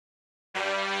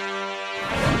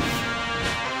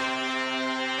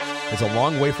is a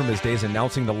long way from his days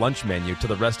announcing the lunch menu to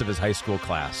the rest of his high school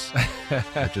class,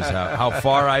 which is how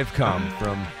far I've come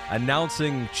from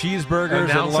announcing cheeseburgers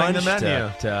at lunch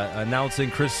to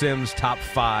announcing Chris Simms' top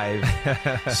 5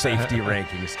 safety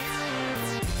rankings.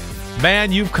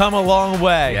 Man, you've come a long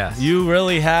way. Yes. You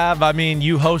really have. I mean,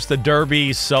 you host the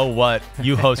Derby, so what?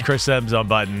 You host Chris Simms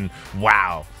Unbuttoned.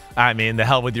 Wow. I mean, the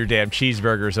hell with your damn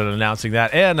cheeseburgers and announcing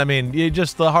that. And, I mean, you're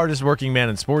just the hardest working man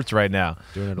in sports right now.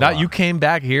 Doing it a now, lot. you came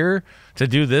back here to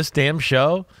do this damn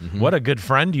show. What a good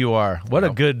friend you are. What a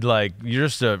good, you're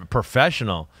just a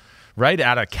professional. Right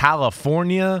out of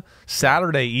California,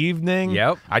 Saturday evening.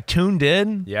 Yep. I tuned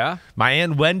in. Yeah. My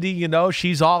Aunt Wendy, you know,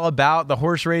 she's all about the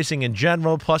horse racing in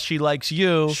general. Plus, she likes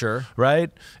you. Sure.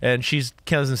 Right? And she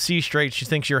doesn't see straight. She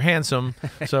thinks you're handsome.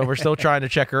 So we're still trying to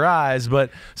check her eyes. But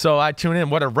so I tune in.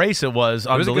 What a race it was.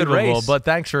 It was a good Unbelievable. race. But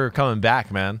thanks for coming back,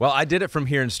 man. Well, I did it from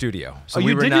here in studio. So Oh,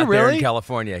 we you were did not you there really? in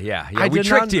California. Yeah. I We did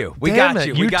tricked not- you. We Damn got it.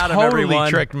 you. You We got him, totally everyone.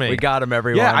 tricked me. We got him,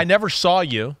 everyone. Yeah, I never saw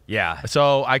you. Yeah.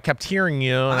 So I kept hearing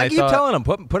you. And I I keep thought, telling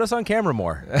them, put us on camera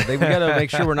more. We got to make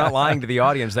sure we're not lying to the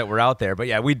audience that we're out there. But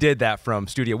yeah, we did that from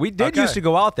studio. We did used to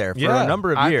go out there for a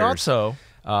number of years. I thought so.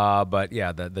 But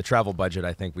yeah, the travel budget,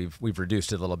 I think we've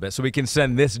reduced it a little bit, so we can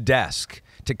send this desk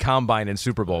to Combine and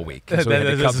Super Bowl week. So we had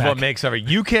to This come is back. what makes every.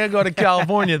 You can't go to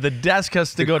California. The desk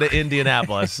has to go to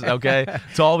Indianapolis. Okay,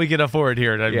 it's all we can afford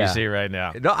here at NBC right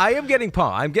now. No, I am getting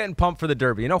pumped. I'm getting pumped for the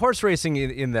Derby. You know, horse racing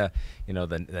in the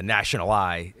the national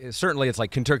eye. Certainly, it's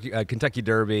like Kentucky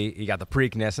Derby. You got the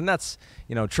Preakness, and that's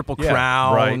Triple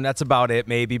Crown. right. That's about it.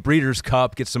 Maybe Breeders'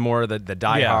 Cup gets some more of the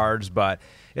diehards, but.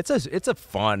 It's a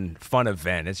fun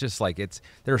event. It's just like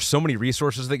there are so many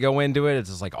resources that go into it. It's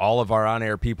just like all of our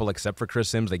on-air people, except for Chris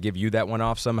Simms, they give you that one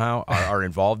off somehow, are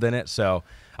involved in it. So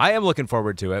I am looking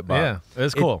forward to it. But Yeah,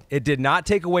 it's cool. It did not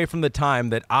take away from the time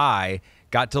that I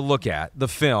got to look at the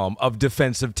film of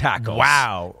defensive tackles.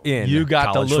 Wow. In you got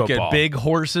to college look football. at big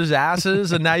horses'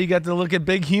 asses, and now you got to look at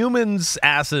big humans'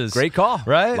 asses. Great call.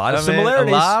 Right? A lot of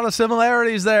similarities. A lot of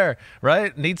similarities there,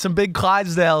 right? Need some big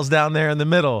Clydesdales down there in the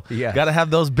middle. Yeah. Got to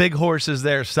have those big horses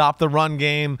there. Stop the run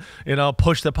game,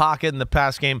 push the pocket in the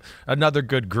pass game. Another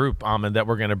good group, Ahmed, that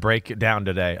we're going to break it down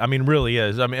today. I mean, really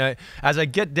is. I mean, as I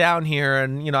get down here,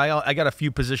 and, I got a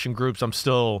few position groups I'm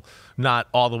still not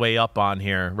all the way up on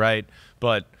here, right?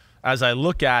 But as I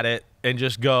look at it and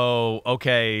just go,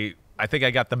 okay, I think I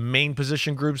got the main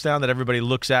position groups down that everybody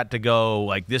looks at to go,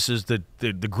 like, this is the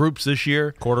groups this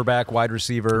year. Quarterback, wide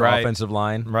receiver, Right. offensive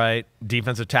line. Right.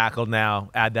 Defensive tackle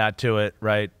now. Add that to it,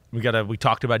 right? We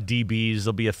talked about DBs.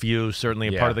 There'll be a few,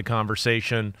 certainly a part of the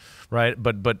conversation, right?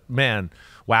 But man,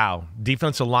 wow.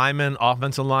 Defensive lineman,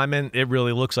 offensive lineman, it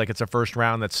really looks like it's a first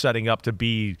round that's setting up to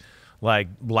be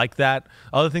like that.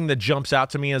 Other thing that jumps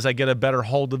out to me as I get a better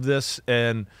hold of this,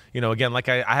 and again, like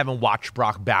I haven't watched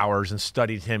Brock Bowers and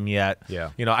studied him yet.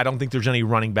 Yeah. I don't think there's any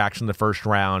running backs in the first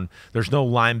round. There's no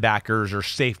linebackers or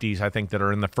safeties, I think, that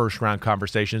are in the first round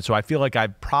conversation. So I feel like I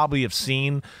probably have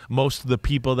seen most of the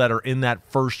people that are in that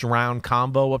first round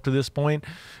combo up to this point.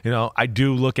 I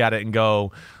do look at it and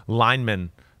go, lineman,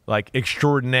 like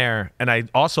extraordinaire. And I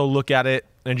also look at it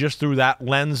and just through that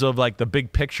lens of like the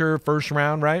big picture first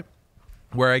round, right?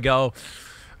 Where I go,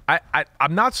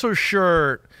 I'm not so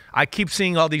sure. I keep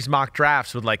seeing all these mock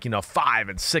drafts with 5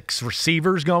 and 6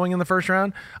 receivers going in the first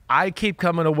round. I keep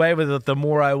coming away with it the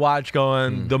more I watch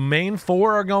going, the main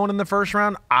 4 are going in the first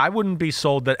round. I wouldn't be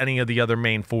sold that any of the other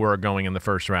main 4 are going in the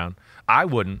first round. I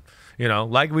wouldn't,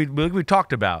 like we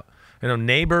talked about.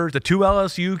 Neighbors, the 2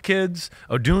 LSU kids,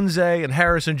 Odunze and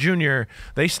Harrison Jr.,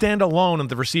 they stand alone in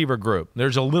the receiver group.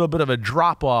 There's a little bit of a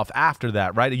drop-off after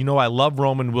that, right? I love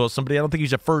Roman Wilson, but I don't think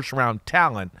he's a first-round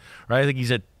talent, right? I think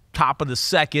he's a top of the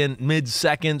second,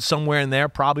 mid-second, somewhere in there,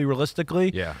 probably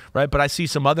realistically. Yeah. Right? But I see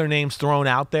some other names thrown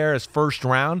out there as first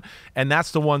round, and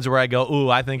that's the ones where I go, ooh,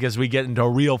 I think as we get into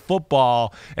real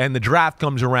football and the draft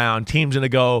comes around, teams going to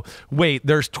go, wait,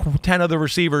 there's 10 other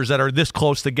receivers that are this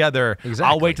close together. Exactly.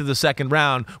 I'll wait to the second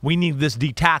round. We need this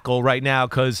D-tackle right now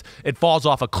because it falls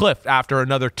off a cliff after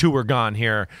another 2 are gone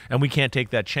here, and we can't take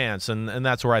that chance. And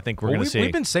that's where I think we're going to see.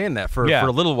 We've been saying that for a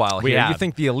little while here. You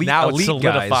think the elite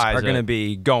guys are going to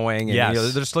be going, and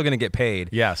they're still going to get paid.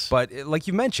 Yes. But like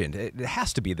you mentioned, it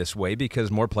has to be this way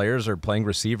because more players are playing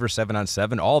receiver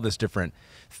 7-on-7, all this different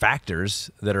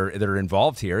factors that are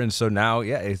involved here. And so now,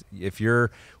 if you're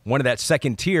one of that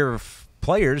second tier of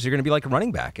players, you're going to be like a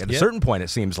running back at a certain point. It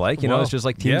seems like it's just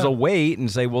like teams will wait and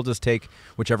say we'll just take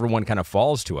whichever one kind of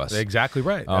falls to us. Exactly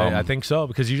right. I think so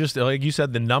because you just like you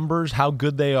said the numbers, how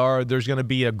good they are. There's going to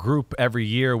be a group every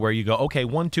year where you go, okay,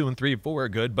 1, 2, and 3, 4 are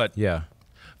good, but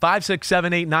 5, 6,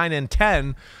 7, 8, 9, and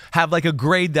 10 have like a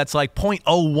grade that's like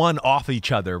 0.01 off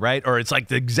each other, right? Or it's like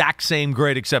the exact same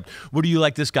grade, except what do you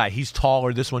like this guy? He's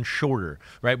taller, this one's shorter,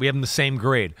 right? We have them the same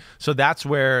grade. So that's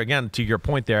where, again, to your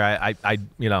point there,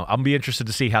 I'll be interested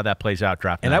to see how that plays out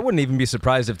draft night. And I wouldn't even be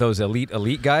surprised if those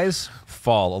elite guys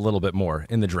fall a little bit more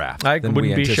in the draft. I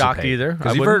wouldn't be shocked either.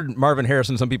 Because you've heard Marvin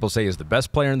Harrison, some people say is the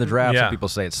best player in the draft. Yeah. Some people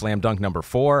say it's slam dunk number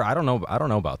 4. I don't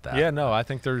know about that. Yeah, no, I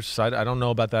think I don't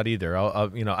know about that either.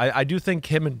 I do think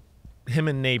him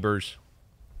and Neighbors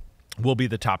will be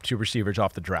the top 2 receivers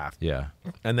off the draft. Yeah.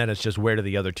 And then it's just where do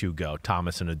the other 2 go,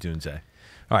 Thomas and Odunze.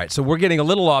 All right, so we're getting a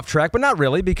little off track, but not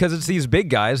really, because it's these big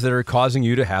guys that are causing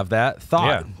you to have that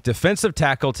thought. Yeah. Defensive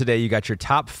tackle today, you got your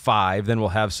top 5, then we'll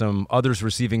have some others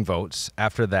receiving votes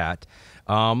after that.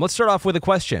 Let's start off with a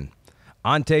question.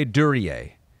 Ante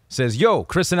Duryea says, yo,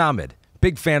 Kris and Ahmed,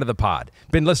 big fan of the pod.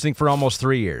 Been listening for almost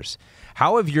 3 years.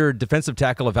 How have your defensive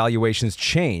tackle evaluations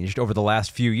changed over the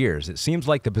last few years? It seems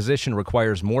like the position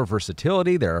requires more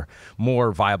versatility. There are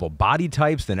more viable body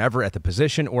types than ever at the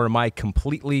position, or am I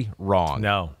completely wrong?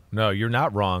 No, you're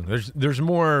not wrong. There's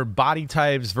more body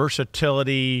types,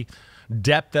 versatility,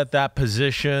 depth at that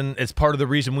position. It's part of the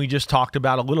reason we just talked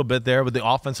about a little bit there with the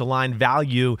offensive line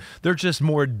value. There's just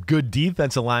more good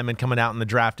defensive linemen coming out in the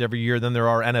draft every year than there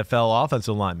are NFL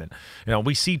offensive linemen.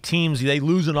 We see teams, they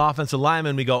lose an offensive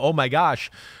lineman, we go, oh my gosh,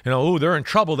 they're in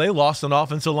trouble. They lost an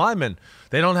offensive lineman.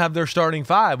 They don't have their starting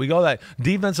 5. We go that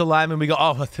defensive lineman, we go,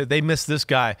 oh, they missed this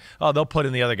guy. Oh, they'll put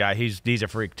in the other guy. He's a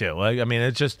freak too. I mean,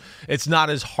 it's not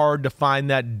as hard to find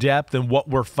that depth and what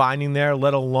we're finding there,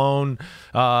 let alone,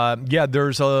 I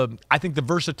think the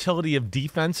versatility of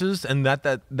defenses and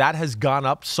that has gone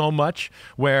up so much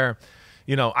where,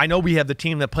 I know we have the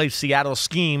team that plays Seattle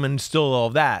scheme and still all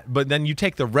of that, but then you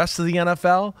take the rest of the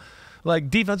NFL,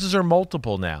 like defenses are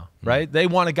multiple now, right? They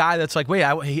want a guy that's like, wait,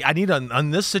 I need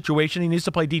on this situation, he needs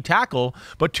to play D tackle,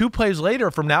 but 2 plays later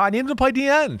from now, I need him to play D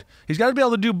end. He's got to be able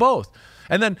to do both.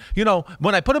 And then,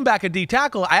 when I put him back at D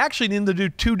tackle, I actually need him to do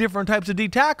 2 different types of D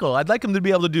tackle. I'd like him to be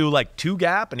able to do like 2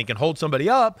 gap and he can hold somebody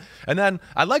up. And then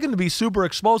I'd like him to be super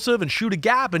explosive and shoot a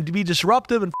gap and to be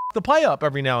disruptive and the play up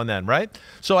every now and then, right?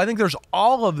 So I think there's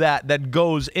all of that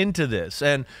goes into this.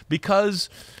 And because,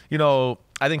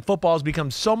 I think football has become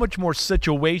so much more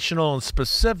situational and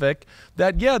specific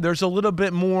that, there's a little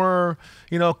bit more,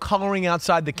 coloring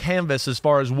outside the canvas as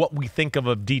far as what we think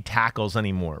of D tackles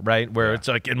anymore, right? Where it's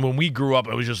like, and when we grew up,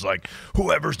 it was just like,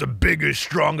 whoever's the biggest,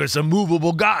 strongest,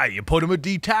 immovable guy, you put him at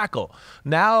D tackle.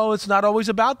 Now it's not always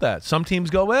about that. Some teams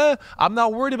go, I'm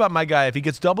not worried about my guy. If he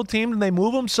gets double teamed and they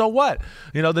move him, so what?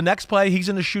 The next play, he's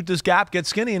going to shoot this gap, get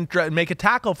skinny, and make a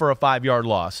tackle for a 5-yard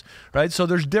loss, right? So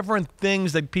there's different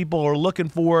things that people are looking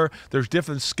for. There's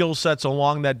different skill sets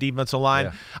along that defensive line.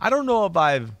 Yeah. I don't know if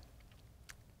I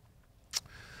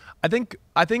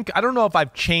don't know if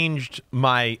I've changed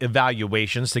my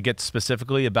evaluations to get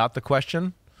specifically about the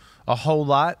question a whole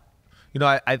lot.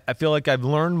 I feel like I've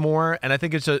learned more, and I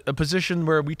think it's a position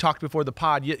where we talked before the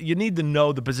pod. You need to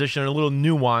know the position, a little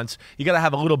nuance. You got to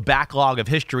have a little backlog of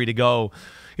history to go.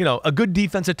 A good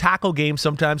defensive tackle game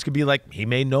sometimes could be like, he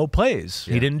made no plays.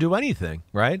 Yeah. He didn't do anything,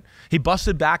 right? He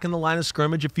busted back in the line of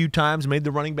scrimmage a few times, made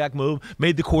the running back move,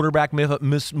 made the quarterback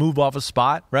move off a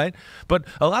spot, right? But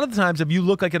a lot of the times, if you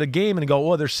look like at a game and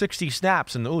go, there's 60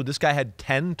 snaps, and this guy had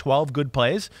 10, 12 good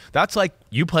plays, that's like,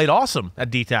 you played awesome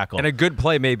at D tackle. And a good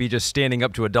play may be just standing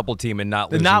up to a double team and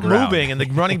not losing not ground. Moving, and the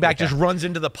running back just runs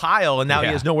into the pile, and now he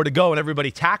has nowhere to go, and everybody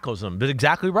tackles him. But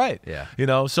exactly right.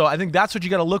 Yeah. So I think that's what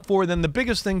you got to look for. And then the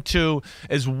biggest thing too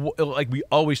is, like we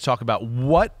always talk about,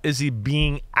 what is he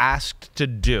being asked to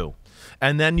do?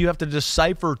 And then you have to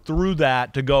decipher through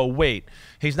that to go, wait,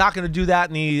 he's not going to do that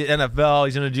in the NFL.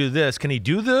 He's going to do this. Can he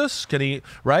do this? Can he,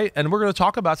 right? And we're going to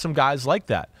talk about some guys like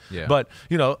that. Yeah. But,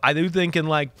 I do think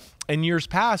in years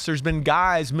past, there's been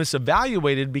guys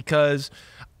misevaluated because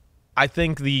I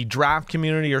think the draft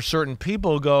community or certain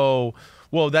people go,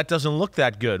 well, that doesn't look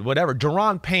that good, whatever.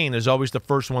 Daron Payne is always the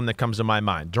first one that comes to my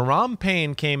mind. Daron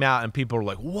Payne came out and people were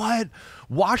like, what?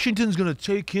 Washington's going to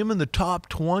take him in the top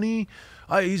 20?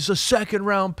 He's a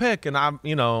 2nd-round pick. And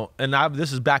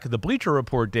this is back at the Bleacher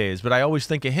Report days, but I always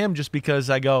think of him just because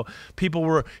I go, he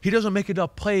doesn't make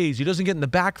enough plays. He doesn't get in the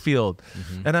backfield.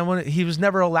 Mm-hmm. And he was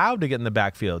never allowed to get in the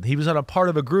backfield. He was on a part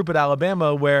of a group at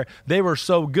Alabama where they were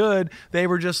so good, they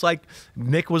were just like,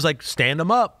 Nick was like, stand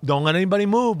him up. Don't let anybody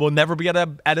move. We'll never be at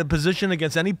a position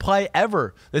against any play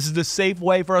ever. This is the safe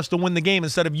way for us to win the game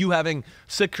instead of you having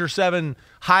 6 or 7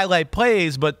 highlight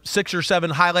plays, but 6 or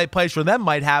 7 highlight plays for them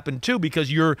might happen too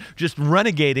because you're just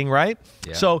renegading, right?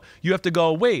 Yeah. So you have to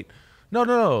go, wait,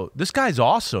 no, this guy's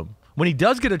awesome. when he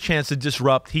does get a chance to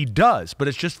disrupt, he does, but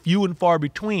it's just few and far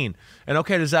between. And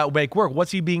okay, does that make work? What's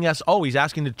he being asked? Oh, he's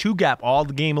asking to two-gap all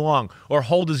the game long or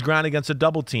hold his ground against a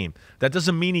double team. That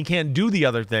doesn't mean he can't do the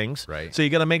other things. Right. So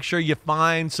you got to make sure you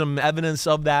find some evidence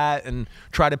of that and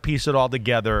try to piece it all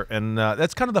together. And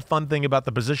that's kind of the fun thing about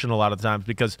the position a lot of times,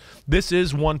 because this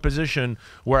is one position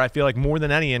where I feel like more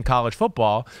than any in college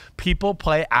football, people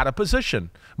play out of position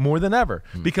more than ever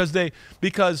because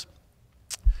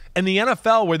in the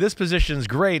NFL, where this position is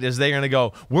great, is they're going to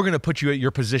go, we're going to put you at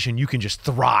your position. You can just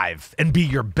thrive and be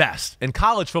your best. In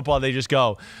college football, they just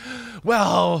go,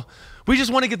 well, we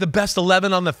just want to get the best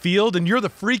 11 on the field, and you're the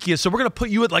freakiest, so we're going to put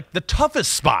you at like the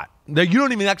toughest spot. That you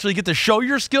don't even actually get to show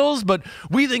your skills, but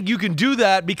we think you can do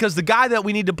that because the guy that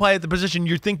we need to play at the position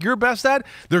you think you're best at,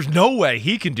 there's no way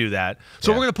he can do that.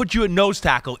 So we're going to put you at nose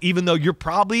tackle, even though you're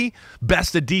probably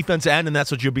best at defense end, and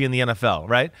that's what you'll be in the NFL,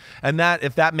 right? And that,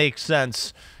 if that makes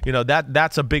sense, you know,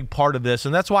 that's a big part of this,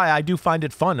 and that's why I do find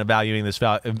it fun evaluating this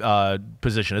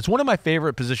position. It's one of my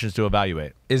favorite positions to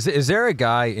evaluate. Is there a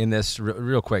guy in this,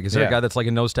 real quick, is there a guy that's like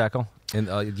a nose tackle? And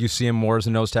do you see him more as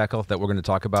a nose tackle that we're going to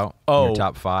talk about in your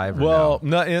top 5? Well,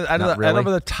 no? Out of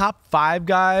the top 5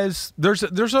 guys, there's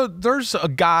a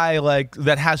guy like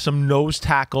that has some nose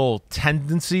tackle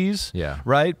tendencies. Yeah.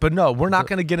 Right. But no, we're not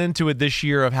going to get into it this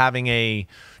year of having a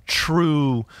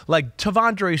true, like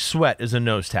Tavondre Sweat is a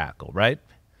nose tackle, right?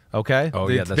 Okay. Oh,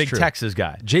 the yeah, that's big true. Texas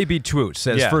guy. JB Twoot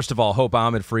says, first of all, hope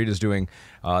Ahmed Freed is doing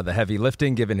the heavy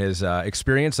lifting given his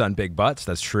experience on big butts.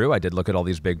 That's true. I did look at all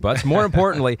these big butts. More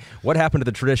importantly, what happened to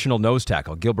the traditional nose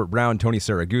tackle? Gilbert Brown, Tony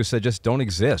Saragusa just don't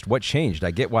exist. What changed?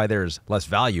 I get why there's less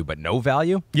value, but no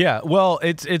value? Yeah, well,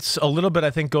 it's a little bit, I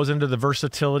think, goes into the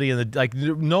versatility and the, like,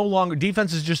 no longer,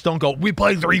 defenses just don't go, we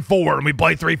play 3-4 and we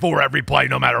play 3-4 every play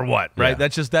no matter what, right? Yeah.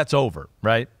 That's over,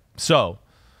 right? So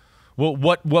well,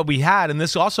 what we had, and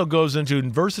this also goes into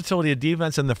versatility of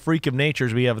defense and the freak of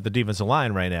natures we have at the defensive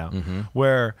line right now,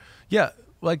 where,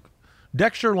 like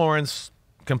Dexter Lawrence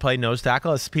can play nose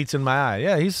tackle. It's Pete's in my eye.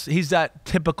 Yeah, he's that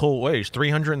typical, he's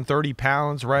 330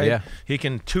 pounds, right? Yeah. He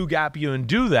can two-gap you and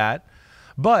do that,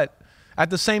 but at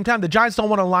the same time, the Giants don't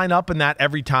want to line up in that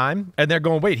every time, and they're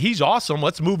going, wait, he's awesome.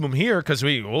 Let's move him here because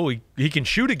he can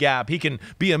shoot a gap. He can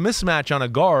be a mismatch on a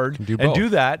guard and do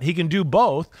that. He can do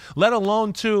both, let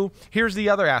alone, too, here's the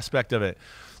other aspect of it.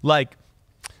 Like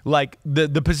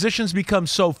the positions become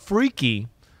so freaky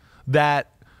that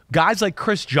guys like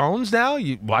Chris Jones now,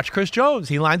 you watch Chris Jones.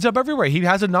 He lines up everywhere. He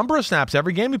has a number of snaps.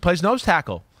 Every game he plays nose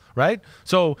tackle. Right?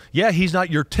 So, yeah, he's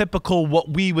not your typical what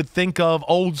we would think of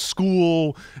old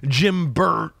school Jim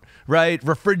Burt, right?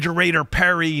 Refrigerator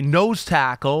Perry nose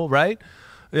tackle, right?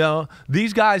 You know,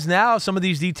 these guys now, some of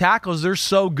these D tackles, they're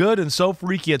so good and so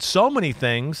freaky at so many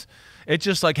things. It's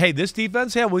just like, hey, this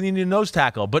defense, yeah, we need a nose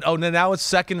tackle. But, now it's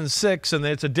 2nd and 6, and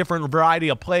it's a different variety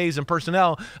of plays and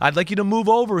personnel. I'd like you to move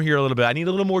over here a little bit. I need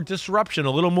a little more disruption,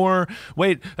 a little more,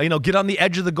 get on the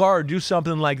edge of the guard, do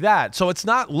something like that. So it's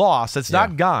not lost. It's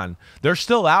not gone. They're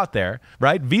still out there,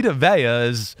 right? Vita Vea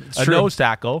is a nose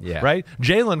tackle, right?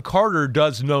 Jalen Carter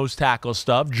does nose tackle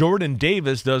stuff. Jordan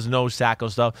Davis does nose tackle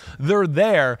stuff. They're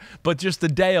there, but just the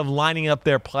day of lining up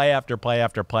there play after play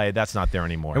after play, that's not there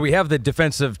anymore. And we have the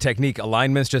defensive technique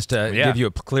alignments just to give you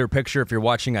a clear picture if you're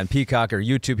watching on Peacock or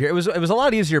YouTube here. It was a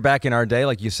lot easier back in our day,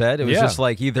 like you said. It was just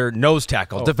like either nose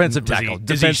tackle, defensive tackle,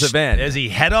 defensive end. Is he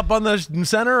head up on the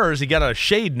center, or has he got a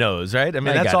shade nose, right? I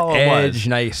mean, that's all it was.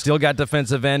 Now you still got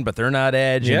defensive end, but they're not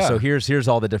edge. And so here's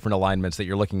all the different alignments that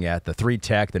you're looking at. The 3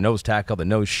 tech, the nose tackle, the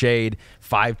nose shade,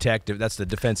 5 tech, that's the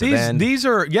defensive end. These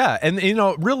are, and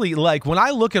really, like, when I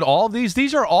look at all of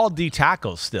these are all D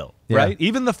tackles still. Right?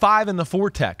 Even the 5 and the 4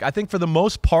 tech. I think for the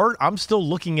most part, I'm still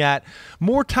looking at,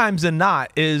 more times than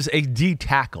not, is a D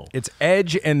tackle. It's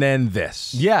edge and then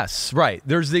this. Yes, right.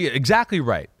 There's exactly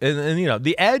right. And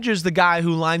the edge is the guy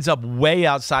who lines up way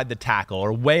outside the tackle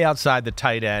or way outside the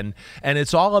tight end. And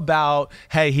it's all about,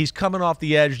 hey, he's coming off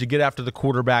the edge to get after the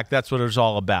quarterback. That's what it's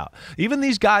all about. Even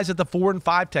these guys at the 4 and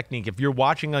 5 technique, if you're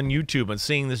watching on YouTube and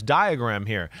seeing this diagram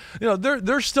here,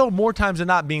 they're still more times than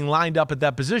not being lined up at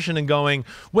that position and going,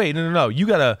 wait, no. You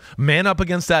got to man up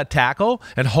against that tackle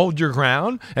and hold your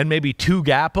ground and maybe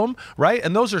 2-gap them, right?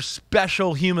 And those are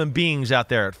special human beings out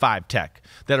there at 5 tech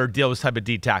that are those type of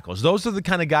D tackles. Those are the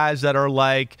kind of guys that are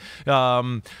like,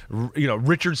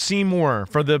 Richard Seymour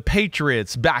for the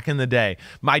Patriots back in the day.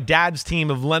 My dad's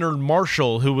team of Leonard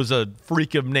Marshall, who was a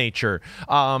freak of nature.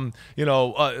 The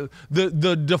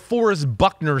DeForest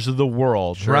Buckners of the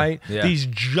world, right? Yeah. These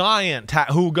giant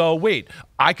who go, wait,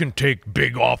 I can take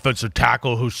big offensive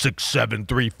tackle who's 6'7",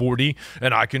 340,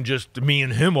 and I can just me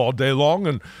and him all day long,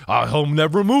 and he'll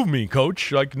never move me,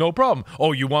 coach. Like, no problem.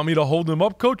 Oh, you want me to hold him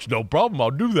up, coach? No problem. I'll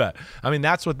do that. I mean,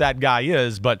 that's what that guy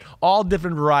is, but all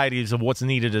different varieties of what's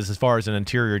needed as far as an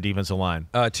interior defensive line.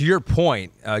 To your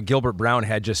point, Gilbert Brown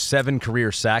had just 7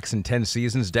 career sacks in 10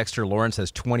 seasons. Dexter Lawrence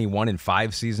has 21 in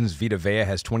 5 seasons. Vita Vea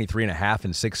has 23.5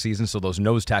 in 6 seasons. So those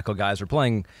nose tackle guys are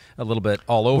playing a little bit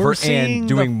all over and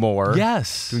doing more.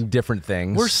 Yes. Doing different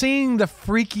things. We're seeing the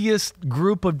freakiest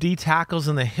group of D tackles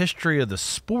in the history of the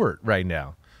sport right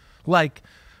now. Like,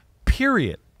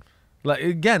 period. Like,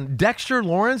 again, Dexter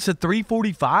Lawrence at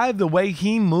 345, the way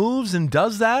he moves and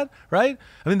does that, right?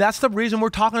 I mean, that's the reason we're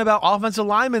talking about offensive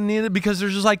linemen needed, because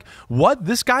there's just like, what?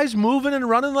 This guy's moving and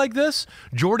running like this?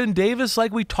 Jordan Davis,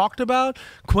 like we talked about,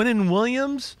 Quinnen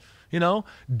Williams, you know,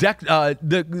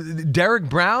 Derek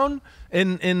Brown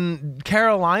in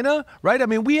Carolina, right? I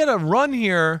mean, we had a run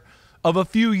here of a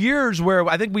few years where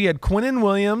I think we had Quinnen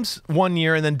Williams one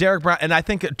year and then Derek Brown, and I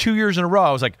think 2 years in a row,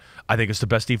 I was like, I think it's the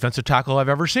best defensive tackle I've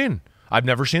ever seen. I've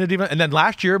never seen a defense. And then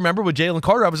last year, remember with Jalen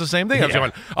Carter, I was the same thing. I was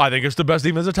going, I think it's the best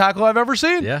defensive tackle I've ever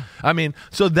seen. Yeah. I mean,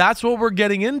 so that's what we're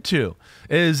getting into,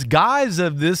 is guys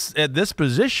of this at this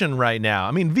position right now.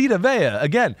 I mean, Vita Vea,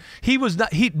 again,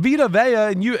 Vita Vea,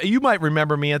 and you might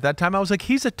remember me at that time. I was like,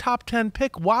 he's a top 10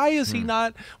 pick. Why is he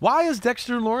not? Why is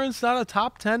Dexter Lawrence not a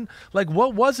top 10? Like,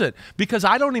 what was it? Because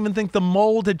I don't even think the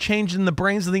mold had changed in the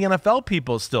brains of the NFL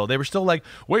people still. They were still like,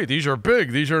 wait, these are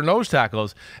big. These are nose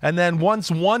tackles. And then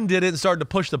once one did it, started to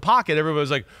push the pocket, everybody was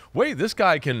like, wait, this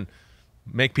guy can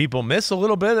make people miss a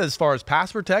little bit as far as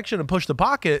pass protection and push the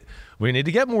pocket. We need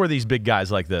to get more of these big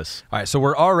guys like this. All right, so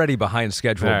we're already behind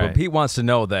schedule, All right. but Pete wants to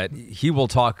know that he will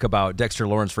talk about Dexter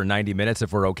Lawrence for 90 minutes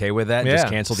if we're okay with that. Yeah. Just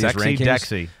cancel these Sexy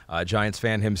rankings. Dexy. Giants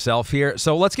fan himself here.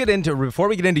 So let's get into, before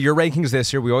we get into your rankings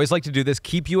this year, we always like to do this,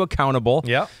 keep you accountable,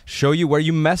 Yep. show you where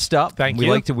you messed up. Thank we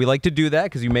you. We like to do that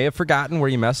because you may have forgotten where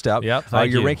you messed up. Yep,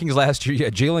 thank your you. rankings last year, you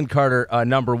had Jalen Carter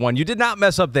number 1. You did not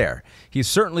mess up there. He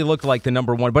certainly looked like the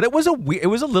number 1, but it was a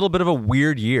little bit of a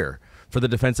weird year for the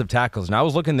defensive tackles. And I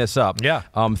was looking this up. Yeah.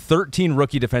 13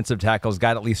 rookie defensive tackles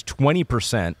got at least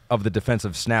 20% of the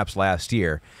defensive snaps last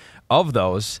year. Of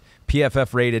those,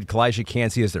 PFF rated Kalijah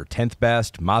Cansey as their 10th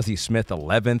best, Mozzie Smith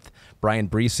 11th, Brian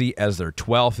Breesy as their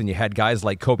 12th, and you had guys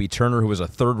like Kobe Turner, who was a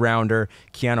 3rd-rounder,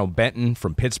 Keanu Benton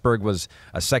from Pittsburgh was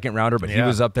a 2nd-rounder, but he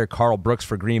was up there, Carl Brooks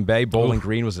for Green Bay, Bowling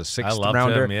Green was a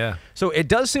 6th-rounder. Yeah. So it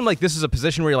does seem like this is a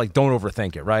position where you're like, don't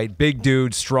overthink it, right? Big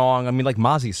dude, strong. I mean, like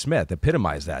Mozzie Smith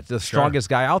epitomized that, the strongest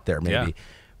guy out there maybe. Yeah.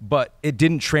 But it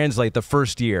didn't translate the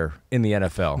first year in the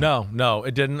NFL. No,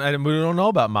 it didn't. And we don't know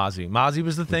about Mozzie. Mozzie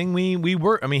was the thing we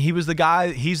were. I mean, he was the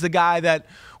guy. He's the guy that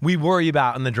we worry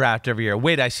about in the draft every year.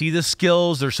 Wait, I see the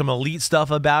skills. There's some elite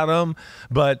stuff about him.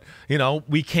 But, you know,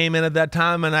 we came in at that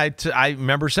time, and I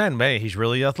remember saying, hey, he's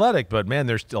really athletic. But, man,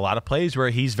 there's a lot of plays where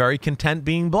he's very content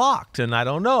being blocked, and I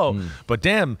don't know. But,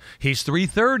 damn, he's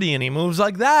 330, and he moves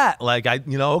like that. Like,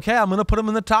 okay, I'm going to put him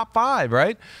in the top 5,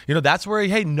 right? You know, that's where,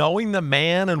 hey, knowing the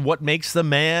man and what makes the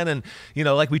man, and, you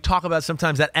know, like we talk about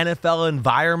sometimes that NFL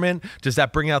environment, does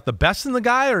that bring out the best in the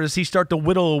guy, or does he start to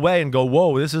whittle away and go,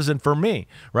 whoa, this isn't for me,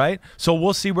 right? So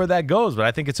we'll see where that goes, but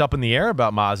I think it's up in the air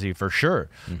about Mozzie for sure.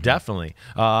 Definitely.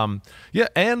 Yeah,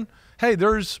 and hey,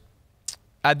 there's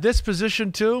at this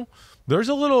position too, there's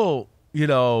a little, you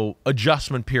know,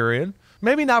 adjustment period.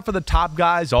 Maybe not for the top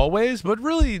guys always, but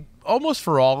really almost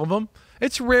for all of them.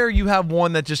 It's rare you have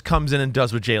one that just comes in and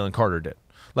does what Jalen Carter did.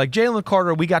 Like Jalen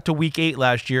Carter, we got to week 8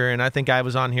 last year, and I think I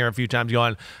was on here a few times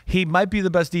going, he might be the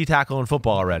best D tackle in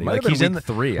football already. Might Like have been he's in week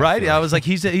 3, right? I was like,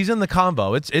 he's in the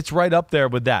combo. It's right up there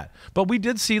with that. But we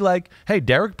did see, like, hey,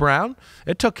 Derek Brown.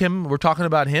 It took him. We're talking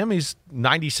about him. He's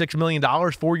 $96 million,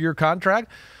 4-year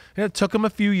contract. It took him a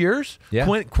few years. Yeah.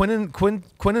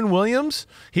 Quinnen Williams,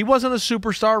 he wasn't a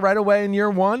superstar right away in year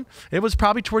 1. It was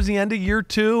probably towards the end of year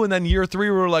 2, and then year 3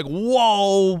 we were like,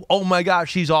 whoa, oh my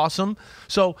gosh, he's awesome.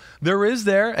 So there is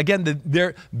again,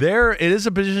 it is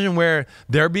a position where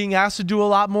they're being asked to do a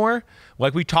lot more.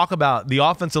 Like we talk about, the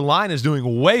offensive line is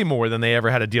doing way more than they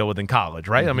ever had to deal with in college,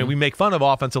 right? I mean, we make fun of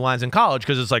offensive lines in college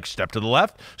because it's like step to the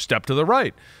left, step to the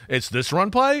right. It's this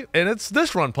run play, and it's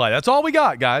this run play. That's all we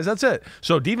got, guys. That's it.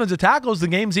 So defensive tackles, the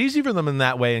game's easy for them in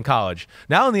that way in college.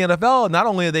 Now in the NFL, not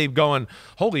only are they going,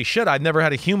 holy shit, I've never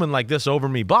had a human like this over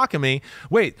me, blocking me.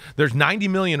 Wait, there's 90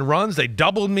 million runs. They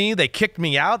doubled me. They kicked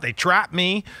me out. They trapped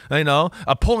me.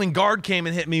 A pulling guard came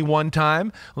and hit me one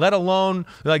time, let alone,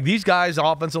 like, these guys,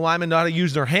 offensive linemen, know how to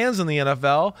use their hands in the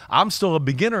NFL. I'm still a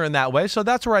beginner in that way, so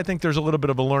that's where I think there's a little bit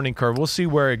of a learning curve. We'll see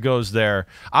where it goes there.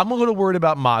 I'm a little worried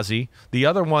about Mozzie. The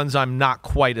other ones I'm not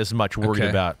quite as much worried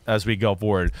about as we go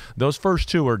forward. Those first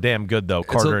two are damn good, though,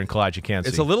 Carter and Kalijah Kancey.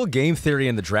 It's a little game theory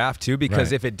in the draft, too,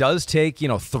 because if it does take,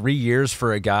 3 years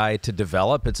for a guy to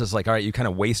develop, it's just like, all right, you kind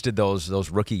of wasted those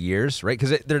rookie years, right?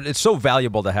 Because it's so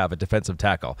valuable to have a defensive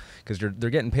tackle because they're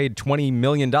getting paid $20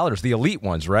 million, the elite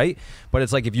ones, right? But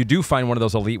it's like if you do find one of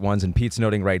those elite ones, and Pete's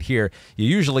noting right here, you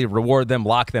usually reward them,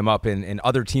 lock them up, and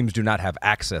other teams do not have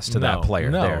access to that player.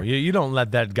 No, you don't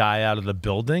let that guy out of the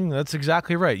building. That's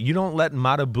exactly right. You don't let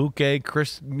Matabuke,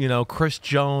 Chris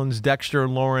Jones, Dexter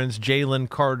Lawrence, Jalen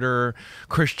Carter,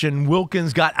 Christian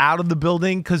Wilkins got out of the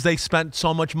building because they spent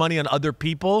so much money on other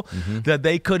people that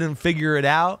they couldn't figure it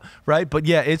out, right? But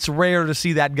yeah, it's rare to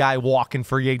see that guy walk in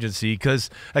free agency because,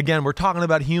 again, we're talking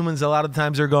about humans. A lot of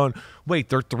times they're going, wait,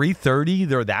 they're 330,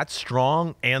 they're that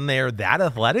strong, and they're that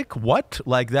athletic? What?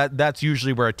 Like that's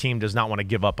usually where a team does not want to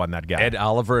give up on that guy. Ed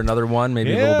Oliver, another one,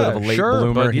 maybe a little bit of a late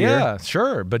bloomer here. Yeah,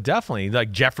 sure, but definitely.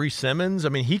 Like Jeffrey Simmons, I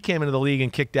mean, he came into the league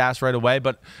and kicked ass right away,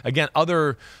 but again,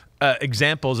 other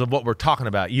examples of what we're talking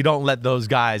about. You don't let those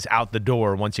guys out the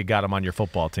door once you got them on your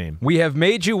football team. We have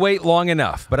made you wait long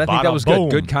enough, but I think that was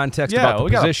good. Good context about the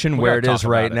position where it is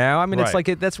right now. I mean, it's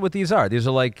like that's what these are. These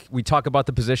are like we talk about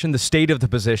the position, the state of the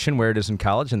position, where it is in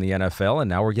college and the NFL, and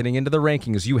now we're getting into the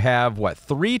rankings. You have,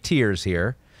 3 tiers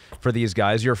here for these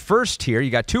guys. Your first tier, you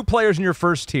got 2 players in your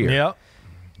first tier. Yep.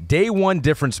 Day one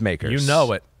difference makers. You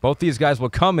know it. Both these guys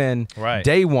will come in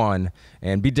day one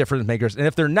and be difference makers. And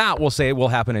if they're not, we'll say it will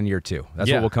happen in year 2.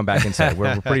 That's what we'll come back and say.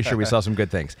 We're pretty sure we saw some good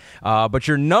things. But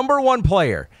your number 1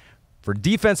 player for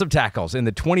defensive tackles in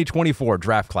the 2024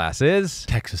 draft class is?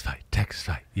 Texas fight.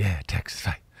 Yeah, Texas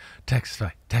fight.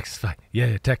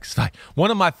 Yeah, Texas fight.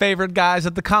 One of my favorite guys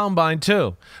at the Combine,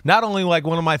 too. Not only like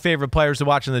one of my favorite players to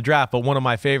watch in the draft, but one of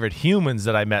my favorite humans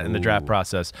that I met in the draft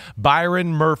process.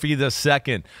 Byron Murphy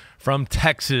II from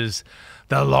Texas,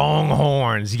 the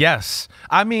Longhorns. Yes.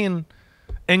 I mean,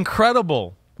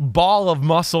 incredible ball of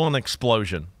muscle and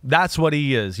explosion. That's what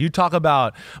he is. You talk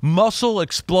about muscle,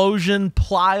 explosion,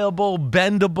 pliable,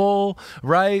 bendable,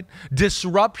 right?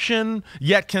 Disruption,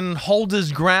 yet can hold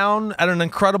his ground at an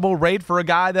incredible rate for a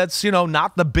guy that's,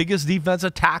 not the biggest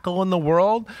defensive tackle in the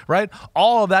world, right?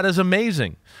 All of that is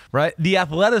amazing, right? The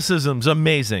athleticism's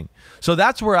amazing. So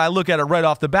that's where I look at it right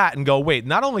off the bat and go, wait,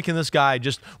 not only can this guy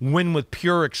just win with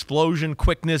pure explosion,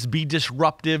 quickness, be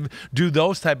disruptive, do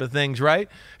those type of things, right?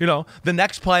 The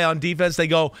next play on defense, they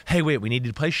go, hey, wait, we need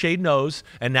to play shade nose,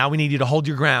 and now we need you to hold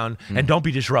your ground and don't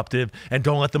be disruptive and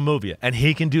don't let them move you. And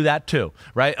he can do that too,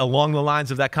 right? Along the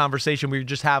lines of that conversation we were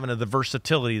just having of the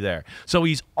versatility there. So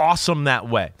he's awesome that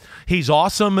way. He's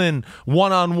awesome in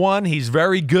one-on-one. He's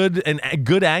very good and a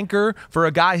good anchor for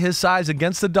a guy his size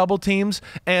against the double teams.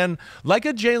 And like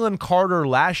a Jalen Carter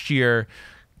last year,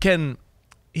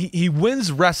 he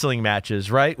wins wrestling matches,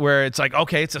 right? Where it's like,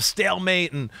 okay, it's a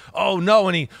stalemate, and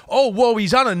whoa,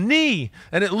 he's on a knee,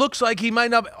 and it looks like he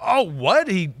might not. Oh, what?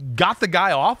 He got the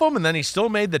guy off him, and then he still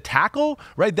made the tackle,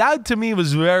 right? That to me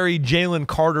was very Jalen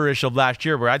Carter-ish of last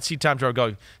year, where I'd see times where I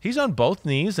go, he's on both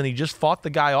knees, and he just fought the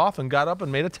guy off and got up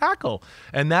and made a tackle,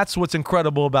 and that's what's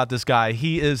incredible about this guy.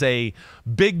 He is a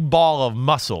big ball of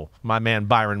muscle, my man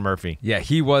Byron Murphy. Yeah,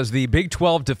 he was the Big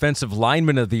 12 Defensive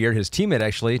Lineman of the Year. His teammate,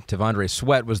 actually, T'Vondre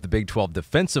Sweat, was the Big 12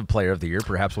 Defensive Player of the Year.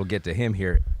 Perhaps we'll get to him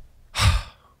here.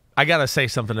 I got to say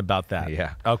something about that.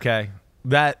 Yeah. Okay.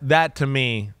 That to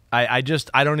me, I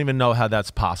don't even know how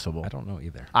that's possible. I don't know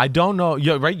either. I don't know.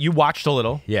 Right? You watched a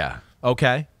little. Yeah.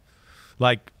 Okay.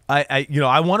 Like,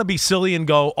 I want to be silly and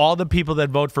go, all the people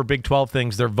that vote for Big 12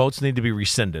 things, their votes need to be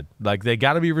rescinded. Like, they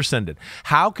got to be rescinded.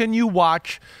 How can you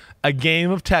watch a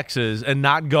game of Texas and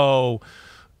not go,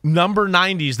 number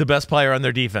 90 is the best player on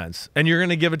their defense, and you're going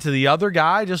to give it to the other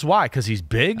guy? Just why? Because he's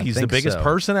big? He's the biggest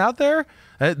person out there?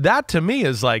 That to me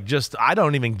is like just, I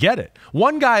don't even get it.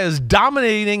 One guy is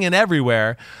dominating and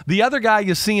everywhere. The other guy,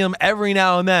 you see him every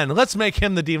now and then. Let's make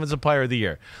him the Defensive Player of the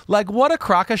Year. Like, what a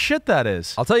crock of shit that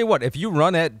is. I'll tell you what, if you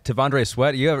run at T'Vondre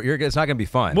Sweat, it's not going to be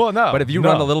fun. Well, no. But if you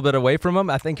run a little bit away from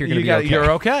him, I think you're going to be okay.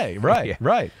 You're okay. Right, yeah.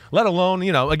 Right. Let alone,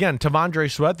 again,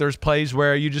 T'Vondre Sweat, there's plays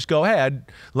where you just go, hey, I'd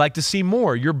like to see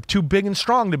more. You're too big and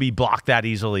strong to be blocked that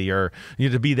easily, or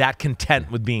to be that content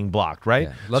with being blocked, right?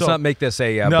 Yeah. Let's not make this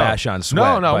a bash on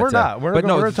Sweat. No, we're not. We're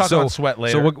going to talk about Sweat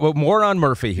later. So more on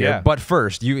Murphy here. Yeah. But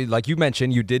first, like you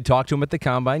mentioned, you did talk to him at the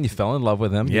Combine. You fell in love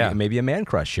with him. Yeah. Maybe a man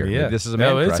crush here. Yeah. Maybe this is a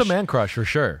man crush. It's a man crush for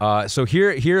sure. So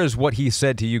here is what he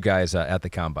said to you guys at the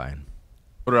Combine.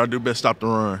 What do I do best? Stop the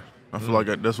run. I feel like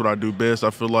that's what I do best. I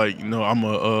feel like I'm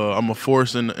a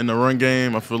force in the run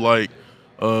game. I feel like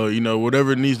You know,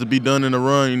 whatever needs to be done in the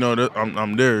run, you know,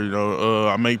 I'm there. You know,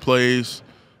 I make plays.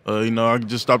 You know, I can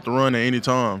just stop the run at any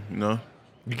time. You know.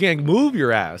 You can't move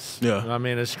your ass. Yeah. I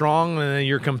mean, it's strong and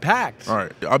you're compact. All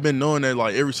right. I've been knowing that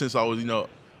like ever since I was, you know,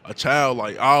 a child.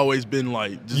 Like I always been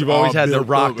like just you've always had the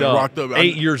rocked up.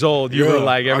 8 years old, you were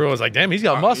like everyone was like, damn, he's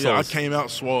got muscles. Yeah, I came out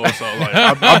swole, so like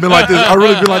I've been like this. I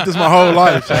really been like this my whole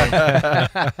life.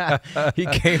 So. He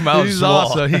came out he's swole.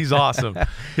 awesome. He's awesome.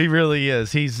 He really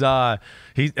is. I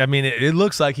mean, it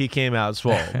looks like he came out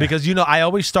swole because you know I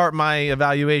always start my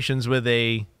evaluations with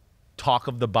a talk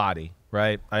of the body.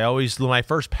 Right. My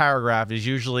first paragraph is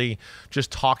usually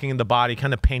just talking in the body,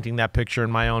 kind of painting that picture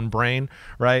in my own brain.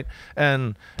 Right.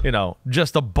 And, you know,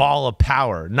 just a ball of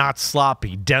power, not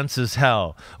sloppy, dense as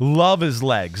hell. Love his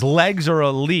legs. Legs are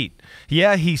elite.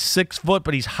 Yeah, he's 6 foot,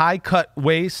 but he's high cut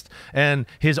waist and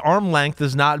his arm length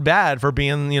is not bad for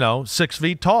being, you know, 6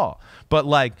 feet tall. But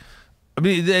like, I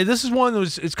mean, this is one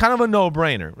that it's kind of a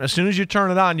no-brainer. As soon as you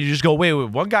turn it on, you just go, wait,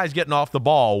 one guy's getting off the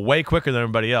ball way quicker than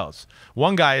everybody else.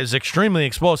 One guy is extremely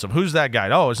explosive. Who's that guy?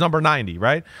 Oh, it's number 90,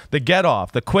 right? The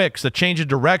get-off, the quicks, the change of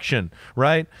direction,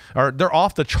 right? They're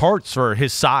off the charts for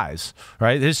his size,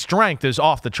 right? His strength is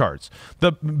off the charts.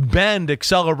 The bend,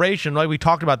 acceleration, like we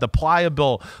talked about, the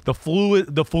pliable, the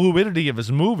fluidity of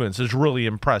his movements is really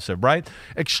impressive, right?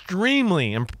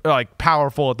 Extremely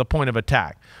powerful at the point of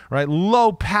attack. Right,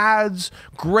 low pads,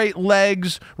 great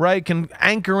legs, right, can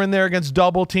anchor in there against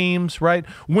double teams, right,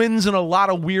 wins in a lot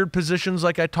of weird positions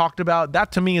like I talked about.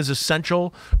 That to me is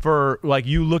essential for, like,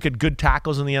 you look at good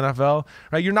tackles in the NFL,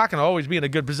 right, you're not going to always be in a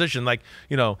good position. Like,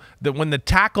 you know, when the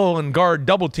tackle and guard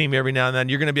double team every now and then,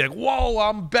 you're going to be like, whoa,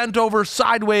 I'm bent over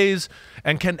sideways,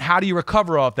 and how do you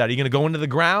recover off that? Are you going to go into the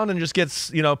ground and just get,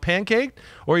 you know, pancaked,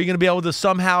 or are you going to be able to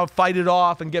somehow fight it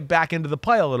off and get back into the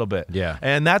play a little bit? Yeah.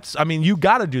 And that's, I mean, you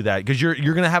got to do that because you're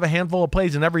going to have a handful of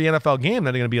plays in every NFL game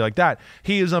that are going to be like that.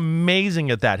 He is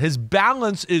amazing at that. His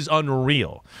balance is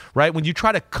unreal, right? When you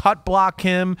try to cut block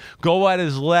him, go at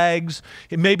his legs,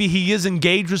 maybe he is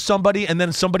engaged with somebody and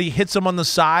then somebody hits him on the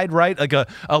side, right? Like a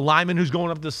lineman who's going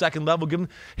up to the second level.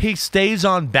 He stays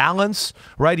on balance,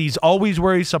 right? He's always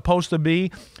where he's supposed to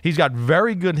be. He's got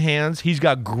very good hands. He's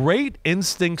got great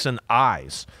instincts and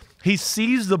eyes. He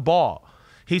sees the ball.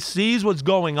 He sees what's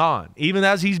going on. Even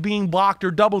as he's being blocked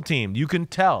or double teamed, you can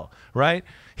tell, right?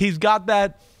 He's got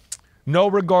that no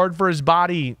regard for his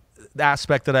body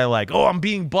aspect that I like. Oh, I'm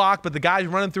being blocked, but the guy's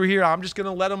running through here. I'm just going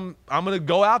to let him, I'm going to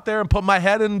go out there and put my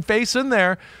head and face in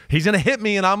there. He's going to hit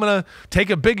me and I'm going to take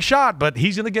a big shot, but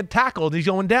he's going to get tackled. He's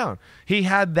going down. He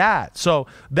had that. So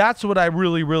that's what I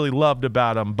really, really loved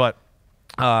about him. But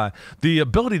the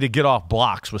ability to get off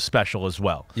blocks was special as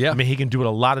well. Yeah. I mean, he can do it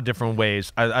a lot of different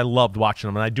ways. I loved watching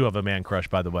him, and I do have a man crush,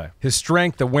 by the way. His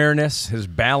strength, awareness, his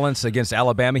balance against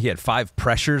Alabama. He had 5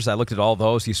 pressures. I looked at all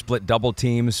those. He split double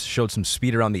teams, showed some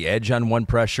speed around the edge on one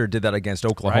pressure, did that against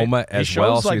Oklahoma as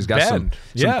well. So he's got some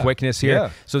quickness here. Yeah.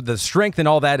 So the strength and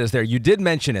all that is there. You did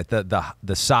mention it,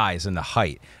 the size and the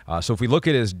height. So if we look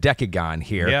at his decagon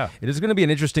here, it is going to be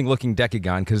an interesting looking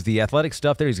decagon because the athletic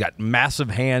stuff there, he's got massive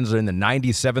hands in the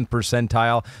 97th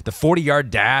percentile. The 40-yard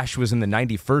dash was in the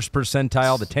 91st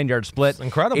percentile. The 10-yard split,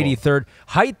 incredible. 83rd.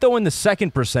 Height, though, in the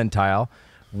 2nd percentile.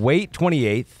 Weight,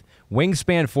 28th.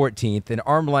 Wingspan, 14th. And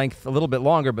arm length, a little bit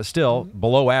longer, but still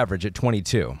below average at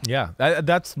 22. Yeah,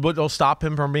 that's what will stop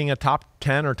him from being a top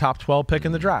 10 or top 12 pick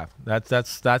in the draft.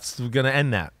 That's going to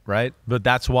end that, right? But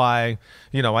that's why,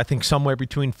 you know, I think somewhere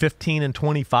between 15 and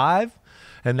 25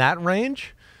 in that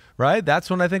range, right? That's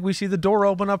when I think we see the door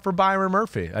open up for Byron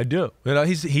Murphy. I do. You know,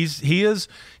 he's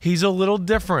a little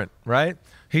different, right?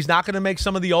 He's not going to make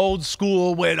some of the old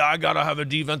school, wait, I got to have a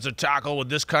defensive tackle with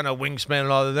this kind of wingspan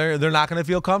and all that. They're not going to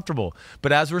feel comfortable.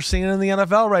 But as we're seeing in the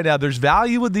NFL right now, there's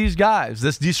value with these guys,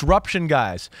 this disruption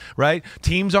guys, right?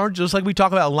 Teams aren't just like we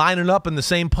talk about lining up in the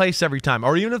same place every time.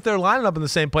 Or even if they're lining up in the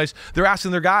same place, they're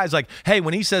asking their guys like, hey,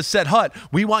 when he says set hut,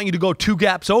 we want you to go 2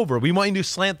 gaps over. We want you to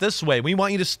slant this way. We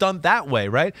want you to stunt that way,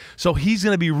 right? So he's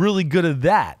going to be really good at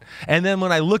that. And then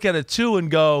when I look at it too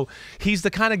and go, he's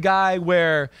the kind of guy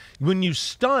where when you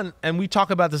stunt, and we talk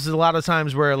about this a lot of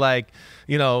times where, like,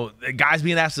 you know, guys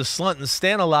being asked to stunt and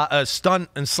slant a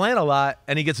lot,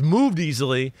 and he gets moved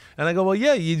easily. And I go, well,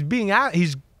 yeah,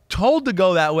 he's told to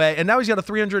go that way, and now he's got a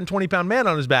 320-pound man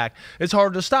on his back. It's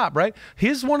hard to stop, right?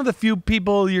 He's one of the few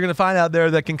people you're going to find out there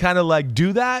that can kind of like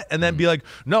do that and then be like,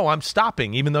 no, I'm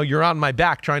stopping, even though you're on my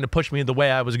back trying to push me the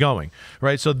way I was going,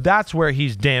 right? So that's where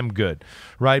he's damn good,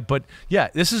 right? But yeah,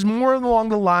 this is more along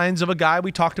the lines of a guy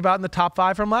we talked about in the top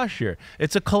 5 from last year.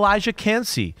 It's a Kalijah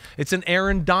Kancey. It's an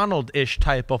Aaron Donald-ish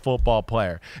type of football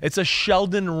player. It's a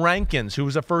Sheldon Rankins, who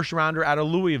was a first-rounder out of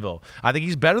Louisville. I think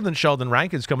he's better than Sheldon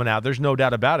Rankins coming out. There's no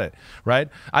doubt about it, right?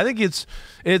 I think it's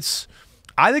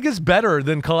better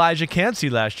than Kalijah Kancey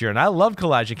last year, and I love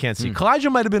Kalijah Kancey.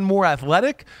 Kalijah might have been more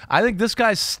athletic. I think this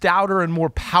guy's stouter and more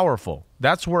powerful.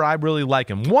 That's where I really like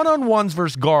him. One-on-ones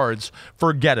versus guards,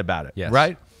 forget about it,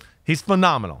 right? He's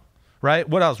phenomenal. Right?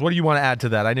 What else? What do you want to add to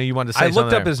that? I know you wanted to say something. I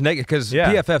looked up his negative because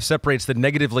PFF separates the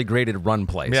negatively graded run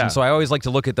plays. And so I always like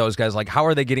to look at those guys like, how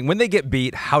are they getting, when they get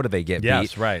beat, how do they get beat?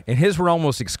 Yes, right. And his were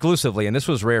almost exclusively, and this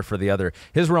was rare for the other,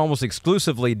 his were almost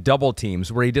exclusively double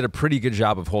teams where he did a pretty good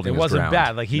job of holding his ground. It wasn't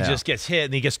bad. Like he just gets hit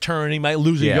and he gets turned. He might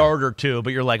lose a yard or two,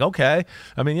 but you're like, okay.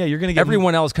 I mean, you're going to get.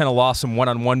 Everyone else kind of lost some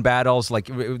one-on-one battles. Like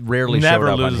it rarely never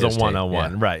showed up loses on his a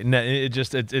one-on-one. Right.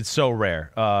 It's so rare.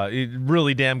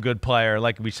 Really damn good player.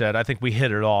 Like we said, I think we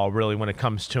hit it all really when it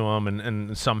comes to him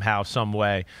and somehow, some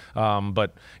way.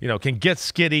 But, can get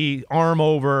skitty, arm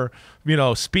over,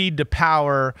 speed to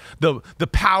power, the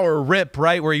power rip,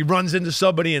 right, where he runs into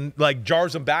somebody and like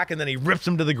jars him back and then he rips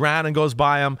him to the ground and goes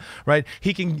by him, right?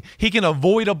 He can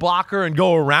avoid a blocker and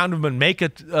go around him and make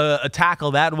a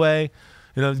tackle that way.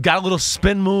 Got a little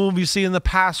spin move you see in the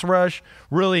pass rush.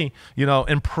 Really,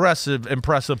 impressive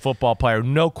football player.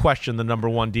 No question the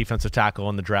 #1 defensive tackle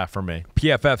in the draft for me.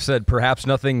 PFF said perhaps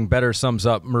nothing better sums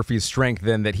up Murphy's strength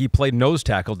than that he played nose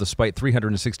tackle despite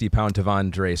 360-pound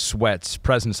T'Vondre Sweat's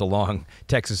presence along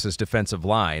Texas's defensive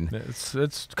line.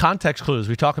 It's context clues.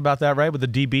 We talk about that, right, with the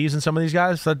DBs and some of these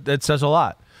guys. It says a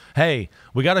lot. Hey,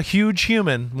 we got a huge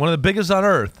human, one of the biggest on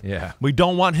earth. Yeah. We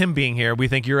don't want him being here. We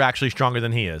think you're actually stronger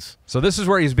than he is. So this is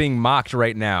where he's being mocked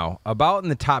right now. About in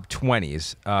the top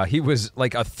 20s. He was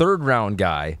like a third-round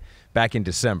guy back in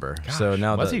December. Gosh, so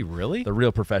now was he really? The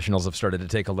real professionals have started to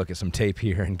take a look at some tape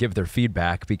here and give their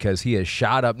feedback because he has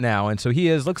shot up now. And so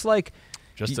he looks like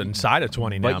just inside of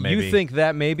 20 now, maybe. You think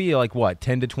that maybe like what,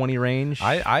 10 to 20 range?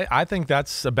 I think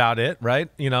that's about it, right?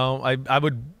 I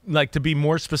would like to be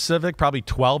more specific, probably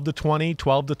 12 to 20,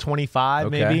 12 to 25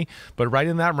 maybe. But right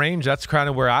in that range, that's kind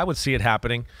of where I would see it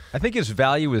happening. I think his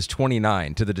value is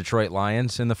 29 to the Detroit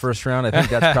Lions in the first round. I think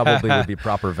that's probably would be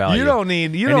proper value. You don't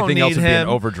need Anything else would be an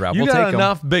overdraft. You we'll got take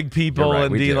enough big people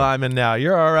and D linemen now.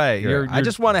 You're all right. I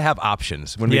just want to have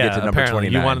options when we get to number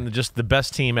 29. You want just the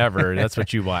best team ever. That's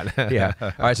what you want. Yeah.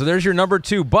 All right, so there's your number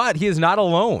 2, but he is not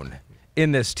alone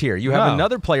in this tier. You have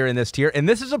another player in this tier, and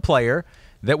this is a player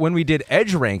that when we did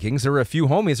edge rankings, there were a few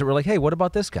homies that were like, hey, what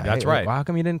about this guy? That's hey, right. How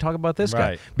come you didn't talk about this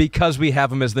guy? Because we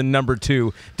have him as the number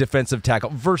 2 defensive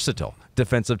tackle, versatile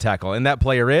defensive tackle. And that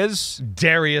player is?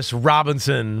 Darius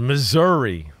Robinson,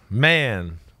 Missouri.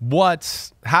 Man,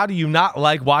 how do you not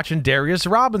like watching Darius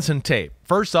Robinson tape?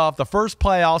 First off, the first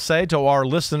play I'll say to our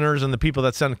listeners and the people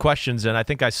that send questions in, I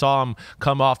think I saw him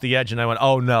come off the edge and I went,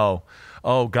 oh no.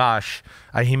 Oh, gosh,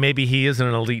 maybe he isn't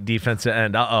an elite defensive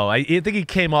end. I think he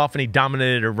came off and he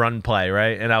dominated a run play,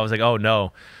 right? And I was like, oh,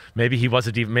 no, maybe he was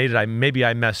a maybe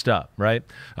I messed up, right?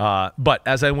 But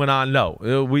as I went on,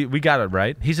 no, we got it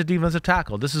right. He's a defensive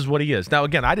tackle. This is what he is. Now,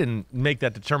 again, I didn't make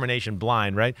that determination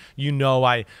blind, right?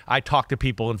 I talked to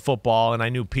people in football, and I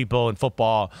knew people in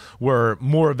football were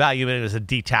more evaluated as a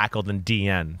D tackle than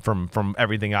DN from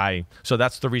everything so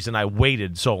that's the reason I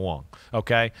waited so long,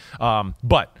 okay?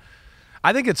 But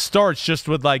I think it starts just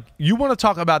with, like, you want to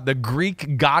talk about the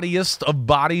Greek gaudiest of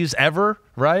bodies ever,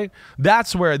 right?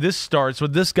 That's where this starts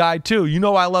with this guy, too.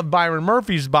 I love Byron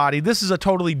Murphy's body. This is a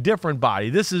totally different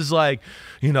body. This is like,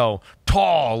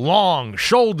 tall, long,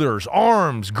 shoulders,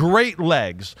 arms, great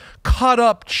legs, cut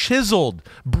up, chiseled,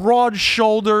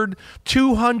 broad-shouldered,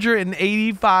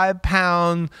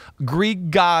 285-pound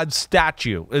Greek god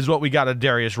statue is what we got of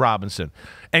Darius Robinson.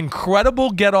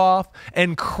 Incredible get-off,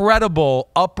 incredible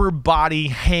upper body,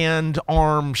 hand,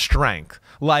 arm strength.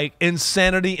 Like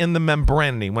insanity in the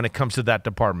membranity when it comes to that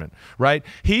department, right?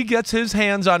 He gets his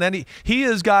hands on he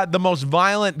has got the most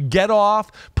violent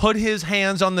get-off, put his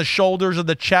hands on the shoulders or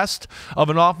the chest of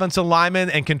an offensive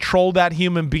lineman and control that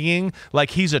human being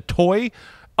like he's a toy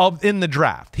in the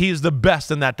draft. He is the best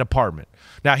in that department.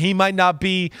 Now, he might not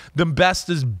be the best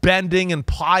as bending and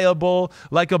pliable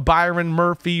like a Byron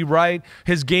Murphy, right?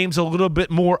 His game's a little bit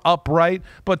more upright,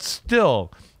 but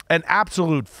still an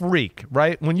absolute freak,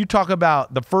 right? When you talk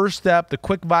about the first step, the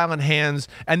quick, violent hands,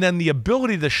 and then the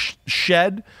ability to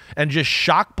shed and just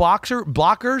shock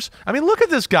blockers. I mean, look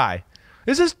at this guy.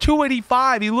 This is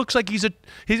 285. He looks like he's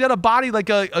got a body like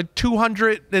a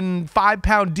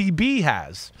 205-pound DB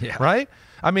has, right?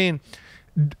 I mean,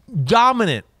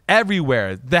 dominant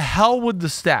everywhere. The hell with the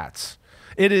stats.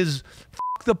 It is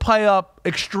the play up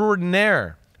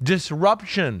extraordinaire.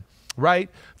 Disruption, right?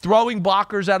 Throwing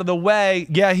blockers out of the way.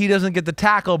 Yeah, he doesn't get the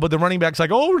tackle, but the running back's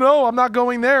like, oh, no, I'm not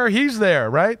going there. He's there,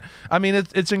 right? I mean,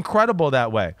 it's incredible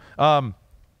that way.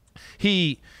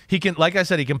 He can, like I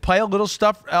said, he can play a little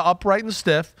stuff upright and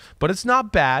stiff, but it's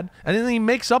not bad. And then he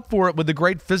makes up for it with the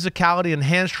great physicality and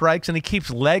hand strikes, and he keeps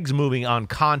legs moving on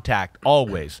contact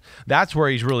always. That's where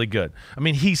he's really good. I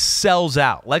mean, he sells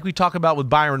out. Like we talk about with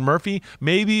Byron Murphy,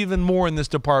 maybe even more in this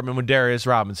department with Darius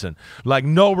Robinson. Like,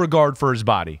 no regard for his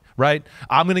body, right?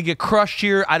 I'm going to get crushed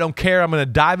here. I don't care. I'm going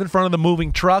to dive in front of the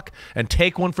moving truck and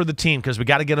take one for the team because we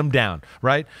got to get him down,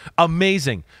 right?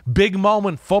 Amazing. Big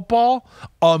moment football,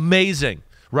 amazing.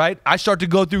 Right? I start to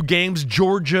go through games,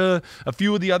 Georgia, a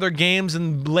few of the other games,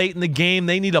 and late in the game,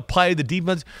 they need a play. The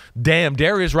defense, damn,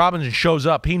 Darius Robinson shows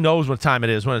up. He knows what time it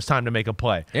is when it's time to make a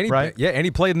play. Right? Yeah, and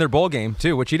he played in their bowl game,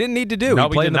 too, which he didn't need to do. No,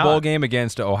 he played in the not. bowl game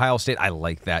against Ohio State. I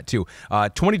like that, too.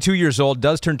 22 years old,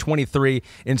 does turn 23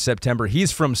 in September.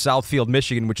 He's from Southfield,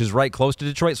 Michigan, which is right close to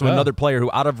Detroit, so another player who,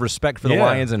 out of respect for the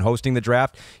Lions and hosting the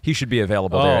draft, he should be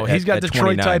available there. He's got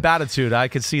Detroit-type Detroit-type attitude. I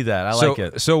could see that. I like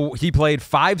it. So he played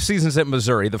 5 seasons at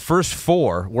Missouri. The first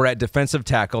 4 were at defensive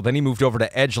tackle. Then he moved over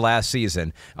to edge last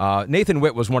season. Nathan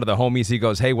Witt was one of the homies. He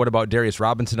goes, hey, what about Darius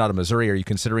Robinson out of Missouri? Are you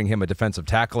considering him a defensive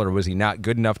tackle, or was he not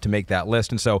good enough to make that list?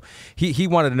 And so he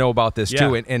wanted to know about this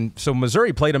too. And so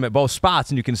Missouri played him at both spots,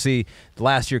 and you can see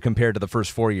last year compared to the first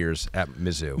 4 years at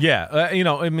Mizzou. Yeah,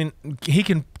 I mean, he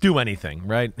can do anything,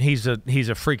 right? He's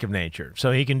a freak of nature,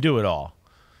 so he can do it all.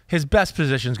 His best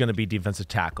position is going to be defensive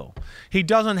tackle. He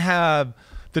doesn't have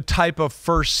the type of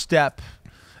first step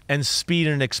and speed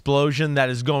and explosion that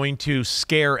is going to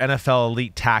scare NFL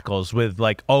elite tackles with,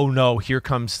 like, oh no, here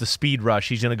comes the speed rush.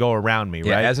 He's going to go around me,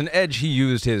 right? As an edge, he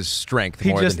used his strength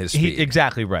more than his speed.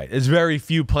 Exactly right. There's very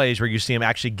few plays where you see him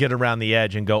actually get around the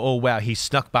edge and go, oh wow, he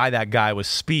snuck by that guy with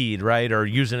speed, right? Or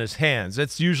using his hands.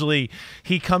 It's usually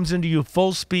he comes into you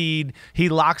full speed, he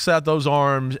locks out those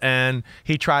arms, and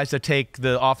he tries to take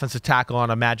the offensive tackle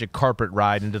on a magic carpet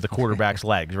ride into the quarterback's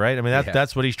legs, right? I mean,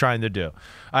 that's what he's trying to do.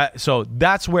 So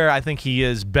that's where I think he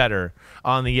is better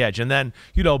on the edge. And then,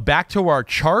 back to our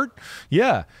chart,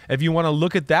 if you want to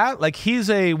look at that, like, he's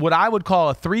what I would call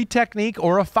a 3 technique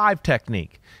or a 5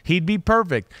 technique. He'd be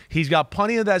perfect. He's got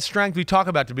plenty of that strength we talk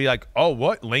about to be like, oh,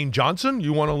 what, Lane Johnson?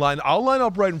 You want to line? I'll line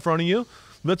up right in front of you.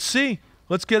 Let's see.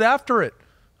 Let's get after it.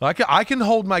 I can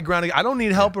hold my ground. I don't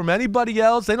need help from anybody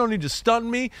else. They don't need to stun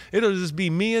me. It'll just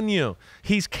be me and you.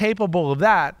 He's capable of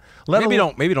that. Maybe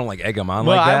don't like egg him on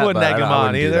like that. I wouldn't egg him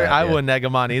on either. I wouldn't egg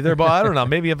him on either. But I don't know.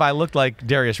 Maybe if I looked like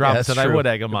Darius Robinson, I would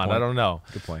egg him on. I don't know.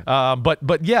 Good point.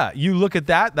 But yeah, you look at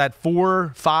that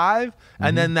 4, 5,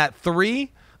 and then that 3.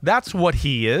 That's what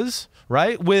he is.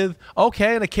 Right? And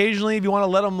occasionally if you want to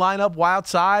let him line up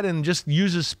outside and just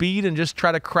use his speed and just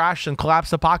try to crash and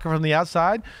collapse the pocket from the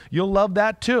outside, you'll love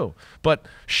that too. But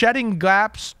shedding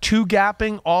gaps,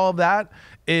 2-gapping, all of that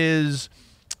is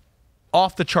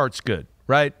off the charts good,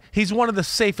 right? He's one of the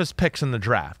safest picks in the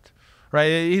draft, right?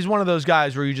 He's one of those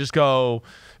guys where you just go,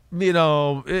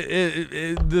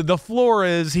 the floor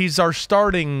is he's our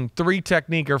starting 3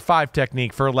 technique or 5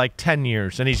 technique for like 10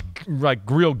 years, and he's like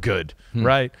real good,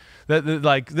 right?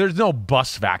 Like, there's no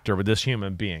bust factor with this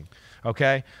human being,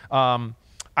 okay?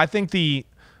 I think I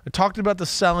talked about the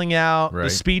selling out, the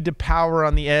speed to power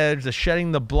on the edge, the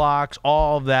shedding the blocks,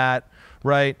 all of that,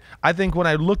 right? I think when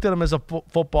I looked at him as a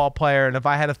football player, and if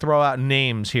I had to throw out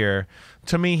names here,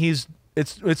 to me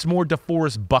it's more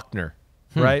DeForest Buckner,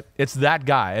 right? It's that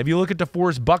guy. If you look at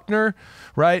DeForest Buckner,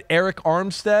 right, Eric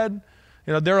Armstead,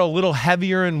 they're a little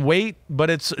heavier in weight, but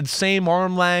it's same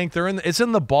arm length. It's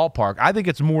in the ballpark. I think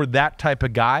it's more that type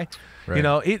of guy.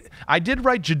 Right. I did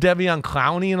write Jadeveon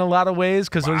Clowney in a lot of ways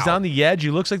because when he's on the edge,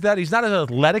 he looks like that. He's not as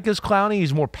athletic as Clowney.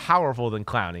 He's more powerful than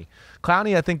Clowney.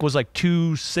 Clowney, I think, was like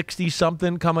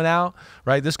 260-something coming out,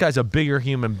 right? This guy's a bigger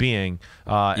human being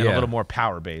and a little more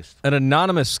power-based. An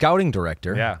anonymous scouting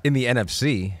director in the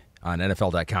NFC on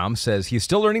NFL.com says he's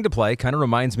still learning to play. Kind of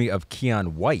reminds me of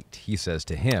Keon White, he says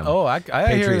to him. Oh, I hear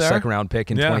Patriots second-round pick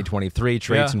in 2023,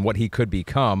 traits and what he could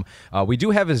become. We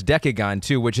do have his Decagon,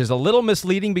 too, which is a little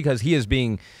misleading because he is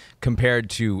being compared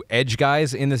to edge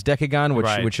guys in this decagon,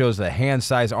 which shows the hand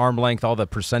size, arm length, all the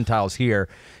percentiles here.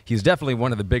 He's definitely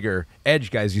one of the bigger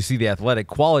edge guys. You see the athletic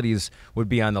qualities would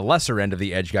be on the lesser end of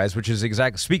the edge guys, which is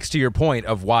speaks to your point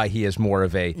of why he is more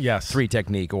of a 3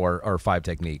 technique or 5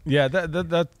 technique. Yeah,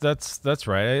 that's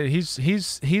right.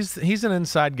 He's an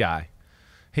inside guy.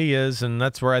 He is, and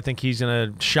that's where I think he's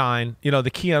going to shine. You know, the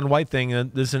Keon White thing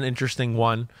is an interesting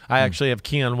one. I actually have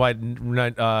Keon White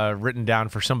written down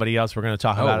for somebody else. We're going to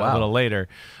talk about it a little later.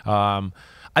 I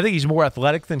think he's more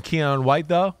athletic than Keon White,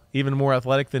 though, even more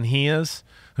athletic than he is.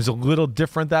 He's a little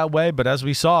different that way, but as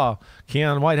we saw,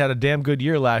 Keon White had a damn good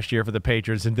year last year for the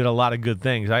Patriots and did a lot of good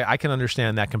things. I can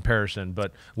understand that comparison,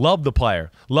 but love the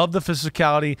player. Love the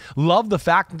physicality. Love the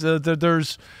fact that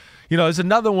there's – you know, there's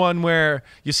another one where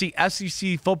you see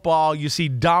SEC football, you see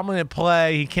dominant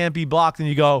play, he can't be blocked, and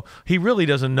you go, he really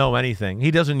doesn't know anything. He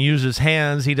doesn't use his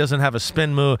hands. He doesn't have a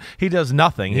spin move. He does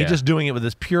nothing. He's just doing it with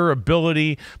his pure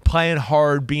ability, playing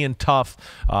hard, being tough.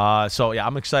 So, yeah,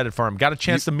 I'm excited for him. Got a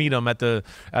chance to meet him at the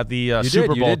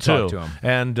Super Bowl, too. Talk to him.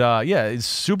 And, it's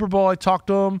Super Bowl, I talked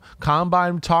to him.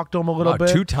 Combine, talked to him a little bit.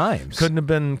 2 times. Couldn't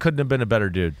have been a better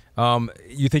dude.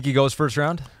 You think he goes first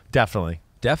round? Definitely.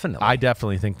 Definitely. I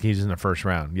definitely think he's in the first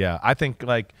round. Yeah. I think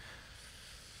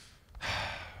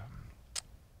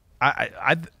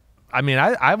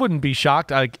I wouldn't be shocked.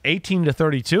 Like 18 to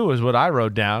 32 is what I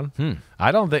wrote down.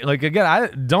 I don't think I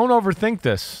don't overthink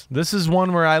this. This is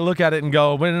one where I look at it and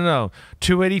go, wait, no.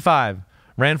 285,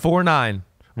 ran 4.9,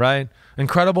 right?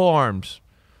 Incredible arms.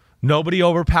 Nobody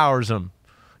overpowers him.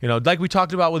 You know, like we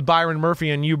talked about with Byron Murphy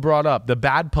and you brought up, the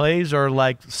bad plays are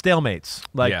like stalemates.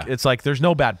 It's like there's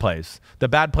no bad plays. The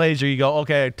bad plays are you go,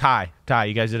 okay, tie.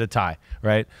 You guys did a tie,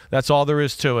 right? That's all there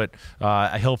is to it.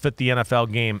 He'll fit the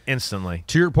NFL game instantly.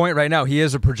 To your point right now, he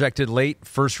is a projected late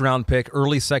first-round pick,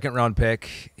 early second-round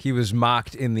pick. He was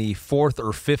mocked in the 4th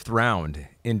or 5th round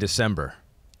in December.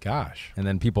 Gosh. And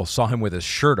then people saw him with his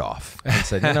shirt off and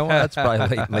said, you know what, that's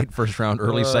probably late first round,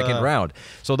 early second round.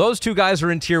 So those 2 guys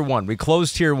are in tier 1. We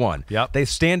closed tier 1. Yep. They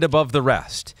stand above the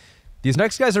rest. These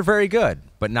next guys are very good,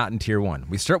 but not in tier 1.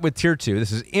 We start with tier 2.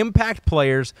 This is impact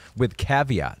players with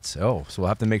caveats. Oh, so we'll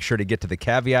have to make sure to get to the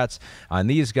caveats on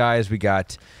these guys. We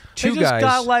got 2 they just guys.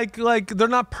 Got like they're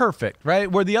not perfect,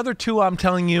 right? Where the other 2 I'm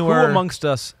telling you who are amongst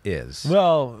us is.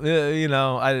 Well,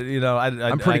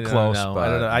 I'm pretty close.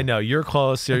 But I know you're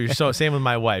close. You're so same with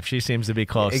my wife. She seems to be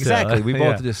close. Exactly. We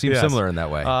both just seem similar in that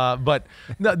way. But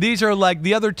no, these are like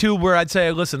the other 2 where I'd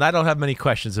say, listen, I don't have many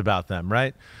questions about them,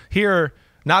 right? Here.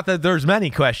 Not that there's many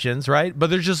questions, right?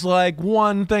 But there's just like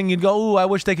one thing you'd go, ooh, I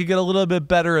wish they could get a little bit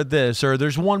better at this. Or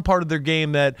there's one part of their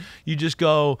game that you just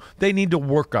go, they need to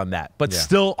work on that. But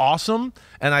still awesome.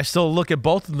 And I still look at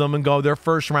both of them and go, they're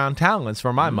first-round talents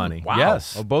for my money. Wow.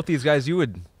 Yes. Well, both these guys you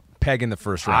would peg in the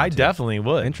first round. I definitely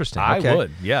would. Interesting. I Okay. would,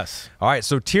 yes. All right,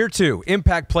 so tier 2,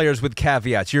 impact players with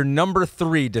caveats. Your number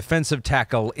 3 defensive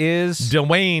tackle is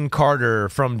DeWayne Carter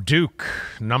from Duke,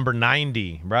 number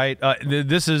 90, right?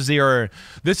 This is your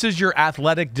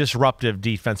athletic, disruptive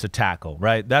defensive tackle,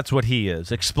 right? That's what he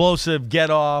is. Explosive, get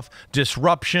off,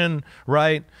 disruption,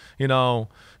 right? You know,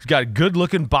 he's got a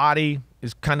good-looking body.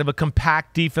 Is kind of a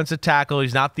compact defensive tackle.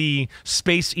 He's not the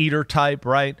space eater type,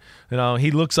 right? You know,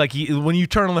 he looks like when you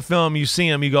turn on the film, you see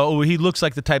him, you go, oh, he looks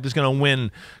like the type that's going to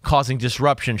win, causing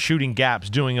disruption, shooting gaps,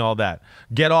 doing all that.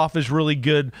 Get off is really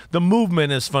good. The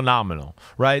movement is phenomenal,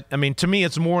 right? I mean, to me,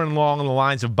 it's more along the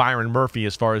lines of Byron Murphy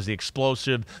as far as the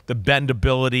explosive, the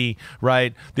bendability,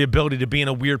 right? The ability to be in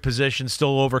a weird position,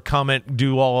 still overcome it,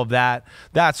 do all of that.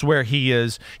 That's where he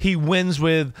is. He wins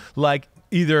with like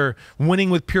either winning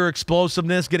with pure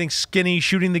explosiveness, getting skinny,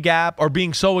 shooting the gap, or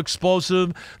being so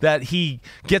explosive that he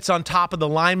gets on top of the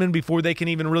lineman before they can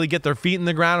even really get their feet in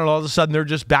the ground, and all of a sudden they're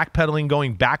just backpedaling,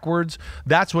 going backwards.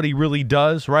 That's what he really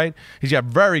does, right? He's got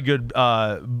very good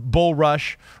bull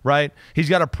rush, right? He's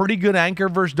got a pretty good anchor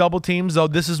versus double teams, though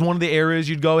this is one of the areas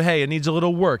you'd go, hey, it needs a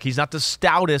little work. He's not the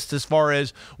stoutest as far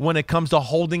as when it comes to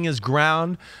holding his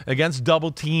ground against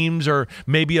double teams or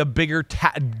maybe a bigger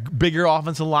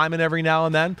offensive lineman every now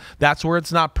and then. That's where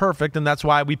it's not perfect, and that's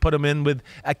why we put him in with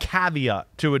a caveat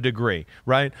to a degree,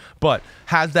 right? But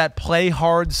has that play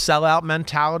hard, sellout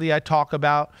mentality I talk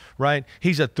about, right?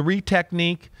 He's a 3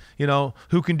 technique, you know,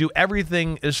 who can do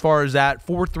everything as far as that.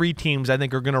 4-3 teams, I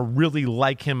think, are going to really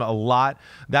like him a lot.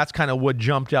 That's kind of what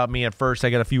jumped out at me at first.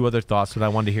 I got a few other thoughts, but I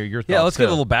wanted to hear your thoughts. Yeah, let's get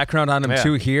a little background on him,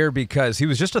 too, here, because he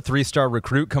was just a 3-star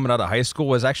recruit coming out of high school,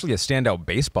 was actually a standout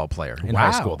baseball player in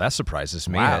high school. That surprises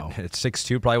me. At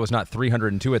 6'2", probably was not 300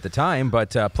 302 at the time,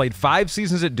 but played 5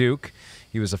 seasons at Duke.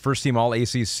 He was a first-team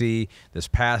All-ACC this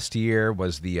past year,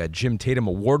 was the Jim Tatum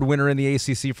Award winner in the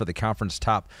ACC for the conference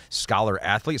top scholar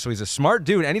athlete. So he's a smart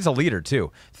dude, and he's a leader,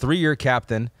 too. 3-year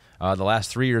captain the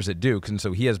last 3 years at Duke, and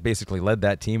so he has basically led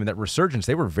that team. And that resurgence,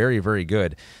 they were very, very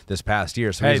good this past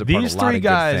year. So he's a part of a lot of good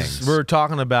things. These 3 guys we're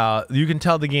talking about, you can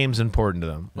tell the game's important to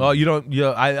them. Well,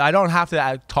 I don't have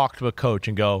to talk to a coach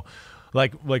and go,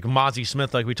 like Mozzie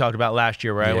Smith, like we talked about last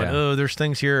year, where I went, oh, there's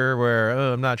things here where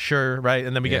I'm not sure, right?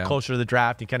 And then we get closer to the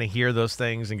draft, you kind of hear those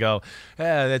things and go,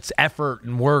 that's effort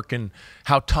and work and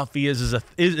how tough he is. It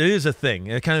is a thing.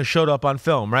 It kind of showed up on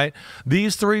film, right?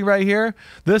 These 3 right here,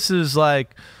 this is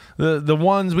like the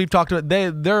ones we've talked about.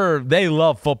 They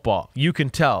love football. You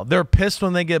can tell. They're pissed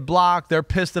when they get blocked. They're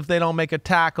pissed if they don't make a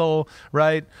tackle,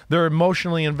 right? They're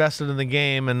emotionally invested in the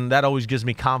game, and that always gives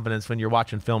me confidence when you're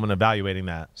watching film and evaluating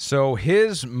that. So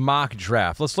his mock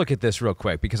draft, let's look at this real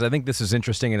quick because I think this is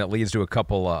interesting and it leads to a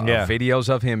couple of videos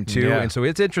of him too. Yeah. And so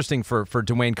it's interesting for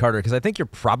DeWayne Carter because I think you're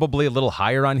probably a little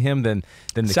higher on him than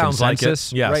the Sounds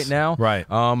consensus like it. Yes. right now. Right.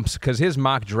 Because his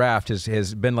mock draft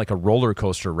has been like a roller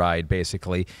coaster ride,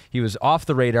 basically. He was off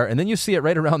the radar, and then you see it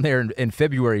right around there in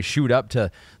February shoot up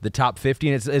to the top 50,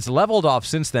 and it's leveled off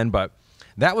since then, but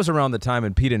that was around the time,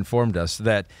 and Pete informed us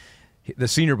that the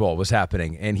Senior Bowl was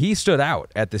happening, and he stood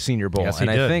out at the Senior Bowl. Yes, and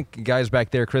he did. I think guys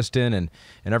back there, Kristen and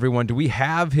everyone, do we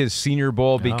have his Senior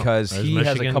Bowl because he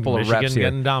has a couple of reps here?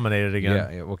 Getting dominated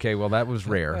again. Yeah. Okay. Well, that was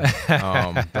rare.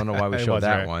 Don't know why we showed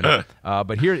that one.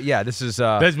 But here, this is.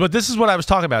 But this is what I was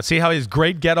talking about. See how his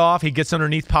great get off? He gets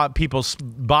underneath people's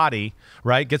body,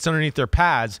 right? Gets underneath their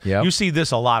pads. Yep. You see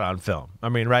this a lot on film. I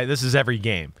mean, right? This is every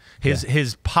game.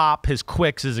 His pop, his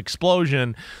quicks, his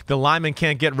explosion. The lineman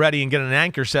can't get ready and get an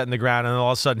anchor set in the ground, and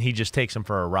all of a sudden he just takes him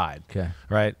for a ride. Okay.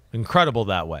 Right? Incredible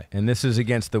that way. And this is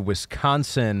against the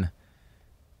Wisconsin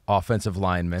offensive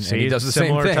lineman, See, and he does the same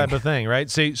similar thing. type of thing, right?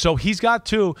 See, so he's got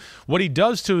to, what he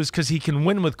does too is because he can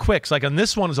win with quicks. Like on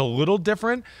this one is a little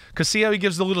different because see how he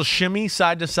gives the little shimmy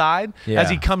side to side as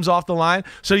he comes off the line.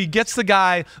 So he gets the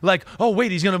guy like, oh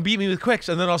wait, he's gonna beat me with quicks,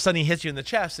 and then all of a sudden he hits you in the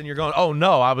chest, and you're going, oh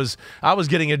no, I was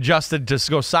getting adjusted to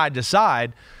go side to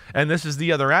side, and this is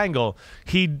the other angle.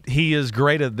 He is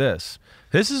great at this.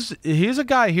 He's a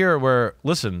guy here where,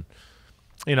 listen,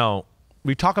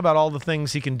 we talk about all the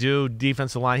things he can do,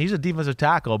 defensive line. He's a defensive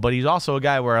tackle, but he's also a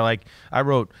guy where, like I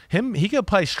wrote, he could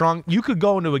play strong. You could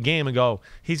go into a game and go,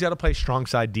 he's got to play strong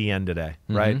side DN today,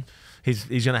 right? He's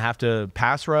going to have to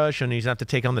pass rush, and he's going to have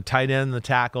to take on the tight end, the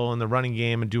tackle, and the running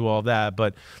game and do all that.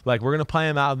 But, like, we're going to play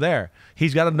him out there.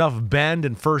 He's got enough bend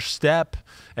and first step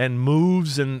and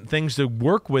moves and things to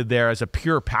work with there as a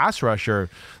pure pass rusher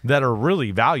that are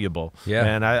really valuable. Yeah.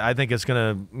 And I think it's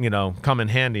going to, come in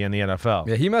handy in the NFL.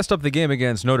 Yeah, he messed up the game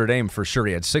against Notre Dame for sure.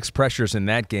 He had 6 pressures in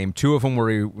that game. 2 of them where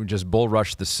he just bull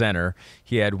rushed the center.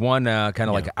 He had one kind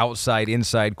of like outside,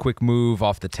 inside, quick move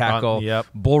off the tackle.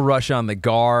 Bull rush on the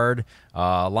guard.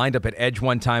 Lined up at edge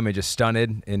one time and just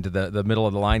stunted into the middle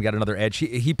of the line, got another edge.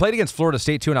 He played against Florida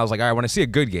State too, and I was like, all right, when I see a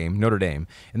good game, Notre Dame,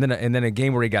 and then a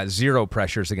game where he got 0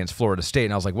 pressures against Florida State,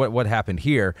 and I was like, what happened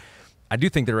here? I do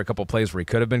think there were a couple plays where he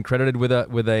could have been credited with a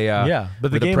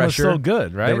but the game was so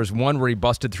good, right? There was one where he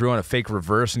busted through on a fake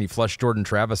reverse and he flushed Jordan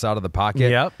Travis out of the pocket.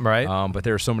 Yep, right. But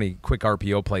there were so many quick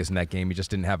RPO plays in that game, he just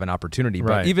didn't have an opportunity.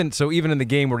 Right. But even in the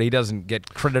game where he doesn't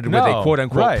get credited with a quote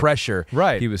unquote pressure,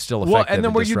 he was still effective. Well, and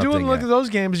then at what you do and look disrupting at those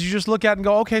games, you just look at it and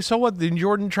go, okay, so what? Then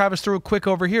Jordan Travis threw a quick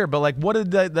over here, but like, what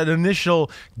did that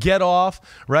initial get off,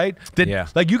 right?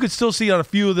 Like you could still see on a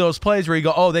few of those plays where you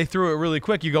go, oh, they threw it really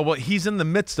quick. You go, well, he's in the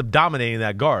midst of dominating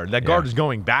that guard. That guard is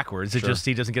going backwards. It's just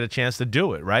he doesn't get a chance to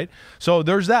do it, right? So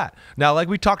there's that. Now, like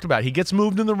we talked about, he gets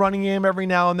moved in the running game every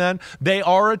now and then. They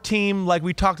are a team, like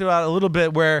we talked about a little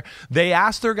bit, where they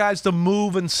ask their guys to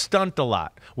move and stunt a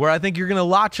lot, where I think you're going to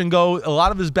watch and go, a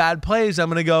lot of his bad plays, I'm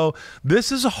going to go,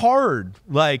 this is hard.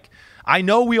 Like, I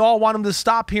know we all want him to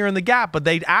stop here in the gap, but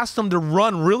they asked him to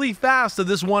run really fast to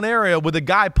this one area with a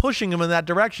guy pushing him in that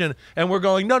direction, and we're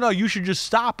going, no, you should just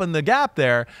stop in the gap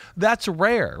there. That's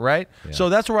rare, right? Yeah. So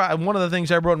that's where one of the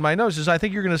things I wrote in my notes is I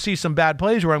think you're going to see some bad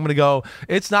plays where I'm going to go,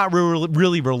 it's not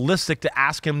really realistic to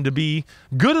ask him to be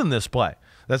good in this play.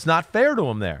 That's not fair to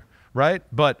him there, right?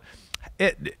 But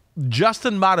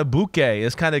Justin Matabuke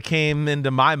is kind of came into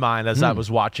my mind as I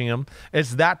was watching him.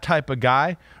 It's that type of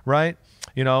guy, right?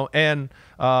 And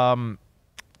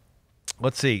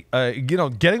let's see,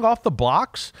 getting off the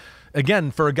blocks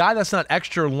again, for a guy that's not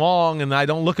extra long, and I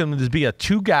don't look at him to be a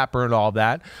two-gapper and all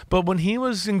that, but when he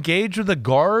was engaged with a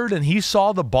guard and he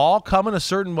saw the ball coming a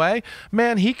certain way,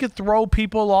 man, he could throw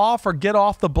people off or get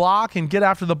off the block and get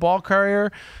after the ball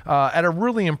carrier at a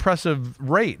really impressive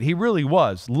rate. He really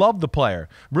was. Loved the player.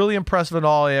 Really impressive in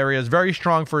all areas. Very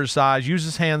strong for his size.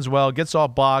 Uses hands well. Gets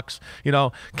off blocks. You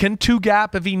know, can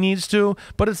two-gap if he needs to,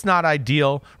 but it's not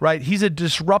ideal, right? He's a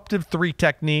disruptive three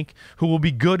technique who will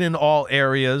be good in all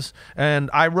areas. And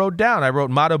I wrote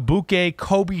Matabuke,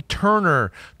 Kobe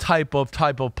Turner type of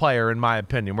player, in my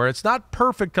opinion, where it's not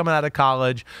perfect coming out of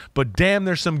college, but damn,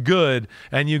 there's some good.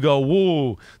 And you go,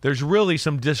 whoa, there's really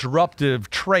some disruptive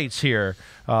traits here.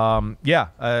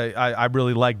 I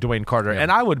really like DeWayne Carter,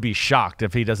 and I would be shocked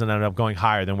if he doesn't end up going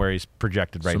higher than where he's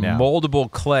projected right now.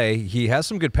 Moldable clay. He has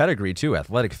some good pedigree, too.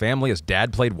 Athletic family. His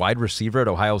dad played wide receiver at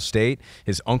Ohio State.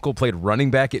 His uncle played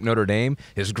running back at Notre Dame.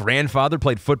 His grandfather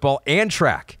played football and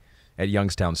track at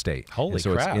Youngstown State. Holy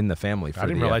so crap. It's in the family. I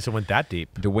didn't realize it went that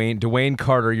deep. DeWayne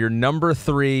Carter, your number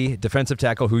 3 defensive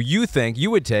tackle, who you think you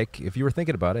would take if you were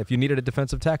thinking about it, if you needed a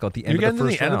defensive tackle at the end of the first round. You're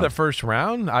getting to the end of the first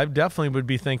round? I definitely would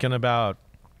be thinking about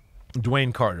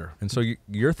DeWayne Carter. And so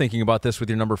you're thinking about this with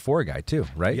your number 4 guy too,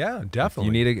 right? Yeah,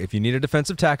 definitely. If you need a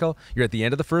defensive tackle, you're at the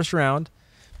end of the first round,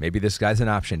 maybe this guy's an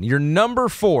option. Your number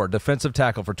 4 defensive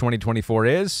tackle for 2024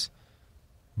 is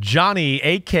Johnny,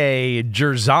 a.k.a.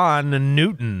 Jer'Zhan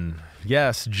Newton.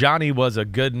 Yes, Johnny was a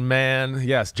good man.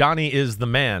 Yes, Johnny is the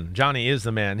man. Johnny is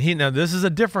the man. Now, this is a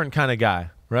different kind of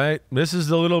guy, right? This is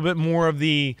a little bit more of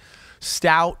the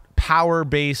stout,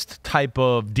 power-based type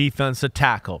of defensive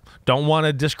tackle. Don't want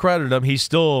to discredit him. He's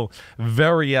still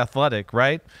very athletic,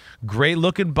 right?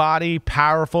 Great-looking body,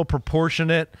 powerful,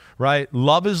 proportionate, right?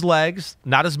 Love his legs.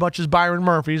 Not as much as Byron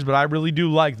Murphy's, but I really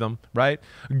do like them, right?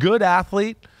 Good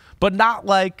athlete, but not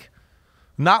like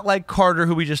Carter,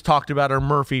 who we just talked about, or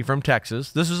Murphy from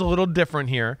Texas. This is a little different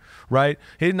here, right?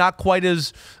 He's not quite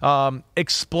as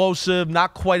explosive,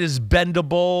 not quite as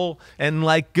bendable, and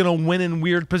like gonna win in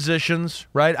weird positions,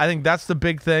 right? I think that's the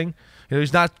big thing. You know,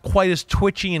 he's not quite as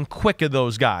twitchy and quick as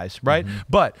those guys, right?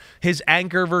 But his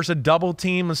anchor versus a double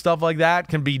team and stuff like that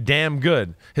can be damn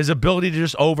good. His ability to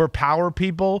just overpower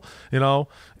people, you know,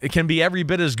 it can be every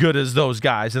bit as good as those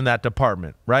guys in that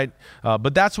department, right?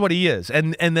 But that's what he is.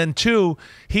 And then 2,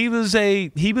 he was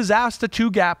asked to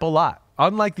two-gap a lot.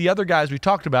 Unlike the other guys we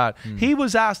talked about, he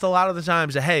was asked a lot of the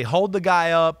times to, hey, hold the guy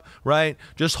up, right?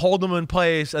 Just hold him in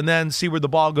place and then see where the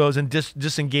ball goes and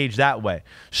disengage that way.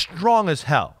 Strong as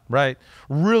hell, right?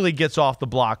 Really gets off the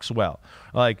blocks well.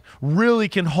 Like, really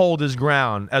can hold his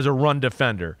ground as a run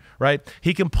defender, right?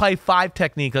 He can play 5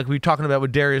 technique like we were talking about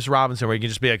with Darius Robinson, where he can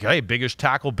just be like, hey, biggest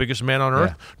tackle, biggest man on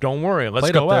earth. Yeah. Don't worry.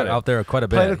 Let's go at it. Out there quite a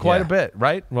bit. Played it quite a bit,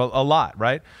 right? Well, a lot,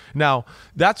 right? Now,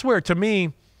 that's where, to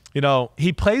me, you know,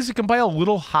 he can play a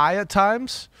little high at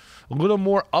times, a little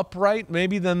more upright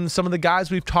maybe than some of the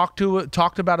guys we've talked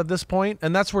about at this point.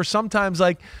 And that's where sometimes,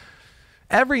 like,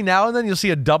 every now and then you'll see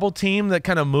a double team that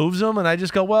kind of moves him, and I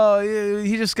just go, well,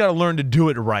 he just got to learn to do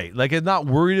it right. Like, I'm not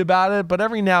worried about it, but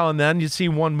every now and then you see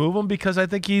one move him because I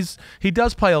think he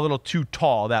does play a little too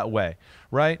tall that way,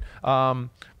 right?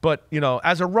 But, you know,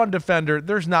 as a run defender,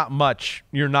 there's not much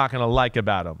you're not going to like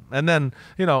about him. And then,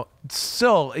 you know,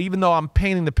 still, even though I'm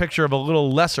painting the picture of a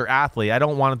little lesser athlete, I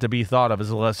don't want it to be thought of as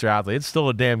a lesser athlete. It's still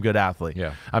a damn good athlete.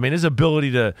 Yeah. I mean, his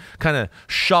ability to kind of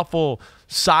shuffle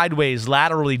sideways,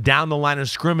 laterally down the line of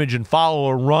scrimmage and follow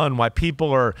a run while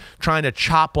people are trying to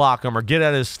chop block him or get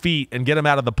at his feet and get him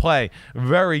out of the play,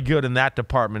 very good in that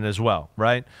department as well,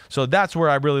 right? So that's where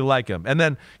I really like him. And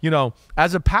then, you know,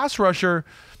 as a pass rusher,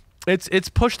 it's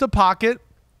push the pocket,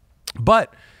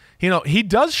 but, you know, he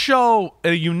does show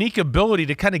a unique ability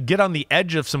to kind of get on the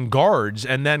edge of some guards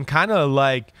and then kind of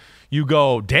like you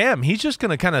go, damn, he's just going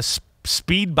to kind of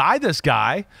speed by this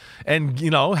guy and,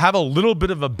 you know, have a little bit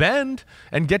of a bend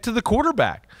and get to the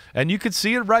quarterback. And you could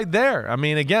see it right there. I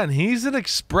mean, again, he's an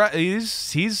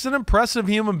impressive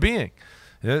human being.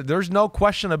 There's no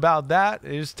question about that.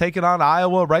 He's taking on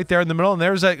Iowa right there in the middle. And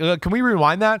there's can we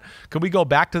rewind that? Can we go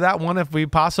back to that one if we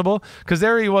possible? Because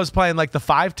there he was playing like the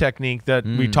 5 technique that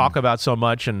we talk about so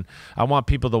much, and I want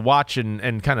people to watch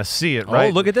and kind of see it.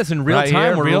 Right? Oh, look at this in real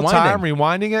time. We're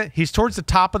rewinding it. He's towards the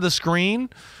top of the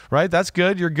screen. Right, that's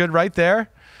good. You're good right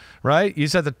there. Right, you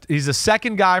said that he's the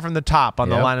second guy from the top on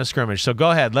the line of scrimmage. So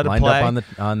go ahead, let it play. Up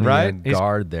on the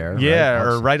guard there. Yeah, right?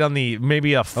 Or right on the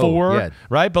maybe a 4.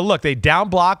 Right, but look, they down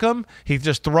block him. He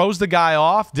just throws the guy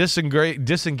off,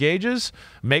 disengages,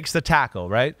 makes the tackle.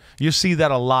 Right, you see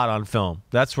that a lot on film.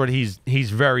 That's what he's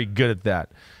very good at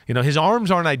that. You know, his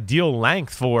arms aren't ideal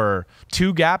length for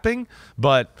two gapping,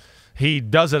 but he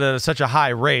does it at such a high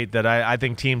rate that I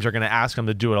think teams are going to ask him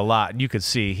to do it a lot. And you could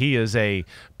see he is a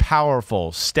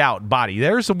powerful, stout body.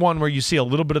 There's the one where you see a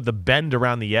little bit of the bend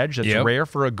around the edge. That's rare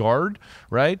for a guard,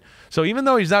 right? So even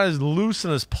though he's not as loose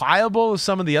and as pliable as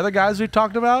some of the other guys we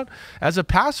talked about, as a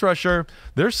pass rusher,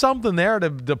 there's something there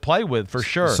to play with for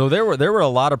sure. So there were a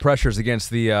lot of pressures against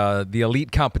the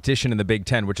elite competition in the Big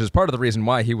Ten, which is part of the reason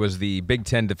why he was the Big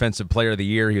Ten Defensive Player of the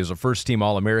Year. He was a first-team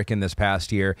All-American this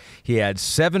past year. He had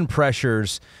 7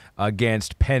 pressures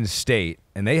against Penn State,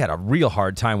 and they had a real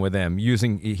hard time with him. He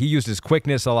used his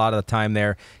quickness a lot of the time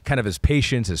there, kind of his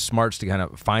patience, his smarts to kind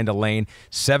of find a lane.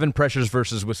 7 pressures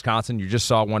versus Wisconsin. You just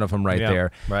saw one of them right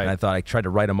there. Right. And I thought I tried to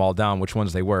write them all down, which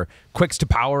ones they were. Quicks to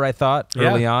power, I thought,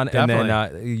 early on. Definitely.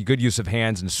 And then good use of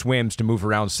hands and swims to move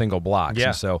around single blocks. Yeah.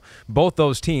 And so both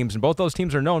those teams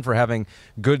are known for having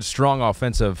good, strong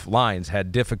offensive lines,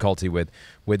 had difficulty with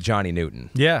Johnny Newton.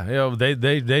 Yeah,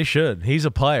 they should. He's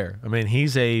a player. I mean,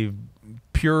 he's a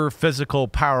pure physical,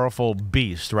 powerful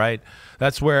beast, right?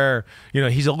 That's where,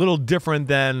 he's a little different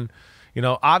than,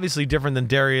 obviously different than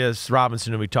Darius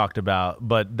Robinson, who we talked about,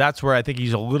 but that's where I think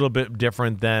he's a little bit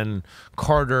different than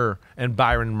Carter and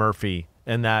Byron Murphy.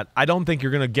 And that I don't think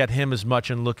you're going to get him as much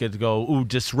and look at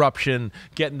disruption,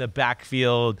 get in the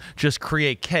backfield, just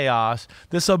create chaos.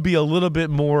 This will be a little bit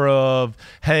more of,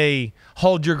 hey,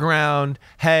 hold your ground,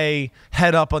 hey,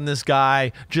 head up on this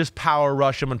guy, just power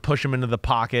rush him and push him into the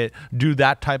pocket, do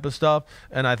that type of stuff,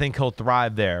 and I think he'll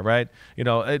thrive there, right?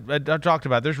 I talked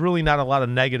about there's really not a lot of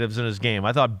negatives in his game.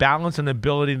 I thought balance and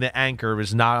ability to anchor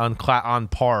is not on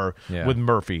par with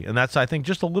Murphy, and that's, I think,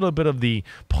 just a little bit of the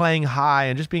playing high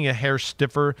and just being a hair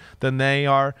stiffer than they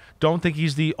are. Don't think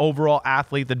he's the overall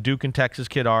athlete that Duke and Texas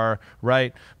kid are,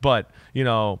 right? But,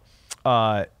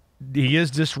 he is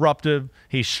disruptive.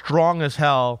 He's strong as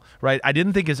hell, right? I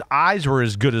didn't think his eyes were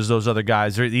as good as those other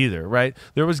guys either, right?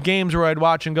 There was games where I'd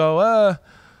watch and go,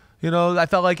 I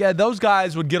felt like those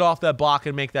guys would get off that block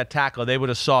and make that tackle. They would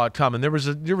have saw it coming. There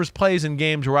was plays in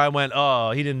games where I went,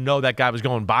 oh, he didn't know that guy was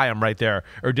going by him right there,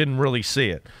 or didn't really see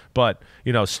it. But,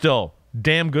 still,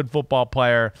 damn good football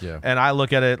player. Yeah. And I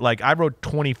look at it like I wrote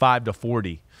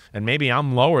 25-40. And maybe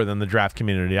I'm lower than the draft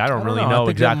community. I don't really know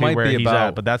exactly where he's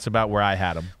at, but that's about where I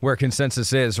had him. Where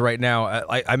consensus is right now.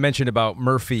 I mentioned about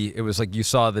Murphy. It was like you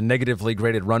saw the negatively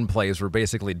graded run plays were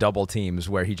basically double teams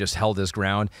where he just held his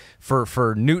ground.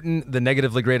 For Newton, the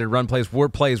negatively graded run plays were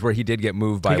plays where he did get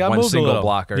moved by one single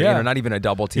blocker. Not even a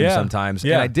double team sometimes.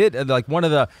 Yeah. And I did, I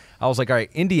was like, all right,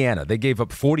 Indiana. They gave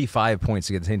up 45 points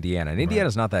against Indiana, and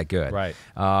Indiana's not that good. Right.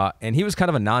 And he was kind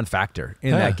of a non-factor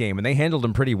in that game, and they handled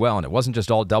him pretty well, and it wasn't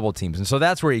just all double teams. And so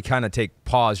that's where you kind of take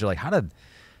pause. You're like, how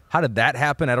did that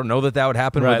happen? I don't know that would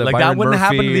happen. Right, with like Byron that wouldn't Murphy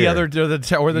happen to the other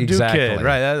or the exactly. Duke kid,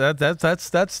 right?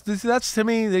 That's to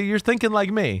me. You're thinking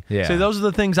like me. Yeah. So those are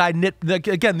the things I nit.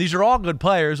 Again, these are all good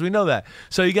players. We know that.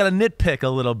 So you got to nitpick a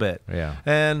little bit. Yeah.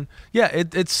 And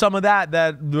it's some of that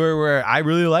where I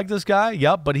really like this guy.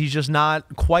 Yep, but he's just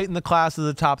not quite in the class of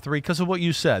the top 3 because of what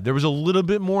you said. There was a little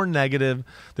bit more negative.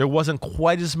 There wasn't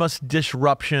quite as much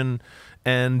disruption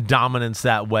and dominance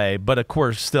that way. But of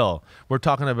course, still, we're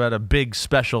talking about a big,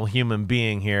 special human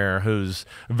being here who's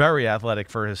very athletic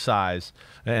for his size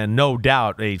and no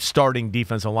doubt a starting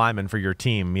defensive lineman for your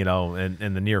team,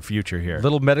 in the near future here.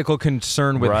 Little medical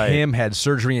concern with him. Had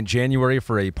surgery in January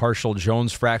for a partial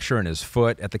Jones fracture in his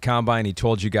foot. At the combine, he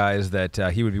told you guys that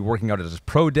he would be working out at his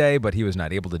pro day, but he was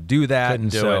not able to do that. Couldn't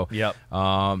do it. Yep.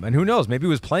 And who knows? Maybe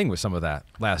he was playing with some of that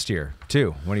last year,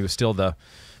 too, when he was still the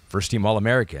first-team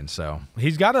All-American. So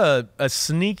he's got a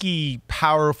sneaky,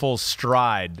 powerful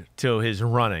stride to his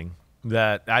running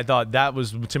that I thought that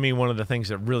was, to me, one of the things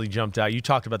that really jumped out. You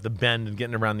talked about the bend and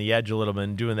getting around the edge a little bit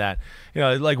and doing that.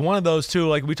 Like one of those two,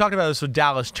 like we talked about this with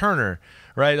Dallas Turner,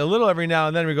 right? A little every now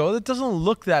and then we go, it doesn't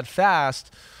look that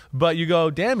fast. But you go,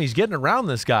 damn, he's getting around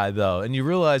this guy, though. And you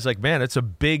realize, like, man, it's a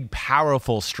big,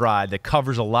 powerful stride that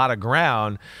covers a lot of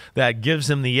ground that gives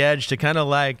him the edge to kind of,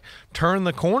 like, turn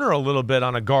the corner a little bit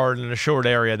on a guard in a short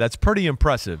area. That's pretty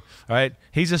impressive, right?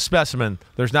 He's a specimen.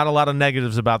 There's not a lot of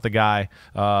negatives about the guy.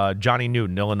 Johnny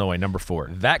Newton, Illinois, number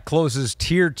 4. That closes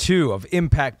Tier 2 of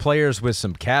impact players with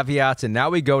some caveats. And now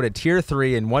we go to Tier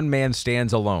 3, and one man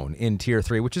stands alone in Tier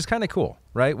 3, which is kind of cool.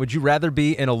 Right? Would you rather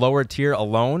be in a lower tier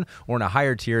alone or in a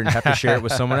higher tier and have to share it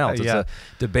with someone else? It's a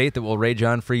debate that will rage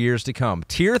on for years to come.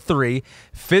 Tier 3,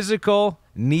 physical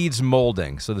needs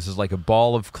molding. So this is like a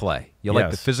ball of clay. You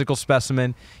like the physical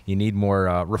specimen. You need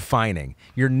more refining.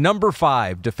 Your number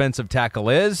 5 defensive tackle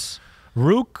is?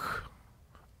 Ruke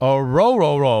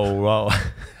Orhorhoro.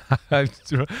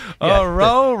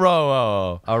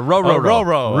 Orhorhoro.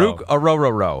 Ruke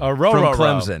Orhorhoro from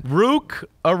Clemson. Ruke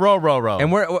Orhorhoro.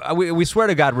 And we swear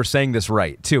to God we're saying this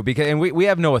right too, because we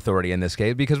have no authority in this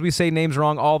case because we say names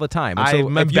wrong all the time. And so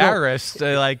I'm embarrassed,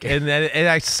 and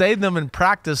I say them in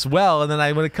practice well, and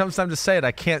then when it comes time to say it,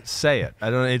 I can't say it. I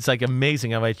don't. It's like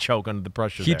amazing how I choke under the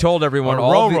pressure. He told everyone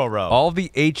all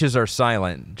the H's are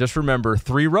silent. Just remember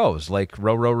 3 rows, like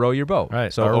row your boat.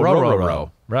 Right. So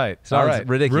Orhorhoro. Right. Sounds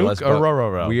ridiculous. Ruke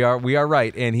Orhorhoro. We are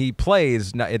right, and he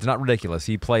plays. It's not ridiculous.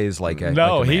 He plays like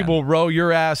a he will row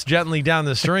your ass gently down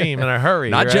the stream in a hurry.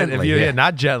 Not right? gently.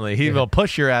 Not gently. He will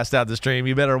push your ass down the stream.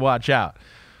 You better watch out.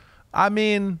 I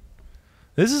mean,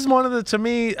 this is to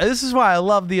me, this is why I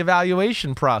love the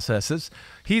evaluation process.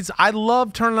 I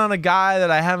love turning on a guy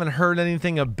that I haven't heard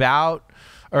anything about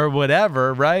or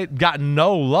whatever, right? Got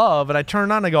no love, and I turn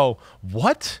on and go,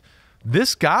 what?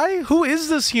 This guy? Who is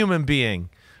this human being?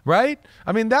 Right?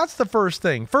 I mean, that's the first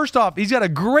thing. First off, he's got a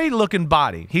great-looking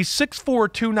body. He's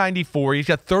 6'4", 294. He's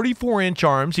got 34-inch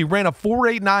arms. He ran a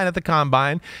 4.89 at the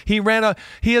combine. He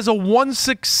has a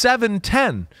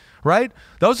 1.6710, right?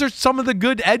 Those are some of the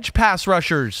good edge pass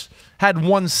rushers. Had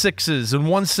 1.6s and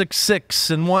 1.66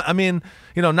 and one. I mean,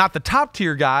 not the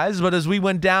top-tier guys, but as we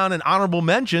went down in honorable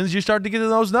mentions, you start to get to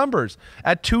those numbers.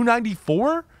 At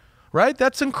 294, right?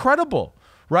 That's incredible.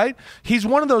 Right? He's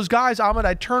one of those guys, Ahmed,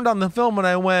 I turned on the film and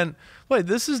I went, wait,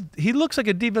 he looks like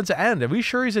a defensive end. Are we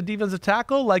sure he's a defensive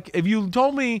tackle? Like, if you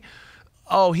told me,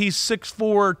 oh, he's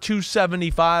 6'4",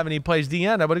 275 and he plays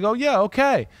DN, I would go, yeah,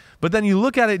 okay. But then you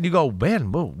look at it and you go,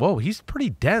 man, whoa, he's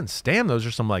pretty dense. Damn, those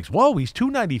are some legs. Whoa, he's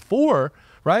 294,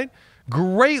 right?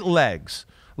 Great legs.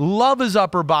 Love his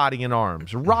upper body and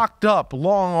arms. Rocked up,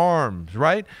 long arms,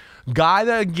 right? Guy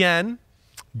that, again,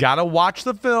 got to watch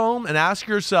the film and ask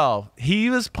yourself, he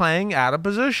was playing out of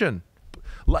position.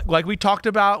 Like we talked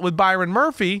about with Byron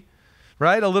Murphy,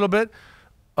 right, a little bit.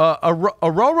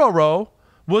 Orhorhoro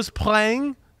was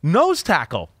playing nose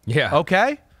tackle. Yeah.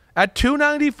 Okay? At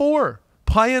 294,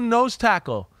 playing nose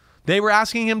tackle. They were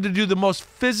asking him to be the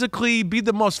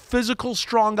most physical,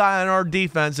 strong guy on our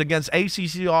defense against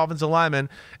ACC offensive linemen,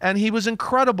 and he was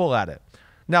incredible at it.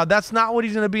 Now, that's not what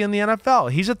he's going to be in the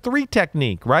NFL. He's a 3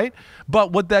 technique, right?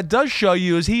 But what that does show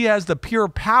you is he has the pure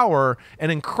power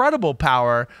and incredible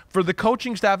power for the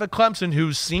coaching staff at Clemson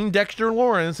who's seen Dexter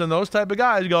Lawrence and those type of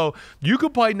guys go, you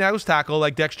could play nose tackle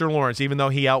like Dexter Lawrence even though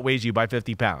he outweighs you by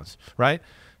 50 pounds, right?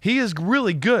 He is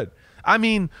really good. I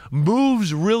mean,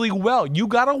 moves really well. You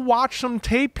got to watch some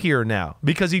tape here now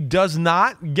because he does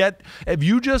not get – if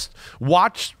you just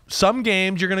watch some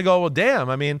games, you're going to go, well, damn,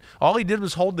 I mean, all he did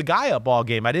was hold the guy up all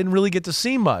game. I didn't really get to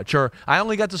see much, or I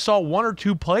only got to saw 1 or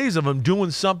 2 plays of him doing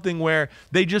something where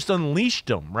they just unleashed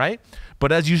him, right?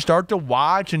 But as you start to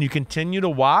watch and you continue to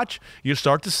watch, you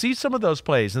start to see some of those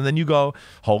plays, and then you go,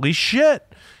 holy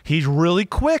shit, he's really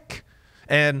quick.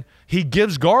 And he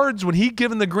gives guards, when he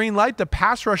given the green light, the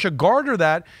pass rush a guard or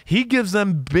that, he gives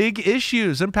them big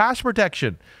issues in pass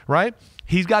protection, right?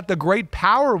 He's got the great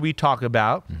power we talk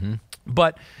about,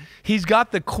 but he's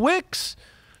got the quicks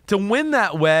to win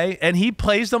that way, and he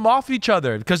plays them off each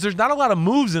other because there's not a lot of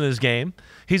moves in his game.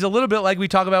 He's a little bit like we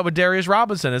talk about with Darius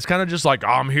Robinson. It's kind of just like,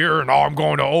 I'm here and I'm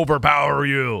going to overpower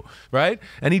you, right?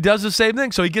 And he does the same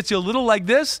thing. So he gets you a little like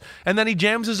this, and then he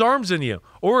jams his arms in you.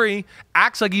 Or he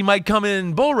acts like he might come in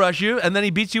and bull rush you, and then he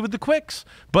beats you with the quicks.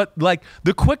 But, like,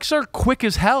 the quicks are quick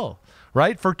as hell,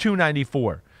 right, for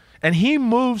 294. And he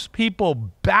moves people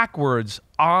backwards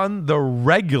on the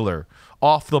regular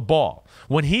off the ball.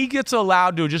 When he gets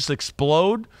allowed to just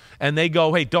explode and they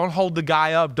go, hey, don't hold the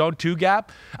guy up, don't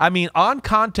two-gap. I mean, on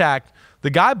contact, the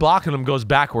guy blocking him goes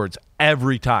backwards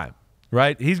every time,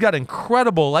 right? He's got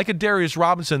incredible, like a Darius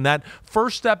Robinson, that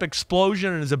first-step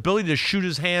explosion and his ability to shoot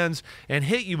his hands and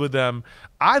hit you with them,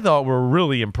 I thought were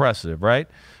really impressive, right?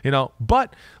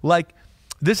 But, like,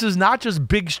 this is not just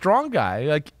big, strong guy.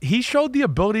 Like, he showed the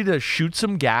ability to shoot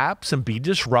some gaps and be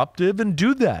disruptive and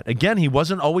do that. Again, he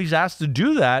wasn't always asked to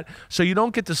do that, so you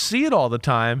don't get to see it all the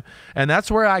time. And that's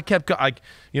where I kept, I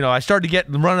started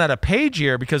to run out of page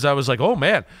here because I was like, oh,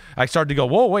 man. I started to go,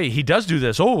 whoa, wait, he does do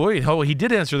this. Oh, wait, he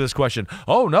did answer this question.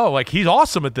 Oh, no, like, he's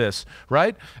awesome at this,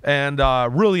 right? And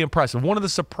really impressive. One of the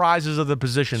surprises of the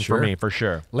position for me, for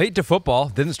sure. Late to football.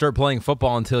 Didn't start playing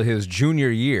football until his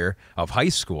junior year of high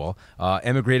school.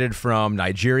 Emigrated from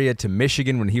Nigeria to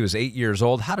Michigan when he was 8 years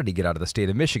old. How did he get out of the state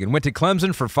of Michigan? Went to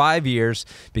Clemson for 5 years,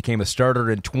 became a starter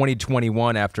in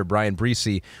 2021 after Brian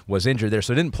Breesy was injured there.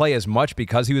 So didn't play as much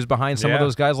because he was behind some of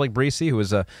those guys like Breesy, who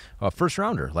was a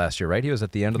first-rounder last year, right? He was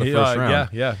at the end of the first round.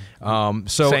 Yeah.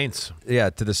 So Saints. Yeah,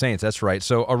 to the Saints, that's right.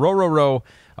 So Orhorhoro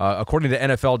according to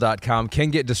NFL.com, can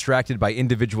get distracted by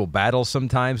individual battles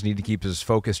sometimes, need to keep his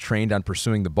focus trained on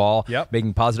pursuing the ball,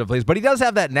 making positive plays. But he does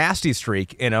have that nasty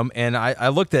streak in him, and I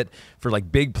looked at, for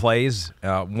like big plays,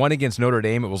 one against Notre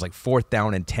Dame, it was like 4th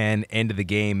down and 10, end of the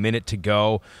game, minute to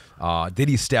go. Did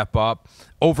he step up?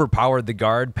 Overpowered the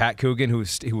guard, Pat Coogan, who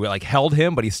like held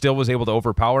him, but he still was able to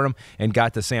overpower him and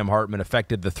got to Sam Hartman,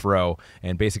 affected the throw,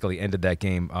 and basically ended that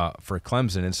game for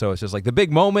Clemson. And so it's just like the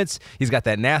big moments. He's got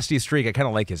that nasty streak. I kind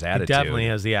of like his attitude. He definitely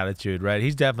has the attitude, right?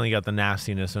 He's definitely got the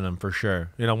nastiness in him for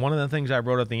sure. You know, one of the things I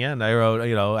wrote at the end, I wrote,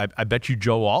 you know, I bet you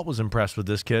Joe Alt was impressed with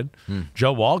this kid.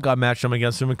 Joe Alt got matched up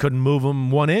against him and couldn't move him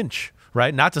 1 inch,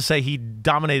 right? Not to say he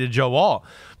dominated Joe Alt,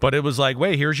 but it was like,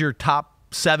 wait, here's your top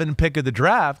 7 pick of the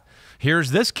draft.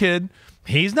 Here's this kid.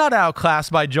 He's not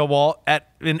outclassed by Joe Alt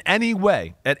in any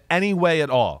way at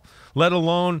all, let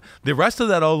alone the rest of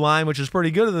that O-line, which is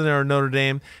pretty good in there in Notre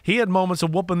Dame. He had moments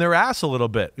of whooping their ass a little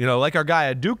bit, you know, like our guy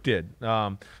at Duke did.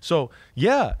 So,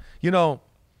 yeah, you know,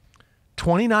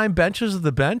 29 benches of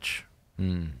the bench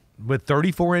with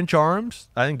 34-inch arms.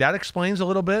 I think that explains a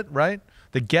little bit, right?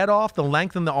 The get off, the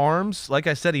length in the arms. Like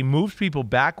I said, he moves people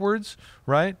backwards,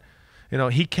 right? You know,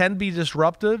 he can be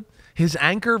disruptive. His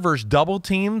anchor versus double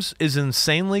teams is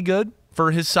insanely good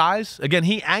for his size. Again,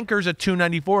 he anchors at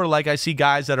 294 like I see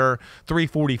guys that are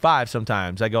 345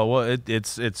 sometimes. I go, well,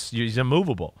 he's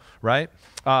immovable, right?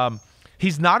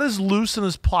 He's not as loose and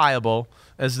as pliable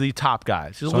as the top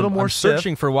guys. He's a little more stiff.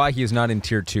 Searching for why he's not in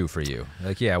tier 2 for you.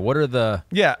 Like, yeah, what are the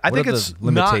I think it's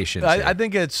limitations? I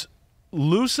think it's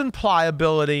loose and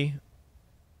pliability,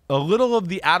 a little of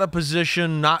the out of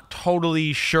position, not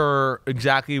totally sure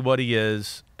exactly what he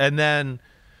is. And then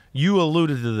you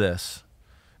alluded to this,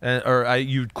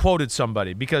 you quoted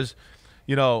somebody because,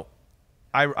 you know,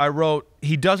 I wrote,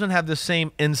 he doesn't have the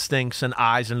same instincts and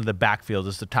eyes into the backfield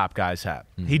as the top guys have.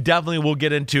 He definitely will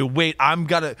get into, wait,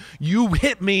 you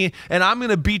hit me and I'm going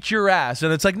to beat your ass.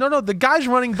 And it's like, no, the guy's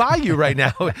running by you right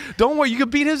now. Don't worry, you can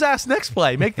beat his ass next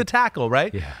play. Make the tackle,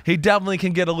 right? Yeah. He definitely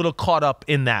can get a little caught up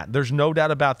in that. There's no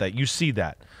doubt about that. You see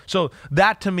that. So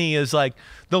that to me is like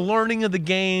the learning of the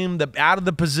game, the out of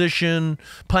the position,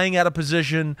 playing out of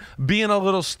position, being a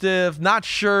little stiff, not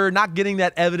sure, not getting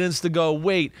that evidence to go,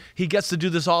 wait, he gets to do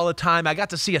this all the time. I got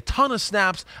to see a ton of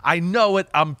snaps. I know it.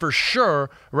 I'm for sure,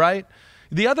 right?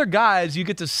 The other guys, you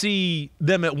get to see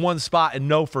them at one spot and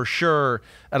know for sure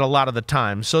at a lot of the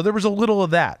time. So there was a little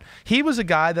of that. He was a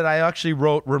guy that I actually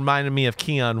wrote reminded me of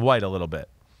Keon White a little bit.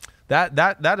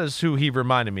 That is who he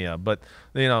reminded me of. But,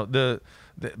 you know, the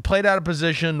played out of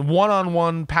position,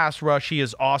 one-on-one pass rush, he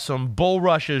is awesome. Bull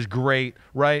rush is great,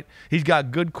 right? He's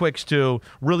got good quicks too,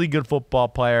 really good football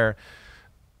player.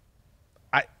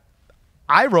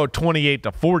 I wrote 28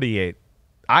 to 48.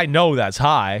 I know that's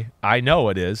high. I know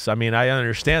it is. I mean, I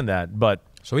understand that, but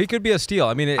so he could be a steal.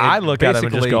 I mean, I look at him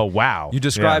and just go, wow. You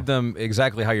described them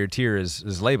exactly how your tier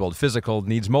is labeled. Physical,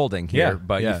 needs molding here,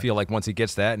 but you feel like once he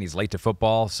gets that and he's late to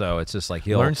football, so it's just like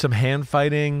he'll learn some hand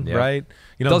fighting, right?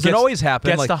 You know, doesn't always happen.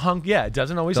 Gets to it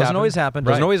doesn't always happen.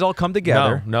 Right. Doesn't always all come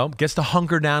together. No, gets to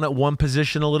hunker down at one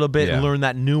position a little bit and learn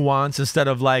that nuance instead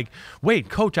of like, wait,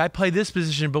 coach, I play this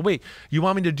position, but wait, you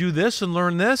want me to do this and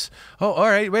learn this? Oh, all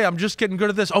right, wait, I'm just getting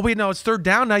good at this. Oh, wait, no, it's 3rd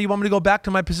down. Now you want me to go back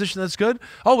to my position that's good?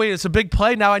 Oh, wait, it's a big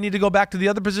play. Now I need to go back to the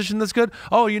other position that's good.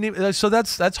 Oh, you need so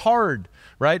that's hard,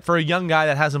 right? For a young guy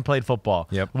that hasn't played football.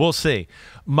 Yep. We'll see.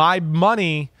 My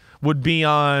money would be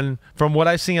on, from what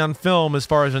I see on film as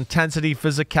far as intensity,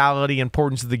 physicality,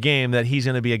 importance of the game, that he's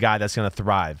going to be a guy that's going to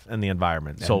thrive in the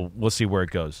environment. So we'll see where it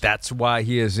goes. That's why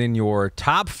he is in your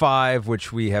top 5,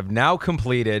 which we have now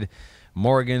completed.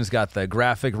 Morgan's got the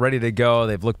graphic ready to go.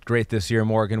 They've looked great this year,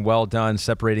 Morgan. Well done,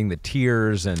 separating the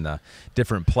tiers and the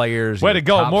different players. Way to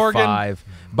go, top Morgan. 5.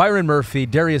 Byron Murphy,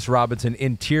 Darius Robinson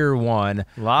in tier 1.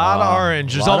 A lot of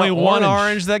orange. There's only one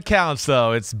orange that counts,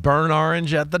 though. It's burnt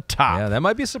orange at the top. Yeah, that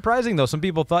might be surprising, though. Some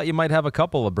people thought you might have a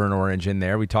couple of burnt orange in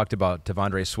there. We talked about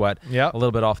Tavondre Sweat a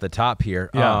little bit off the top here.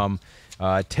 Yeah.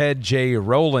 Ted J.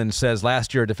 Rowland says,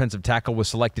 last year a defensive tackle was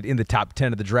selected in the top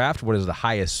 10 of the draft. What is the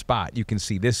highest spot you can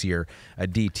see this year a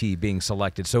DT being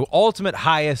selected? So ultimate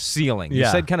highest ceiling. You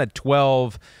said kind of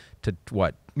 12 to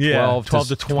what? 12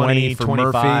 to 20 for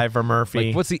 25 Murphy. for Murphy.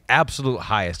 Like, what's the absolute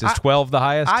highest? Is 12 the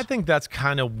highest? I think that's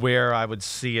kind of where I would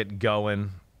see it going.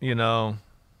 You know,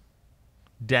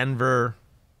 Denver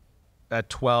at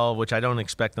 12, which I don't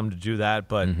expect them to do that,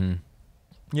 but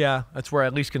yeah, that's where I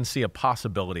at least can see a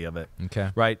possibility of it.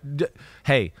 Okay. Right?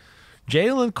 Hey,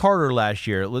 Jalen Carter last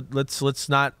year, let's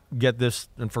not get this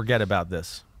and forget about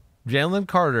this. Jalen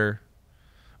Carter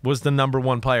was the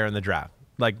 #1 player in the draft.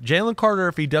 Like Jalen Carter,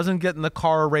 if he doesn't get in the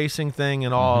car racing thing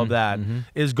and all of that,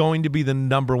 is going to be the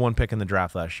 #1 pick in the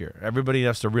draft last year. Everybody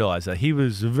has to realize that. He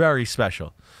was very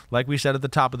special. Like we said at the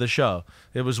top of the show,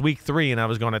 it was week 3, and I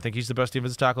was going, I think he's the best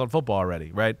defensive tackle in football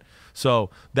already, right? So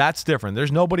that's different.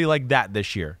 There's nobody like that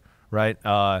this year. Right.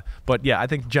 But, yeah, I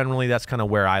think generally that's kind of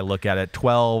where I look at it.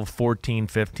 12, 14,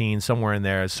 15, somewhere in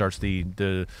there it starts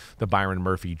the Byron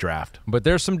Murphy draft. But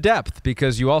there's some depth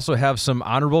because you also have some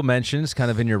honorable mentions kind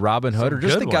of in your Robin Hood, or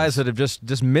just the guys that have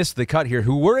just missed the cut here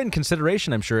who were in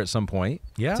consideration, I'm sure, at some point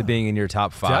to being in your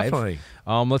top 5. Definitely.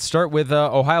 Let's start with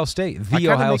Ohio State,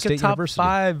 Ohio State University.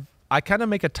 5. I kind of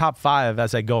make a top 5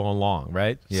 as I go along,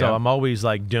 right? Yeah. So I'm always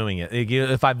like doing it.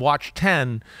 If I've watched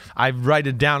 10, I write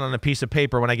it down on a piece of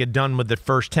paper when I get done with the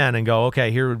first 10 and go,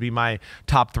 okay, here would be my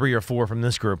top 3 or 4 from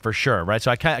this group for sure, right?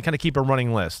 So I kind of keep a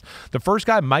running list. The first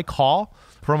guy, Mike Hall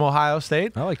from Ohio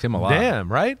State. I liked him a lot. Damn,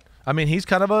 right? I mean, he's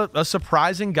kind of a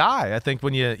surprising guy, I think,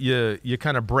 when you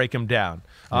kind of break him down.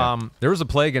 Yeah. There was a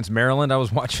play against Maryland I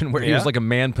was watching where he was like a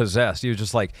man possessed. He was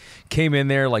just like came in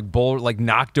there like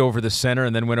knocked over the center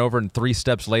and then went over and 3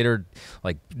 steps later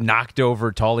like knocked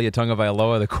over Talia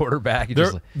Tagovailoa, the quarterback.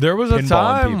 There was a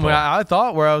time where I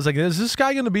thought I was like, is this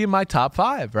guy going to be in my top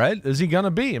 5, right? Is he going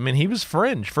to be? I mean, he was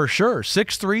fringe for sure.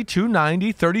 6'3",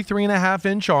 290,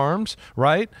 33.5-inch arms,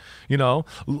 right? You know,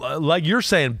 like you're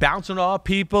saying, bouncing off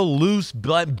people, loose,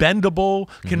 bendable,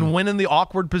 can win in the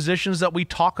awkward positions that we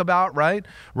talk about, right?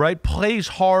 Right? Plays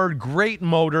hard, great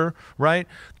motor, right?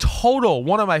 Total,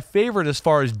 one of my favorite as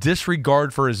far as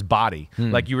disregard for his body.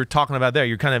 Like you were talking about there,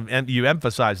 you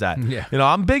emphasize that. Yeah. You know,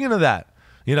 I'm big into that.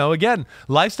 You know, again,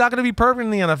 life's not going to be perfect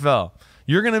in the NFL.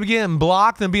 You're going to be getting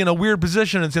blocked and be in a weird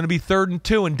position. It's going to be 3rd and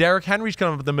 2, and Derrick Henry's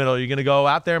coming up the middle. You're going to go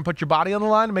out there and put your body on the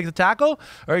line and make the tackle?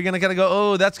 Or are you going to kind of go,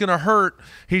 oh, that's going to hurt.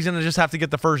 He's going to just have to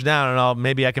get the first down, and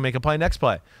maybe I can make a play next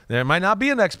play. There might not be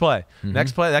a next play.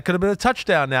 Next play, that could have been a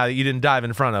touchdown now that you didn't dive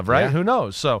in front of, right? Yeah. Who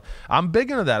knows? So I'm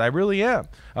big into that. I really am.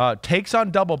 Takes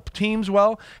on double teams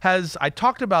well. I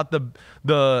talked about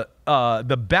the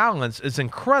balance is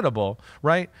incredible,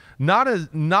 right? Not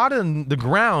in the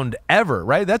ground ever,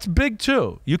 right? That's big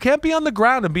too. You can't be on the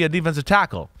ground and be a defensive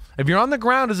tackle. If you're on the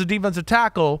ground as a defensive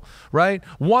tackle, right,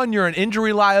 1, you're an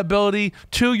injury liability.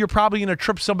 2, you're probably going to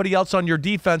trip somebody else on your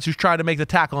defense who's trying to make the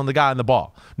tackle on the guy on the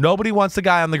ball. Nobody wants the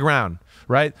guy on the ground,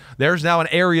 right? There's now an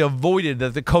area voided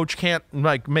that the coach can't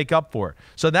make up for.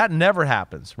 So that never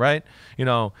happens, right? You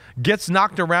know, gets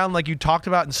knocked around like you talked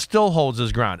about and still holds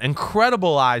his ground.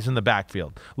 Incredible eyes in the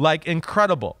backfield, like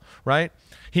incredible, right?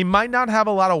 He might not have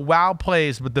a lot of wow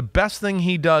plays, but the best thing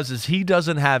he does is he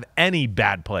doesn't have any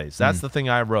bad plays. That's the thing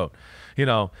I wrote. You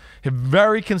know, a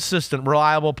very consistent,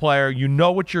 reliable player. You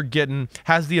know what you're getting.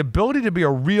 Has the ability to be a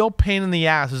real pain in the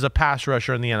ass as a pass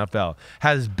rusher in the NFL.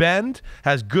 Has bend,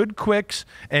 has good quicks,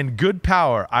 and good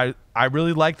power. I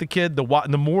really like the kid.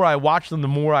 The more I watch them, the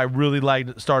more I really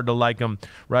started to like him,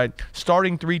 right?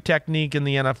 Starting 3 technique in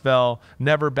the NFL,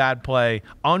 never bad play.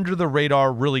 Under the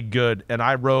radar, really good. And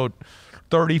I wrote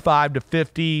 35 to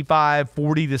 55,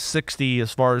 40 to 60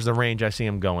 as far as the range I see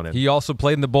him going in. He also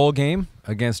played in the bowl game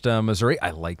against Missouri.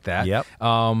 I like that. Yep.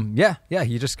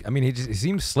 He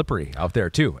seems slippery out there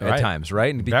too at times,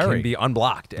 right? And can be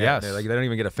unblocked. Yes. They don't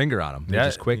even get a finger on him. They're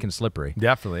just quick and slippery.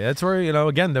 Definitely. That's where, you know,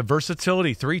 again, the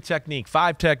versatility, 3 technique,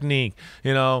 5 technique,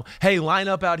 you know, hey, line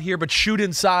up out here, but shoot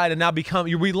inside and now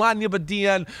we line you up at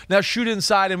DN, now shoot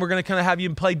inside and we're going to kind of have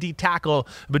you play D tackle,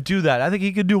 but do that. I think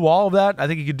he could do all of that. I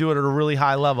think he could do it at a really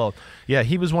high level. Yeah,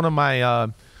 he was one of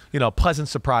my pleasant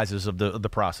surprises of the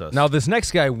process. Now, this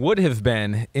next guy would have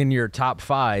been in your top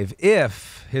 5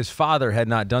 if his father had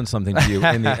not done something to you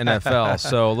in the NFL.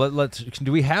 So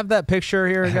do we have that picture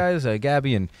here, guys?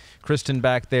 Gabby and Kristen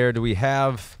back there. Do we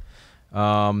have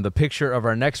the picture of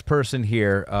our next person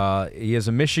here? He is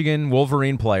a Michigan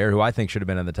Wolverine player who I think should have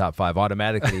been in the top 5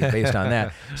 automatically based on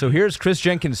that. So here's Kris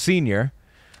Jenkins Sr.,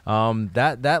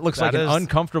 that looks like an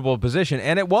uncomfortable position,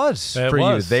 and it was for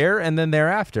you there and then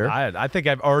thereafter. I think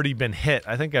I've already been hit.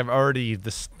 I think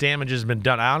the damage has been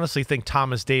done. I honestly think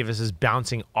Thomas Davis is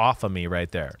bouncing off of me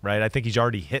right there, right? I think he's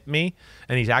already hit me,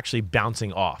 and he's actually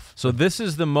bouncing off. So this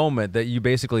is the moment that you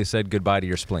basically said goodbye to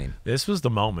your spleen. This was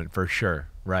the moment for sure.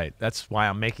 Right. That's why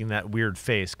I'm making that weird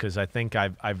face, because I think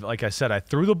I've like I said, I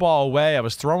threw the ball away. I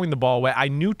was throwing the ball away. I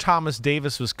knew Thomas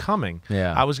Davis was coming.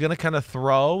 Yeah. I was going to kind of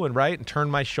throw and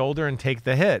turn my shoulder and take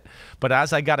the hit. But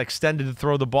as I got extended to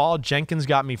throw the ball, Jenkins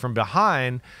got me from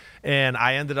behind, and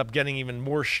I ended up getting even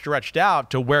more stretched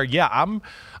out to where,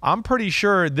 I'm pretty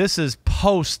sure this is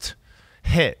post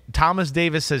hit. Thomas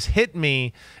Davis has hit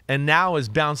me and now is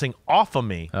bouncing off of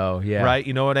me. Oh, yeah. Right?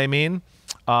 You know what I mean?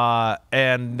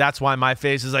 And that's why my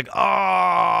face is like,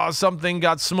 oh, something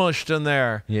got smushed in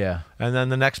there. Yeah. And then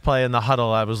the next play in the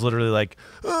huddle, I was literally like,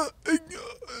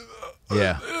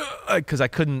 yeah, because I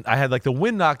had like the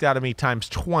wind knocked out of me times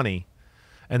 20.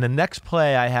 And the next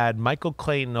play, I had Michael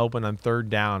Clayton open on 3rd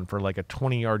down for like a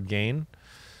 20-yard gain.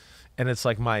 And it's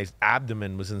like my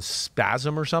abdomen was in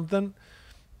spasm or something.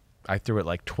 I threw it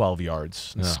like 12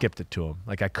 yards and skipped it to him.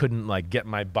 Like I couldn't like get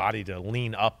my body to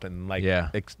lean up and like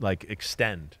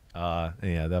extend.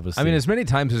 That was. I mean, as many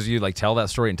times as you like tell that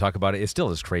story and talk about it, it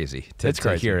still is crazy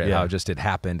to hear it, how just it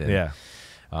happened. And,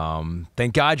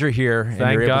 thank God you're here.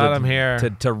 Thank God I'm here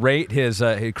to rate his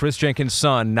Kris Jenkins'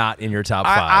 son not in your top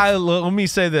 5. Let me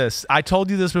say this. I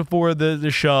told you this before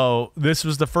the show. This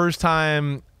was the first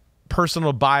time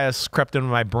personal bias crept into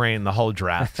my brain the whole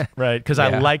draft, right? Because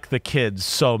I like the kids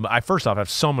so much. I first off have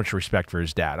so much respect for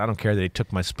his dad. I don't care that he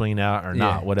took my spleen out or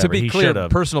not, whatever. To be clear,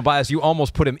 personal bias, you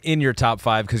almost put him in your top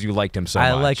 5 because you liked him so much.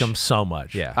 I like him so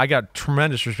much. Yeah. I got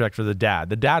tremendous respect for the dad.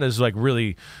 The dad is like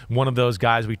really one of those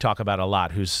guys we talk about a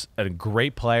lot, who's a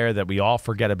great player that we all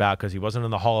forget about because he wasn't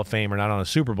in the Hall of Fame or not on a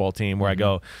Super Bowl team, where I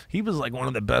go, he was like one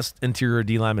of the best interior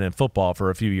D linemen in football for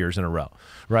a few years in a row,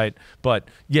 right? But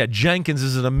yeah, Jenkins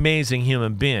is an amazing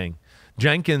human being.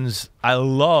 Jenkins, I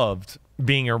loved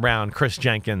being around Kris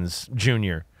Jenkins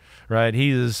Jr., right? He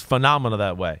is phenomenal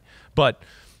that way. But,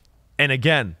 and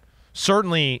again,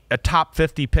 certainly a top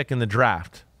 50 pick in the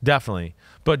draft, definitely.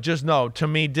 But just no, to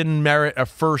me, didn't merit a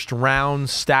first-round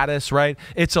status, right?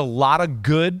 It's a lot of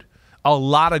good,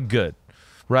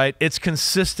 right? It's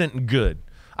consistent good.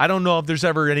 I don't know if there's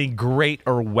ever any great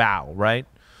or wow, right?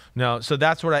 No, so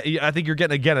that's what I think you're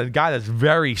getting, again, a guy that's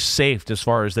very safe as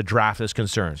far as the draft is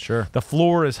concerned. Sure. The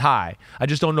floor is high. I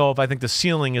just don't know if I think the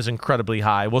ceiling is incredibly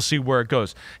high. We'll see where it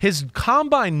goes. His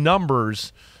combine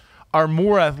numbers are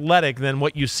more athletic than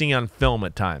what you see on film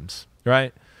at times,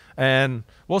 right? And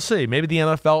we'll see. Maybe the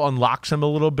NFL unlocks him a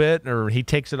little bit or he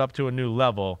takes it up to a new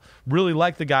level. Really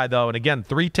like the guy, though. And again,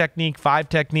 3 technique, 5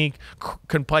 technique,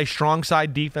 can play strong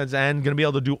side defense and going to be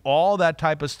able to do all that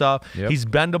type of stuff. Yep. He's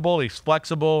bendable. He's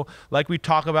flexible. Like we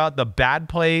talk about, the bad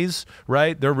plays,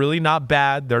 right? They're really not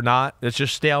bad. They're not. It's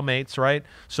just stalemates, right?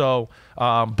 So,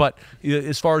 but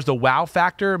as far as the wow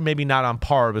factor, maybe not on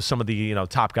par with some of the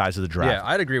top guys of the draft. Yeah,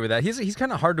 I'd agree with that. He's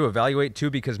kind of hard to evaluate, too,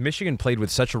 because Michigan played with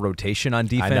such a rotation on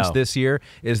defense this year,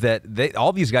 is that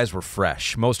all these guys were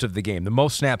fresh most of the game. The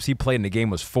most snaps he played in the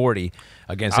game was 40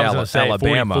 against Alabama.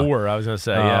 44, I was going to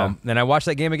say, yeah. And I watched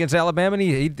that game against Alabama,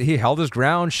 and he held his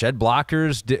ground, shed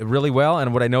blockers, did really well.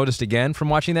 And what I noticed again from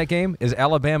watching that game is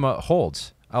Alabama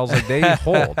holds. I was like, they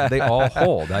hold. They all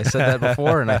hold. I said that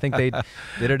before, and I think they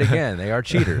did it again. They are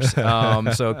cheaters.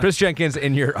 So Kris Jenkins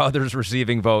in your others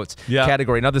receiving votes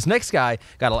category. Now, this next guy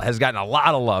has gotten a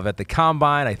lot of love at the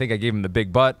Combine. I think I gave him the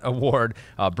Big Butt Award.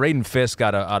 Braden Fiske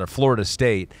out of Florida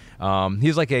State.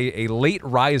 He's like a late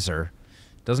riser.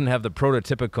 Doesn't have the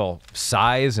prototypical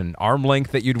size and arm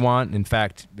length that you'd want. In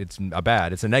fact, it's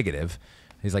a negative.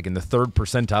 He's like in the 3rd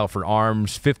percentile for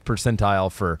arms, 5th percentile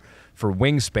for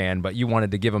wingspan, but you wanted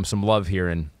to give him some love here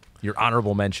in your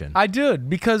honorable mention. I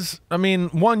did, because, I mean,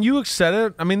 one, you said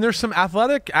it. I mean, there's some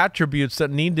athletic attributes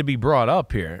that need to be brought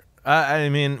up here. I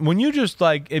mean, when you just,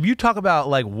 like, if you talk about,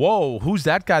 like, whoa, who's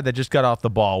that guy that just got off the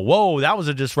ball? Whoa, that was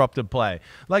a disruptive play.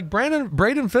 Like,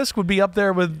 Braden Fiske would be up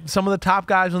there with some of the top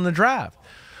guys in the draft.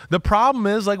 The problem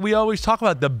is, like we always talk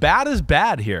about, the bad is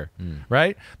bad here,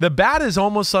 right? The bad is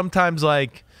almost sometimes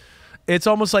like, it's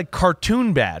almost like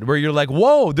cartoon bad, where you're like,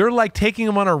 whoa, they're like taking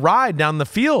him on a ride down the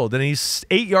field, and he's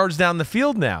 8 yards down the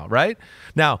field now, right?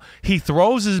 Now, he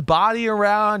throws his body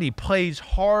around, he plays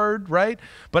hard, right?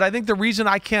 But I think the reason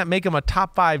I can't make him a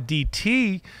top 5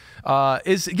 DT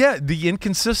is the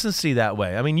inconsistency that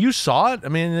way. I mean, you saw it. I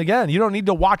mean, again, you don't need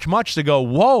to watch much to go,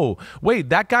 whoa, wait,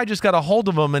 that guy just got a hold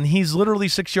of him and he's literally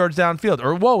 6 yards downfield.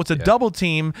 Or, whoa, it's a double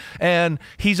team and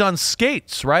he's on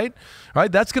skates, right?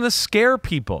 Right? That's going to scare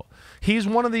people. He's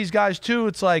one of these guys, too.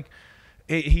 It's like,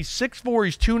 he's 6'4",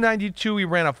 he's 292, he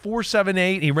ran a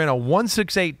 4.78, he ran a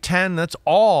 1.68.10. That's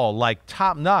all, like,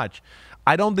 top-notch.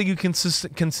 I don't think you can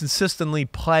consistently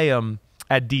play him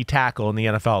at D tackle in the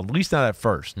NFL, at least not at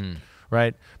first,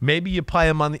 right? Maybe you play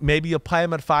him maybe you'll play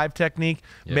him at 5 technique.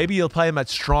 Yeah. Maybe you'll play him at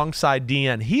strong side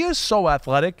DN. He is so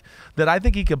athletic that I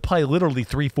think he could play literally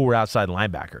 3-4 outside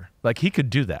linebacker. Like, he could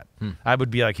do that. I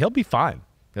would be like, he'll be fine.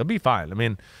 He'll be fine. I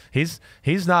mean, he's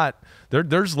not there.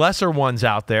 There's lesser ones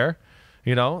out there,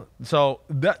 So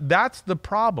that's the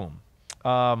problem.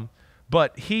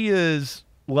 But he is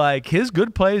like, his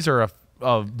good plays are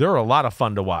they're a lot of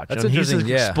fun to watch. That's and he's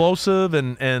interesting, yeah. explosive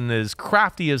and as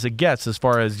crafty as it gets as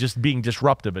far as just being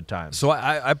disruptive at times. So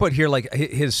I put here like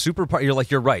his superpower.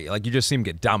 You're right. Like you just see him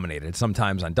get dominated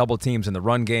sometimes on double teams in the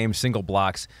run game, single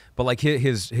blocks. But like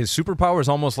his superpower is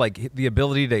almost like the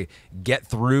ability to get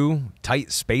through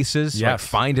tight spaces, like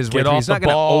find his way through. He's not going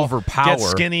to overpower. Get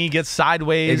skinny, get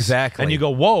sideways. Exactly. And you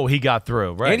go, whoa, he got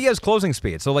through. Right. And he has closing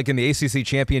speed. So like in the ACC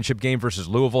championship game versus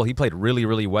Louisville, he played really,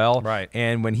 really well. Right.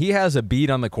 And when he has a beat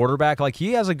on the quarterback, like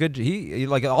he has a good,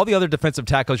 like all the other defensive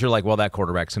tackles, you're like, well, that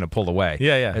quarterback's going to pull away.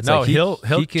 Yeah. It's no, like he'll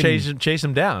can, chase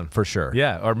him down. For sure.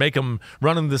 Yeah, or make him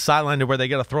run him to the sideline to where they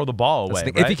got to throw the ball away.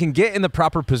 Right? If he can get in the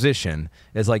proper position,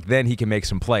 it's like then he can make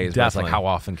some plays. But it's like how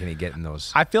often can he get in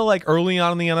those? I feel like early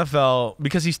on in the NFL,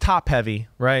 because he's top heavy,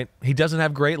 right? He doesn't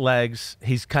have great legs.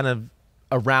 He's kind of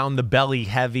around the belly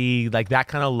heavy, like that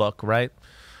kind of look, right?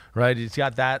 Right. He's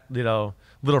got that,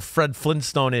 little Fred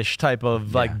Flintstone-ish type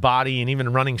of like body and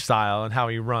even running style and how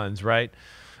he runs, right?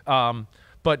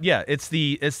 But yeah, it's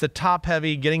the top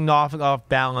heavy, getting off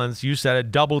balance. You said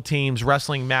it, double teams,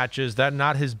 wrestling matches. That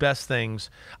not his best things.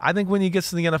 I think when he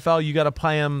gets to the NFL, you got to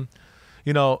play him,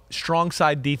 strong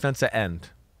side defense at end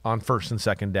on first and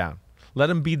second down. Let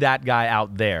him be that guy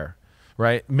out there,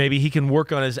 right? Maybe he can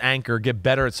work on his anchor, get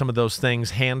better at some of those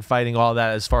things, hand fighting, all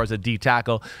that as far as a D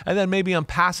tackle, and then maybe on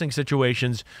passing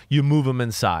situations, you move him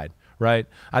inside, right?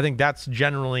 I think that's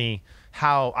generally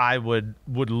how I would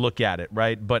look at it,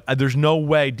 right? But there's no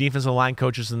way defensive line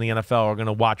coaches in the NFL are going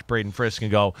to watch Braden Fiske and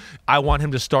go, I want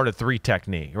him to start a 3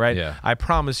 technique, right? Yeah. I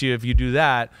promise you, if you do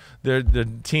that, the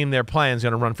team they're playing is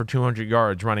going to run for 200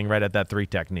 yards running right at that 3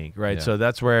 technique, right? Yeah. So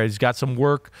that's where he's got some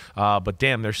work, but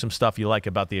damn, there's some stuff you like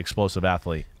about the explosive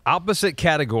athlete. Opposite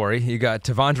category, you got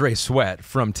T'Vondre Sweat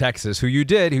from Texas, who you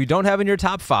don't have in your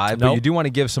top 5, but you do want to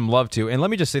give some love to. And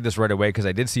let me just say this right away, because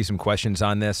I did see some questions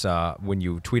on this when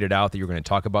you tweeted out that you were going to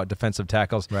talk about defensive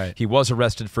tackles. Right. He was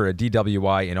arrested for a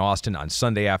DWI in Austin on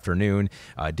Sunday afternoon.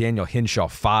 Daniel Hinshaw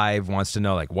 5 wants to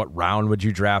know, like, what round would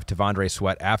you draft T'Vondre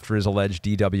Sweat after his alleged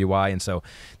DWI? And so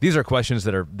these are questions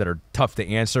that are tough to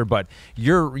answer, but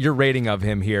your rating of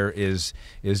him here is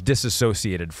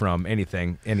disassociated from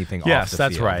anything off the field. Yes,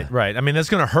 that's right. Right. I mean, that's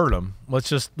going to hurt him. Let's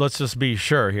just be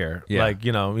sure here. Yeah. Like,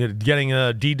 getting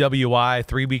a DWI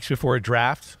 3 weeks before a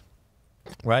draft,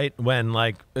 right? When,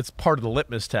 like, it's part of the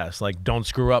litmus test. Like, don't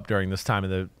screw up during this time of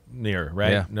the year,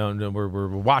 right? Yeah. No, we're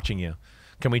watching you.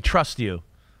 Can we trust you?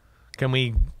 Can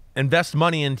we invest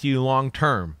money into you long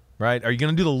term, right? Are you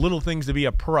going to do the little things to be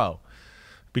a pro?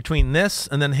 Between this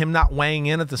and then him not weighing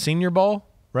in at the Senior Bowl,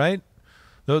 right?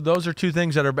 Those are 2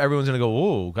 things that everyone's going to go,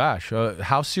 oh, gosh,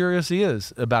 how serious he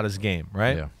is about his game,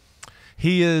 right? Yeah.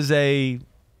 He is a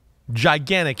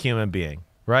gigantic human being,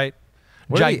 right?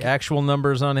 What are the actual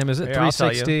numbers on him? Is it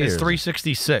 360? It's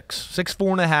 366.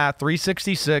 6'4.5",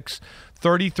 366,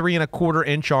 33 1/4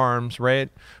 inch arms, right?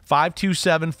 5'2",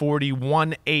 740,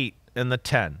 1.8 in the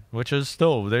 10, which is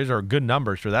still, those are good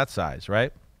numbers for that size,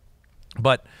 right?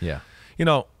 But,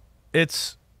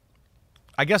 it's,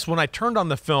 I guess when I turned on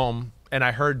the film and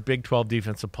I heard Big 12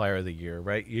 Defensive Player of the Year,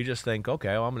 right? You just think, okay,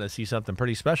 well, I'm going to see something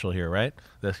pretty special here, right?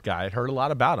 This guy, I'd heard a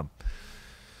lot about him.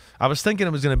 I was thinking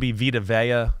it was going to be Vita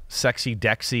Vea, Sexy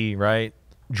Dexy, right?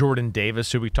 Jordan Davis,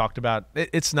 who we talked about.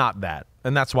 It's not that,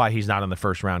 and that's why he's not in the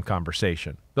first-round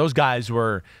conversation. Those guys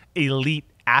were elite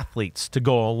athletes to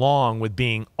go along with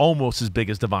being almost as big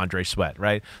as T'Vondre Sweat,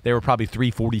 right? They were probably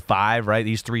 345, right?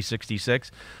 He's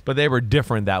 366, but they were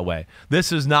different that way.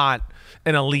 This is not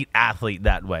an elite athlete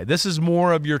that way. This is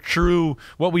more of your true,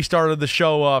 what we started the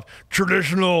show off,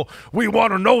 traditional, we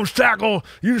want a nose tackle,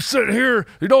 you sit here,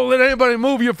 you don't let anybody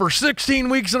move you for 16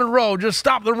 weeks in a row, just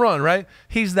stop the run, right?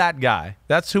 He's that guy.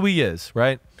 That's who he is,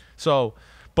 right? So,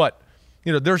 but,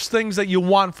 there's things that you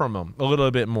want from him a little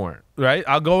bit more, right?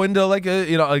 I'll go into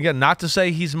again, not to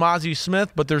say he's Mozzie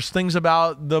Smith, but there's things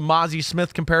about the Mozzie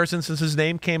Smith comparison since his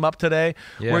name came up today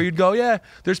where you'd go, yeah,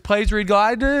 there's plays where you'd go,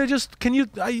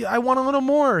 I want a little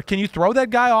more. Can you throw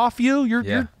that guy off you?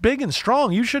 You're big and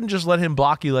strong. You shouldn't just let him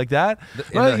block you like that.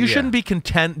 You shouldn't be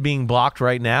content being blocked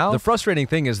right now. The frustrating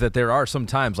thing is that there are some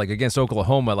times, like against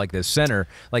Oklahoma, like the center,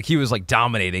 like he was like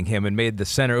dominating him and made the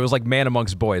center. It was like man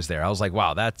amongst boys there. I was like,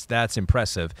 wow, that's impressive.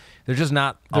 There's just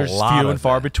not a lot few and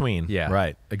far that. between. Yeah.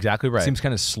 Right. Exactly right. Seems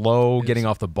kind of slow, getting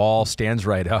off the ball, stands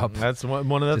right up. That's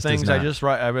one of the things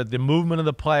I read. The movement of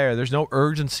the player, there's no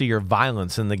urgency or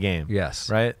violence in the game. Yes.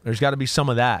 Right? There's got to be some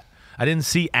of that. I didn't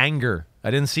see anger.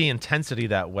 I didn't see intensity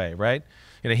that way, right?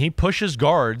 He pushes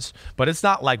guards, but it's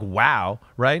not like wow,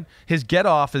 right? His get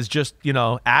off is just,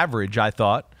 average, I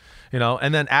thought.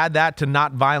 And then add that to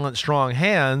not violent, strong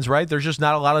hands, right? There's just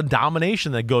not a lot of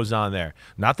domination that goes on there.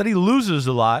 Not that he loses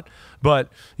a lot, But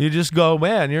you just go,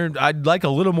 man, I'd like a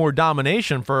little more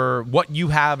domination for what you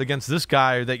have against this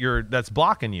guy that's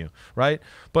blocking you, right?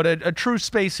 But a true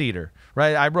space eater,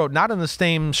 right? I wrote not in the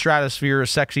same stratosphere as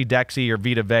Sexy Dexy or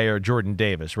Vita Vea or Jordan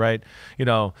Davis, right?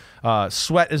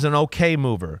 Sweat is an okay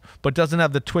mover, but doesn't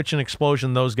have the twitch and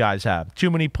explosion those guys have. Too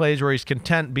many plays where he's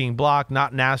content being blocked,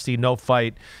 not nasty, no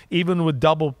fight. Even with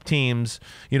double teams,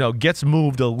 gets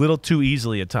moved a little too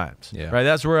easily at times, right?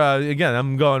 That's where, again,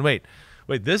 I'm going, wait,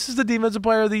 this is the defensive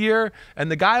player of the year,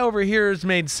 and the guy over here has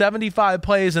made 75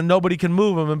 plays and nobody can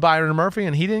move him, and Byron Murphy,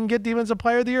 and he didn't get defensive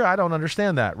player of the year? I don't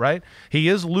understand that, right? He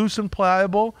is loose and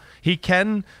pliable. He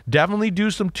can definitely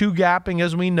do some two-gapping,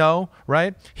 as we know,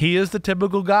 right? He is the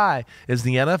typical guy. Is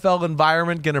the NFL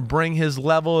environment going to bring his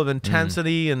level of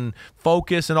intensity and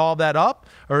focus and all that up,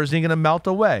 or is he going to melt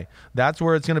away? That's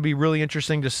where it's going to be really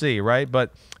interesting to see, right?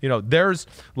 But, there's,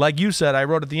 like you said, I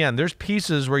wrote at the end, there's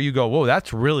pieces where you go, whoa,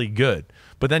 that's really good.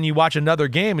 But then you watch another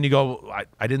game and you go,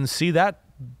 I didn't see that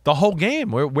the whole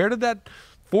game. Where did that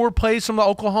 4 plays from the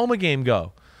Oklahoma game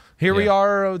go? Here we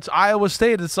are, it's Iowa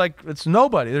State. It's like it's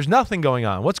nobody. There's nothing going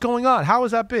on. What's going on? How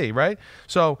is that be, right?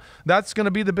 So that's going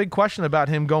to be the big question about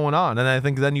him going on. And I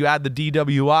think then you add the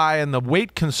DWI and the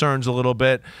weight concerns a little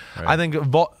bit. Right. I think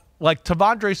like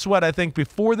Tavondre Sweat, I think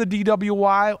before the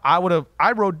DWI,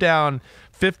 I wrote down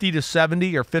 50 to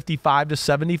 70 or 55 to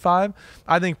 75.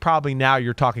 I think probably now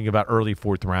you're talking about early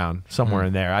 4th round, somewhere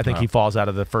in there. I think he falls out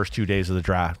of the first 2 days of the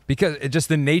draft. Because just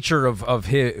the nature of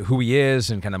who he is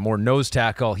and kind of more nose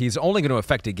tackle, he's only going to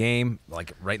affect a game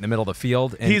like right in the middle of the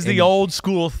field. He's the old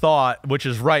school thought, which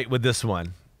is right with this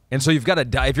one. And so you've got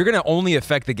to, if you're going to only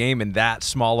affect the game in that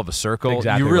small of a circle,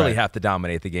 you really have to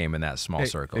dominate the game in that small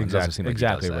circle.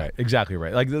 Exactly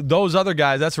right. Like those other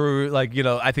guys, that's where,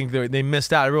 I think they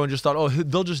missed out. Everyone just thought, oh,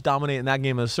 they'll just dominate in that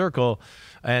game of the circle.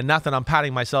 And not that I'm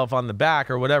patting myself on the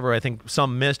back or whatever. I think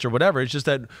some missed or whatever. It's just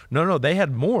that, no, they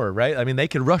had more, right? I mean, they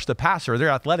can rush the passer. They're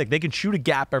athletic. They can shoot a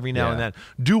gap every now and then,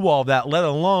 do all that, let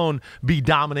alone be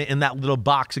dominant in that little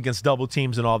box against double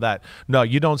teams and all that. No,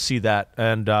 you don't see that.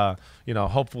 And,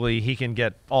 hopefully he can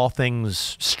get all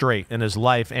things straight in his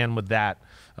life and with that.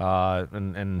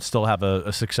 And still have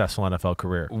a successful NFL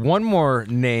career. One more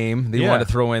name that you want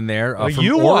to throw in there from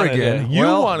you Oregon.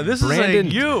 Wanted this Brandon,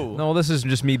 is you. No, this is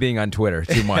just me being on Twitter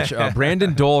too much.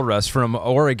 Brandon Dorlus from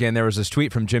Oregon. There was this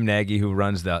tweet from Jim Nagy, who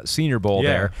runs the Senior Bowl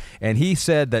there, and he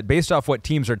said that based off what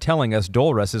teams are telling us,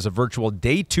 Dorlus is a virtual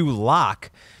day 2 lock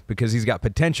because he's got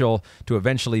potential to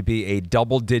eventually be a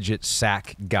double-digit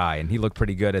sack guy, and he looked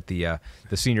pretty good at the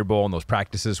Senior Bowl and those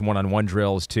practices, one-on-one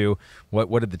drills too.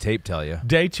 What did the tape tell you?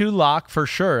 Day 2 lock for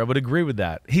sure. I would agree with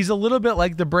that. He's a little bit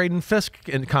like the Braden Fiske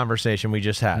conversation we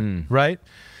just had, right?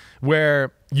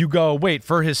 Where you go, wait,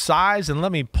 for his size, and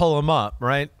let me pull him up,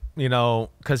 right?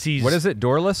 Because he's what is it?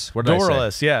 Dorlus? What did Dorlus, I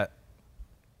say? yeah.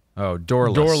 Oh,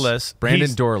 Dorlus. Dorlus. Brandon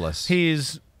Dorlus.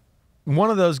 He's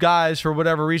one of those guys, for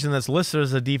whatever reason, that's listed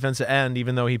as a defensive end,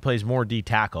 even though he plays more D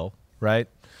tackle, right?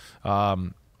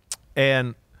 And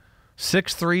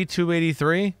 6'3",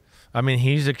 283. I mean,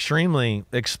 he's extremely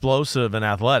explosive and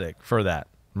athletic for that,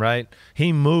 right?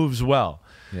 He moves well.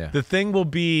 Yeah. The thing will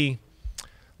be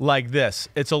like this.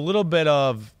 It's a little bit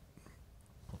of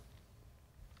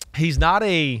he's not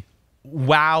a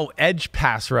wow edge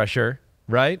pass rusher,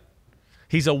 right?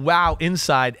 He's a wow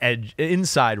inside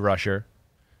rusher.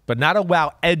 But not a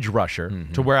wow edge rusher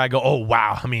to where I go, oh,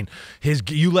 wow. I mean,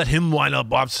 you let him wind up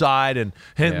offside and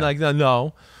him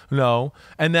no.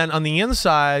 And then on the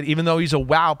inside, even though he's a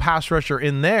wow pass rusher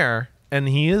in there and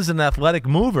he is an athletic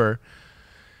mover,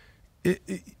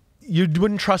 you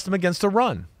wouldn't trust him against a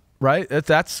run, right?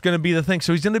 That's going to be the thing.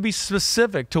 So he's going to be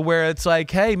specific to where it's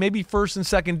like, hey, maybe 1st and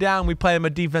 2nd down, we play him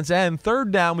at defense end.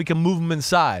 3rd down, we can move him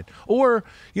inside. Or,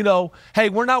 hey,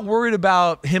 we're not worried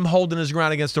about him holding his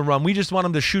ground against the run. We just want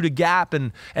him to shoot a gap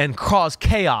and cause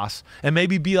chaos and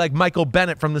maybe be like Michael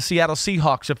Bennett from the Seattle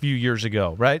Seahawks a few years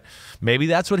ago, right? Maybe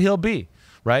that's what he'll be,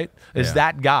 right? Is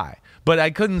that guy. But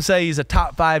I couldn't say he's a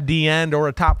top 5 D end or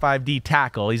a top 5 D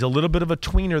tackle. He's a little bit of a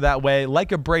tweener that way,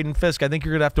 like a Braden Fiske. I think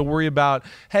you're going to have to worry about,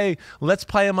 hey, let's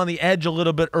play him on the edge a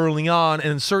little bit early on,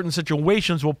 and in certain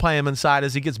situations we'll play him inside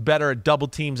as he gets better at double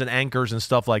teams and anchors and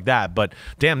stuff like that. But,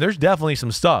 damn, there's definitely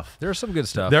some stuff. There's some good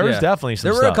stuff. There is definitely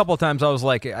some stuff. There were a couple of times I was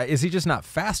like, is he just not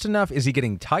fast enough? Is he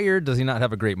getting tired? Does he not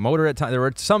have a great motor at times? There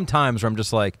were some times where I'm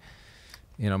just like,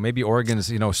 maybe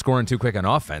Oregon's, scoring too quick on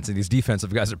offense, and these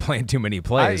defensive guys are playing too many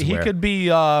plays. He could be,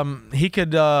 what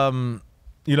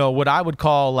I would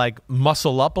call like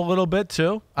muscle up a little bit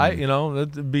too.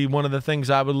 That'd be one of the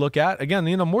things I would look at. Again,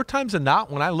 more times than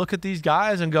not, when I look at these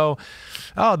guys and go,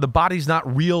 oh, the body's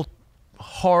not real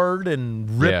hard and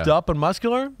ripped up and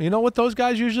muscular, you know what those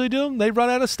guys usually do? They run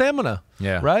out of stamina.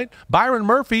 Yeah. Right? Byron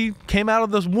Murphy came out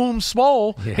of this womb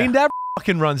swole. Yeah. He never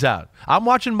fucking runs out. I'm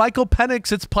watching Michael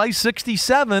Penix. It's play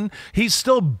 67. He's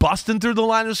still busting through the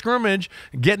line of scrimmage,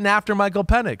 getting after Michael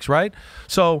Penix, right?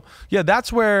 So, yeah,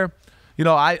 that's where, you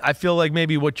know, I feel like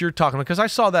maybe what you're talking about, because I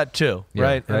saw that too,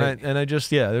 right? And I just,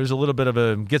 there's a little bit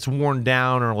of gets worn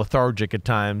down or lethargic at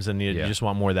times, and you just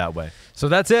want more that way. So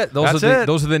that's it. Those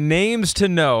are the names to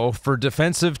know for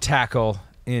defensive tackle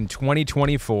in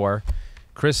 2024.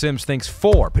 Chris Simms thinks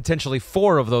potentially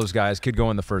four of those guys could go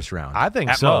in the first round. I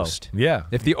think at so. most. Yeah.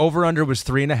 If the over-under was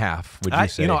 3.5, would you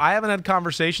say? You know, I haven't had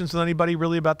conversations with anybody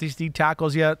really about these D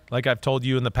tackles yet. Like I've told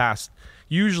you in the past,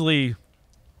 usually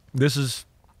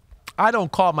I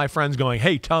don't call my friends going,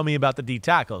 hey, tell me about the D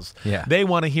tackles. Yeah. They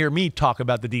want to hear me talk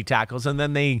about the D tackles, and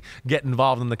then they get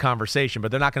involved in the conversation. But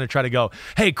they're not going to try to go,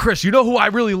 hey, Chris, you know who I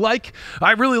really like?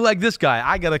 I really like this guy.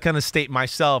 I got to kind of state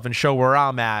myself and show where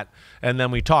I'm at, and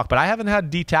then we talk. But I haven't had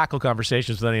D tackle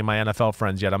conversations with any of my NFL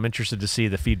friends yet. I'm interested to see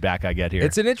the feedback I get here.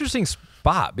 It's an interesting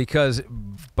spot because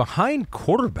behind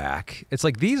quarterback, it's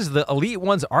like the elite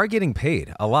ones are getting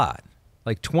paid a lot,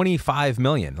 like $25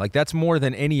 million. Like that's more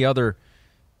than any other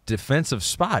defensive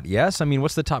spot. Yes, I mean,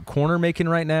 what's the top corner making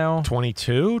right now?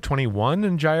 22, 21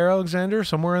 in Jair Alexander,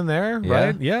 somewhere in there,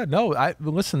 right? Yeah, no,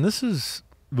 listen, this is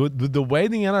the way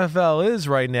the NFL is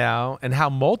right now and how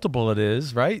multiple it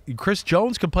is, right? Chris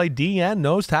Jones can play DN,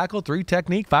 nose tackle, 3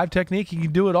 technique, 5 technique. He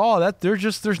can do it all.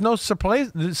 There's no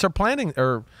supplanting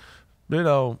or, you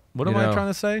know, what am I trying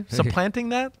to say? Supplanting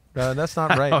that? That's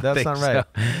not right. That's not right.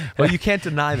 So. Well, you can't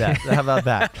deny that. How about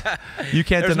that? You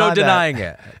can't There's deny no that. denying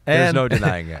it. There's no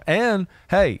denying it. And,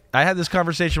 hey, I had this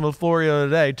conversation with Florio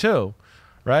today, too,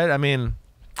 right? I mean,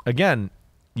 again,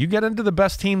 you get into the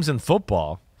best teams in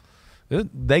football,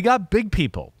 they got big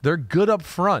people. They're good up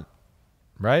front,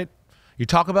 right? You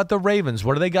talk about the Ravens.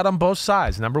 What do they got on both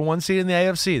sides? Number 1 seed in the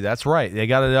AFC. That's right. They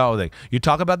got it all. You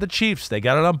talk about the Chiefs. They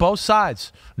got it on both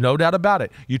sides. No doubt about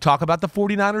it. You talk about the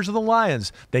 49ers or the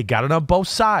Lions. They got it on both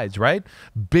sides, right?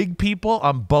 Big people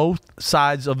on both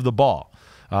sides of the ball.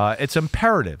 It's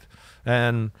imperative.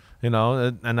 And, you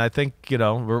know, and I think, you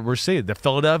know, we're seeing the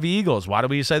Philadelphia Eagles. Why do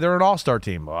we say they're an all-star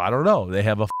team? Well, I don't know. They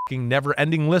have a fucking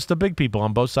never-ending list of big people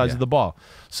on both sides of the ball.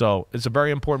 So it's a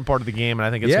very important part of the game, and I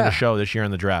think it's going to show this year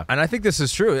in the draft. And I think this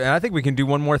is true. And I think we can do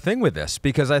one more thing with this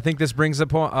because I think this brings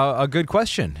up a good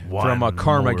question from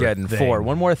Carmageddon 4.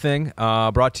 One more thing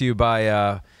brought to you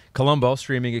by Colombo,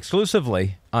 streaming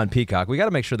exclusively on Peacock. We got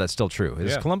to make sure that's still true.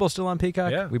 Is Colombo still on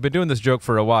Peacock? Yeah. We've been doing this joke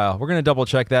for a while. We're going to double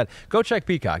check that. Go check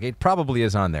Peacock. It probably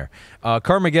is on there.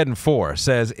 Carmageddon 4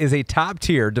 says, is a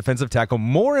top-tier defensive tackle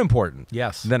more important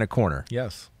than a corner?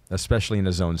 Yes. Especially in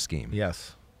a zone scheme.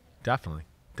 Yes. Definitely.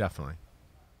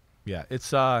 Yeah. It's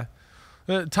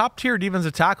top-tier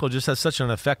defensive tackle just has such an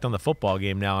effect on the football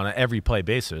game now on an every play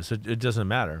basis. It doesn't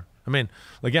matter. I mean,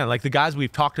 again, like the guys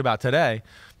we've talked about today,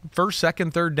 first,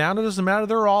 second, third down, it doesn't matter.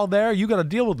 They're all there. You got to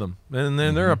deal with them. And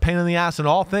then they're a pain in the ass in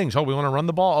all things. Oh, we want to run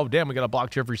the ball. Oh, damn, we got to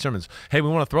block Jeffrey Simmons. Hey, we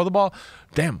want to throw the ball.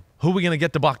 Damn, who are we going to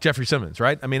get to block Jeffrey Simmons,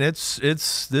 right? I mean,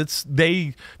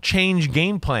 they change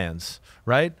game plans,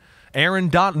 right? Aaron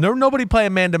Donald, there was nobody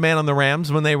playing man-to-man on the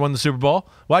Rams when they won the Super Bowl.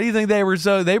 Why do you think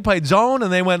they played zone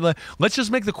and they went, let's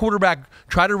just make the quarterback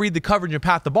try to read the coverage and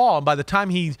pat the ball. And by the time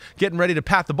he's getting ready to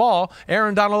pat the ball,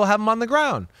 Aaron Donald will have him on the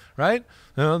ground, right?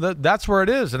 You know, that's where it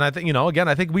is. And I think, again,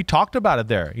 I think we talked about it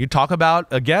there. You talk about,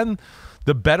 again,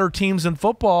 the better teams in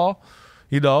football,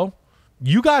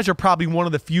 you guys are probably one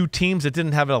of the few teams that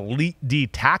didn't have an elite D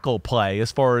tackle play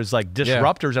as far as like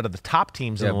disruptors out of the top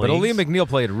teams in the league. But Aleem McNeil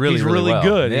played really well.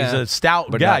 Good. Yeah. He's a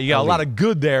stout guy. You got a lot of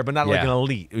good there, but not like an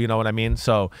elite. You know what I mean?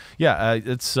 So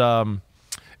it's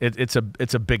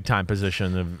a big time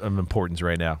position of importance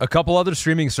right now. A couple other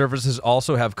streaming services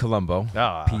also have Colombo.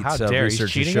 Pete's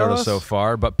research has showed us so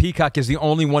far, but Peacock is the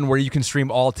only one where you can stream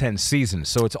all 10 seasons,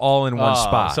 so it's all in one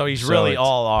spot. So he's really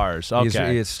all ours.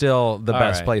 Okay, it's still the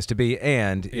best place to be,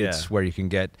 and it's where you can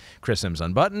get Chris Simms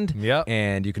Unbuttoned,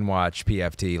 and you can watch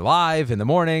PFT live in the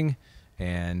morning,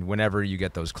 and whenever you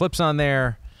get those clips on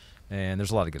there. And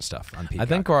there's a lot of good stuff on Peacock. I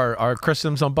think our Chris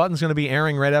Simms Unbuttoned is going to be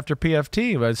airing right after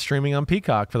PFT, but it's streaming on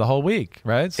Peacock for the whole week,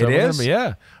 right? So it is?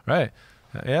 Right.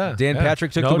 Yeah. Dan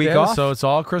Patrick took the week off? So it's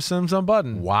all Chris Simms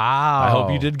Unbuttoned. Wow. I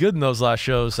hope you did good in those last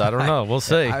shows. I don't know. We'll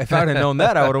see. If I'd have known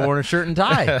that, I would have worn a shirt and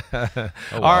tie.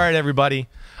 All right, everybody.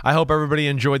 I hope everybody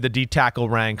enjoyed the D-tackle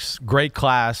ranks. Great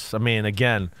class. I mean,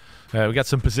 again, we got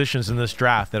some positions in this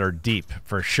draft that are deep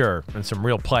for sure, and some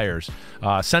real players.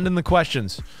 Send in the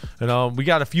questions. We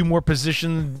got a few more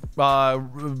position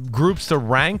groups to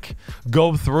rank,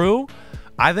 go through.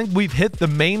 I think we've hit the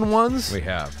main ones. We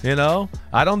have. You know,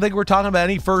 I don't think we're talking about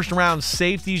any first-round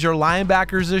safeties or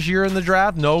linebackers this year in the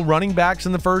draft. No running backs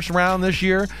in the first round this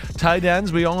year. Tight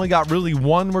ends, we only got really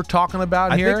one we're talking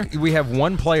about here. I think we have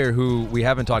one player who we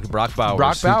haven't talked about,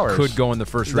 Brock Bowers, who could go in the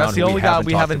first round. That's the only guy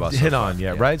we haven't hit on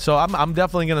yet, yeah. right? So I'm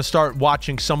definitely going to start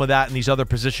watching some of that in these other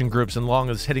position groups, and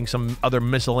long as hitting some other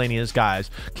miscellaneous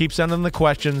guys. Keep sending them the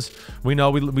questions. We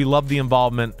know we love the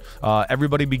involvement.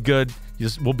 Everybody be good.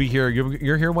 We'll be here.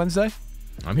 You're here Wednesday?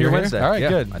 I'm here Wednesday. All right, yeah,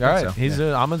 good. All right. so. He's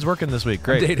Ahmed's working this week.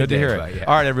 Great. Day Good to hear it. but, yeah.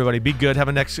 All right, everybody. Be good. Have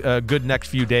a good next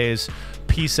few days.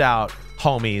 Peace out,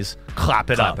 homies.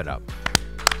 Clap it up. Clap it up.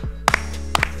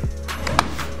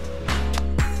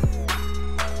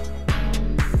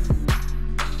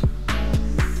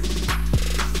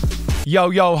 Yo,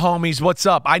 homies, what's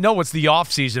up? I know it's the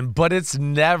off-season, but it's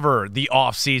never the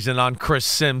off-season on Kris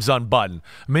Simms Unbuttoned.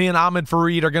 Me and Ahmed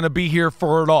Fareed are going to be here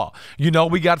for it all. You know,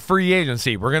 we got free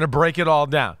agency. We're going to break it all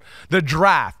down. The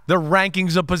draft, the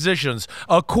rankings of positions.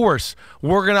 Of course,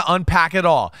 we're going to unpack it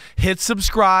all. Hit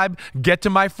subscribe, get to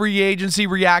my free agency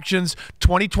reactions,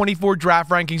 2024 draft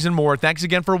rankings, and more. Thanks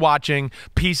again for watching.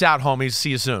 Peace out, homies.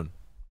 See you soon.